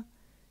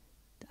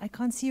I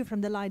can't see you from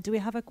the light. Do we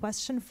have a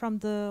question from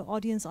the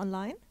audience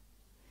online?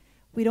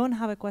 We don't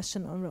have a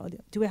question on audio.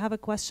 Do we have a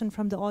question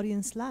from the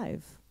audience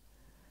live?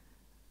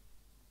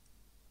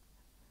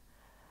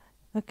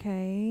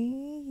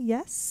 Okay,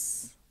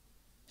 yes.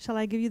 Shall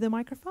I give you the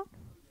microphone?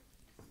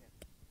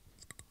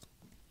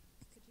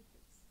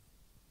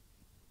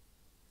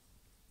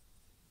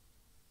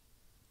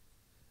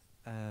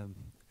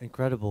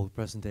 Incredible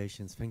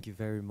presentations. Thank you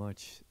very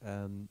much.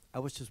 I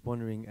was just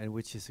wondering, and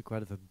which is a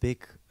quite of a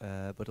big,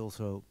 but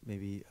also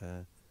maybe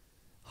a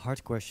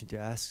hard question to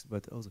ask,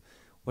 but also,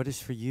 what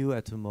is for you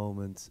at the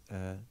moment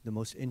the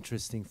most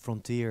interesting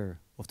frontier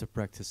of the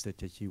practice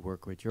that you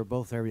work with? You're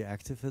both very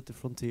active at the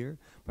frontier,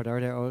 but are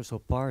there also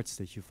parts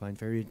that you find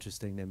very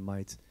interesting that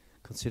might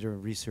consider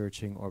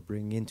researching or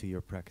bringing into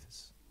your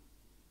practice?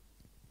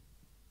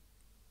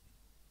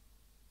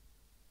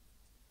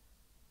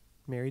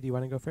 Mary, do you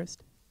want to go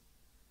first?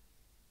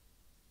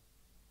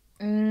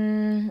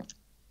 Can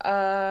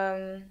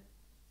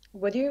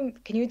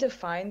you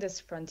define this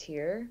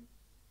frontier?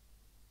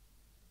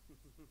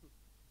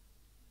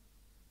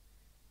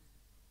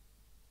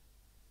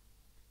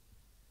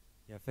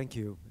 Yeah, thank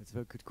you. It's a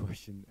very good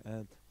question.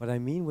 What I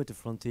mean with the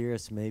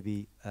frontiers,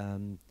 maybe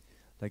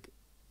like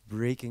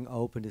breaking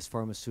open this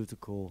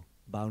pharmaceutical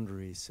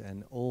boundaries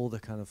and all the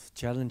kind of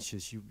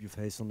challenges you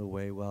face on the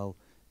way while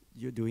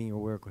you're doing your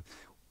work.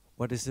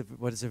 What is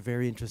a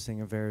very interesting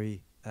and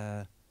very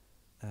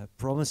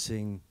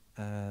promising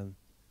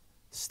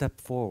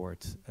step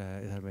forward,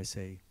 if I may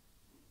say.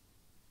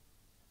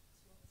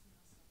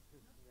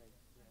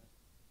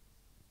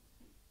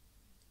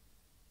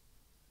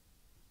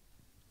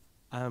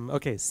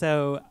 Okay,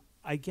 so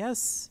I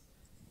guess,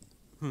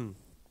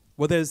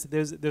 well,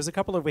 there's a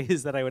couple of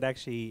ways that I would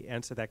actually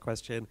answer that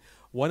question.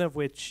 One of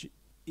which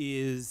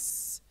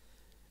is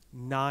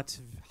not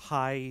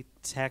high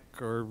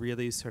tech or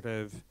really sort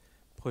of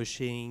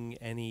pushing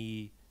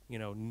any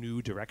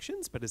new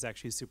directions, but is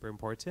actually super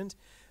important,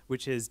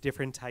 which is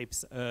different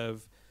types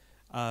of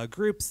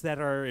groups that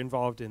are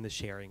involved in the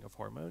sharing of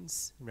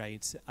hormones,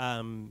 right?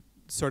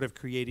 Sort of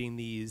creating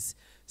these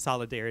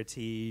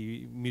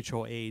solidarity,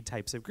 mutual aid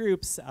types of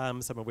groups,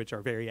 some of which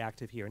are very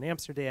active here in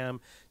Amsterdam,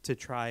 to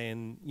try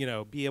and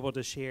be able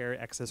to share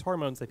excess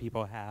hormones that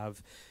people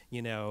have.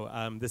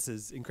 This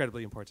is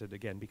incredibly important,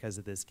 again, because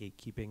of this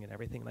gatekeeping and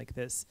everything like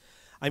this.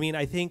 I mean,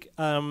 I think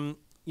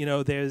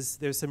there's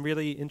some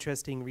really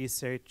interesting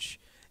research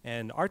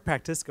and art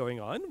practice going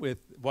on with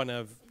one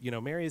of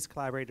Mary's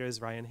collaborators,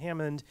 Ryan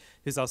Hammond,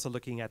 who's also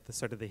looking at the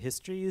sort of the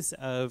histories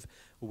of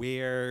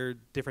where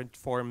different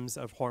forms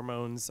of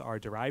hormones are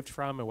derived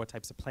from and what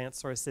types of plant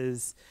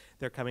sources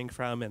they're coming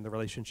from, and the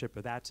relationship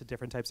of that to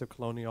different types of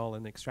colonial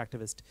and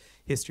extractivist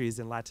histories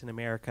in Latin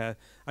America.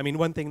 I mean,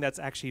 one thing that's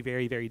actually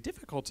very, very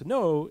difficult to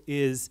know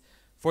is,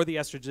 for the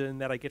estrogen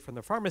that I get from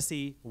the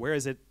pharmacy, where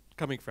is it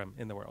coming from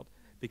in the world?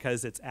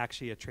 Because it's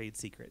actually a trade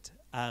secret.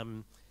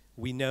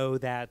 We know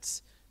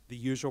that the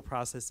usual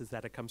process is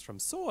that it comes from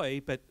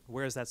soy, but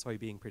where is that soy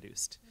being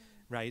produced,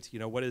 right?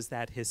 What is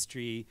that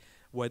history?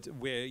 Where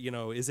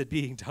is it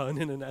being done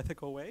in an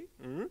ethical way?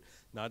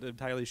 Not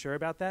entirely sure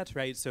about that,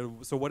 right? So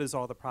what is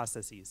all the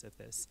processes of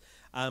this?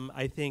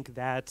 I think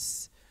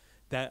that's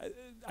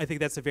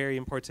a very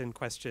important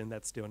question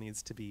that still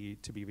needs to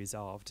be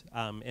resolved.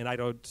 And I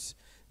don't,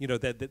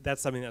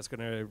 that's something that's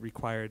going to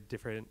require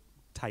different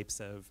types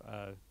of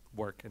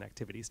work and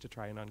activities to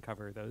try and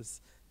uncover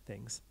those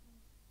things.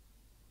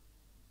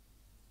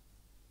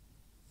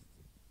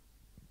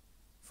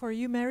 For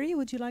you, Mary,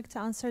 would you like to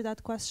answer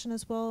that question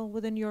as well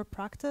within your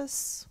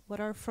practice? What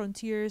are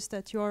frontiers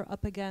that you're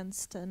up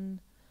against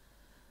and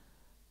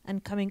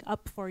coming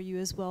up for you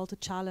as well to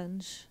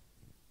challenge?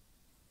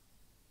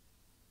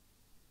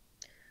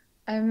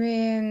 I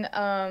mean,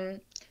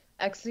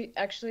 actually,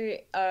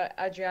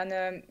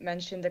 Adriana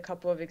mentioned a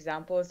couple of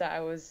examples that I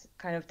was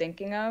kind of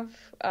thinking of.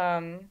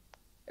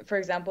 For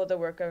example, the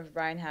work of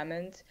Ryan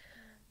Hammond.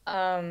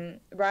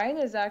 Ryan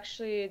is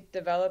actually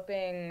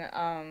developing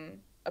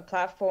a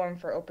platform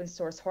for open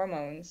source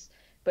hormones,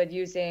 but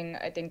using,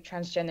 I think,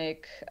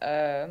 transgenic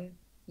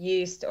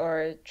yeast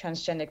or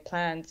transgenic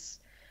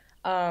plants,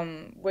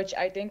 which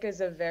I think is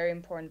a very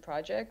important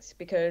project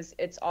because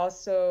it's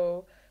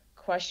also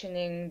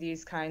questioning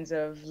these kinds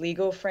of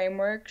legal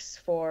frameworks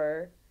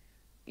for,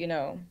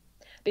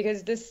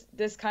 because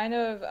this kind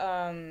of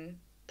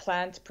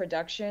plant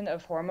production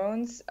of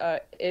hormones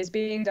is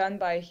being done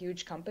by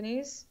huge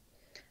companies.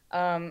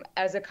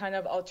 As a kind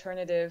of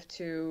alternative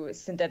to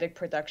synthetic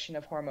production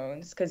of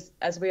hormones. Because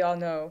as we all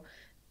know,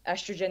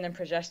 estrogen and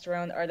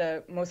progesterone are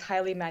the most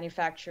highly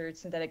manufactured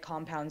synthetic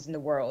compounds in the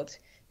world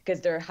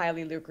because they're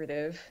highly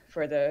lucrative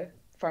for the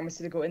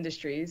pharmaceutical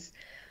industries.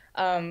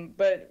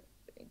 But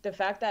the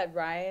fact that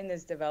Ryan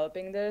is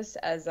developing this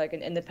as like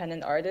an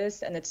independent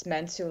artist and it's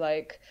meant to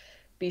like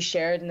be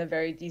shared in a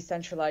very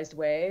decentralized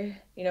way,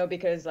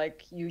 because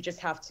like you just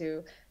have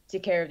to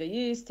take care of the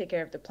yeast, take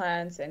care of the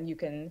plants, and you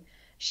can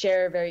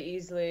share very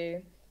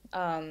easily.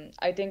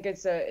 I think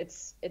it's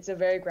a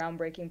very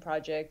groundbreaking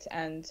project,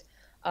 and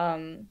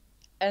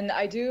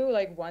I do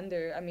like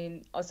wonder. I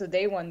mean, also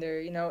they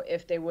wonder,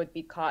 if they would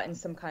be caught in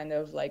some kind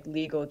of like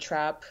legal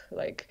trap,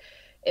 like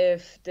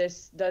if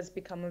this does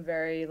become a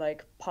very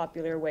like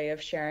popular way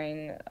of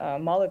sharing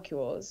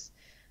molecules.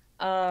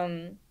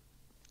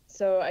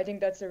 So I think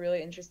that's a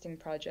really interesting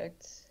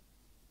project.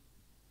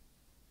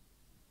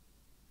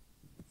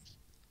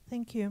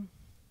 Thank you.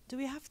 Do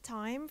we have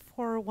time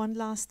for one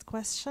last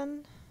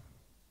question?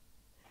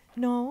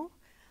 No?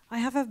 I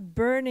have a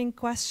burning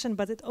question,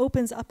 but it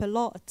opens up a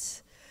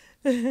lot.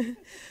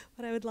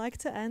 But I would like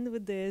to end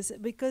with this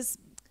because,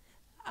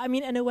 I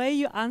mean, in a way,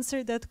 you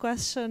answered that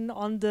question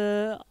on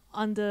the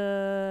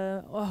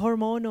hormonal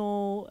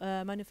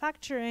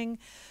manufacturing,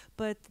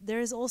 but there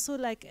is also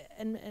like,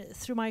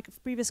 through my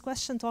previous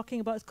question,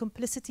 talking about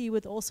complicity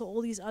with also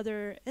all these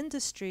other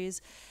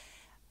industries.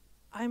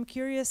 I'm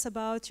curious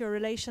about your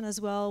relation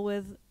as well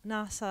with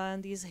NASA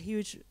and these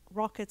huge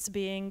rockets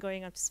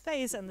going up to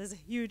space, and there's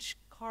a huge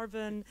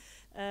carbon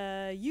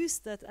use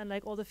and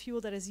like all the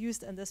fuel that is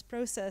used in this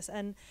process.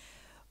 And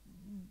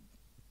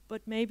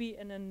but maybe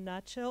in a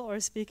nutshell, or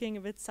speaking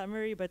a bit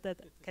summary, but that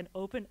can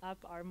open up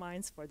our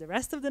minds for the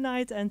rest of the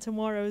night and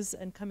tomorrow's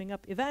and coming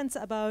up events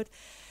about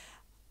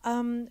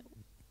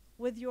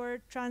with your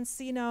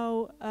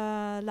Xeno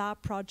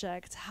lab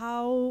project,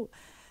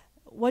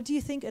 what do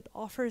you think it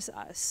offers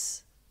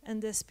us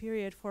in this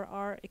period for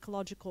our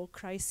ecological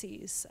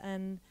crises,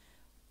 and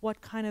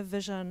what kind of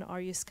vision are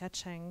you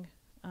sketching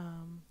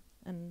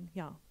and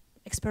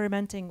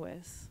experimenting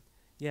with?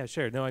 Yeah,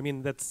 sure. No, I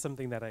mean, that's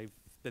something that I've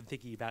been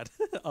thinking about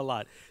a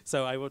lot.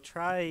 So I will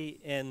try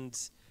and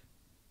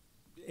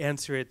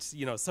answer it,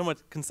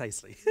 somewhat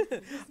concisely.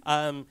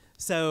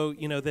 So,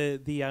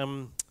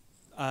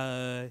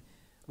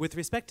 with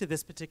respect to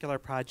this particular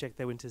project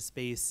that went to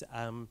space,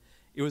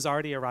 it was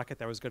already a rocket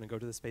that was going to go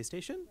to the space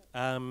station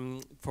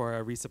for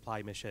a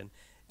resupply mission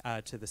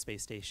to the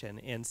space station.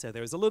 And so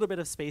there was a little bit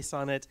of space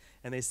on it,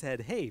 and they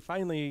said, hey,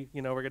 finally,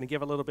 we're going to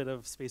give a little bit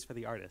of space for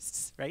the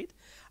artists, right?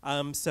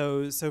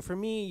 So for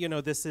me,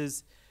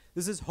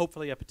 this is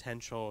hopefully a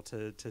potential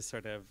to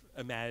sort of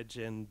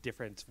imagine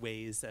different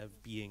ways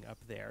of being up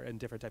there and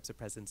different types of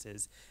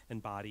presences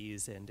and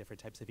bodies and different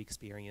types of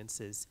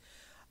experiences.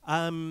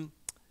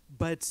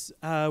 But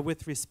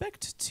with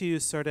respect to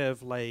sort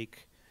of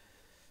like,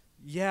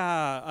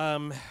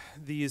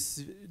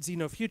 these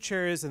Xeno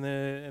futures and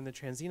the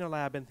Xeno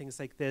lab and things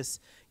like this,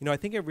 I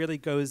think it really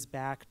goes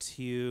back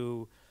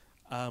to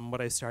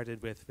what I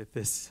started with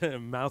this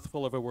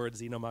mouthful of a word,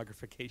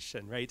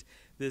 xenomogrification, right?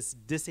 This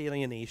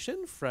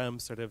dis-alienation from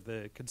sort of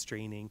the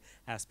constraining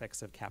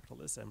aspects of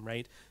capitalism,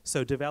 right?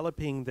 So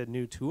developing the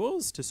new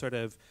tools to sort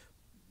of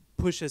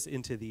push us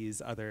into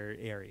these other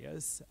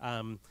areas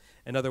and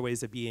other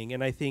ways of being.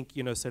 And I think,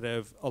 sort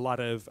of a lot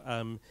of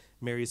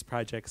Mary's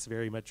projects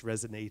very much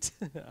resonate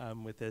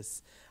with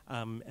this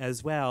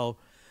as well.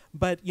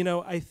 But,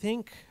 I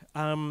think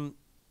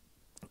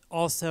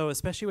also,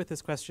 especially with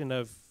this question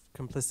of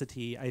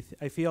complicity,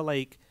 I feel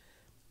like,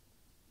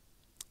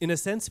 in a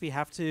sense, we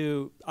have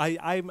to,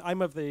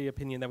 I'm of the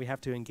opinion that we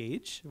have to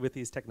engage with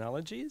these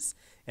technologies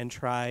and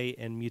try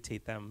and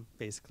mutate them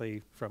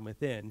basically from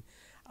within.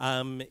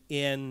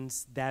 And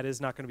that is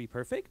not going to be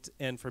perfect.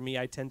 And for me,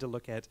 I tend to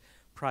look at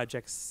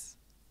projects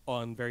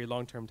on very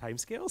long-term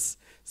timescales,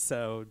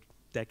 so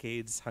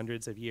decades,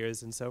 hundreds of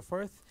years, and so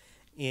forth.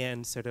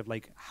 And sort of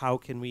like, how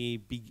can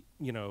we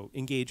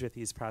engage with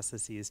these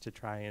processes to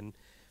try and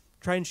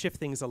shift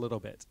things a little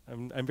bit?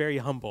 I'm very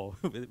humble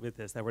with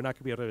this, that we're not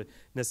going to be able to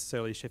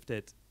necessarily shift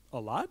it a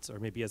lot, or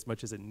maybe as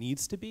much as it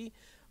needs to be,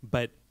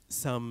 but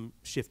some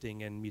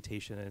shifting and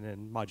mutation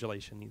and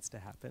modulation needs to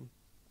happen.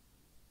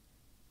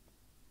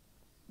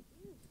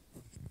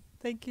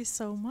 Thank you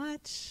so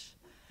much.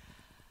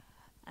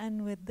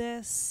 And with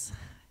this,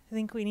 I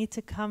think we need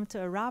to come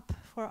to a wrap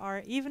for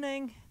our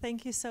evening.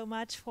 Thank you so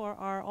much for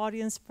our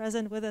audience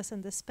present with us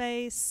in the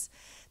space.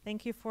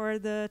 Thank you for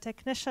the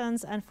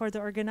technicians and for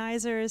the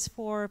organizers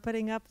for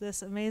putting up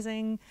this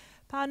amazing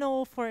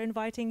panel, for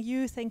inviting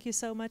you. Thank you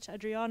so much,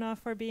 Adriana,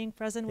 for being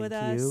present with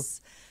us.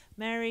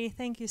 Mary,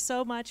 thank you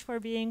so much for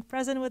being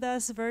present with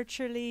us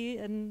virtually,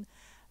 and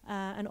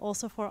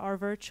also for our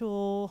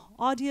virtual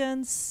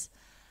audience.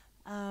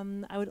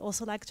 I would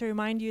also like to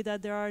remind you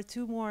that there are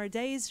 2 more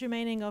days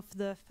remaining of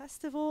the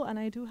festival, and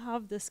I do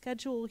have the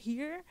schedule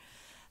here.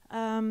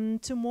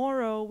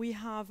 Tomorrow we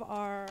have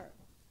our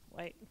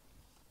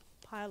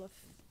pile of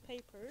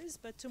papers,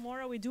 but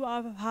tomorrow we do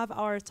have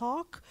our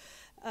talk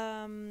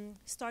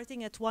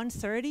starting at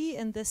 1:30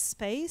 in this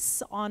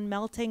space on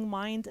melting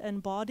mind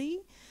and body.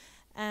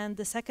 And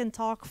the second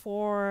talk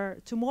for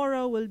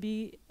tomorrow will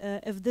be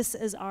if this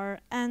is our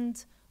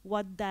end,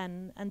 what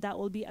then? And that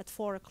will be at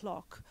 4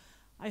 o'clock.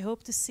 I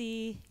hope to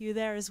see you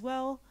there as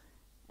well.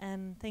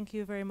 And thank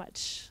you very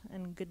much,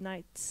 and good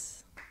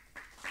night.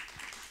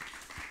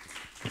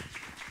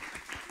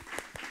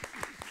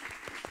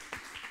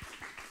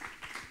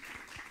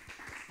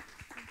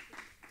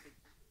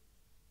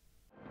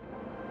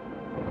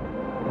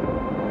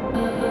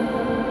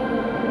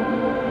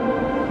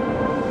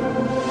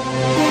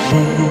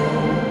 Mm-hmm.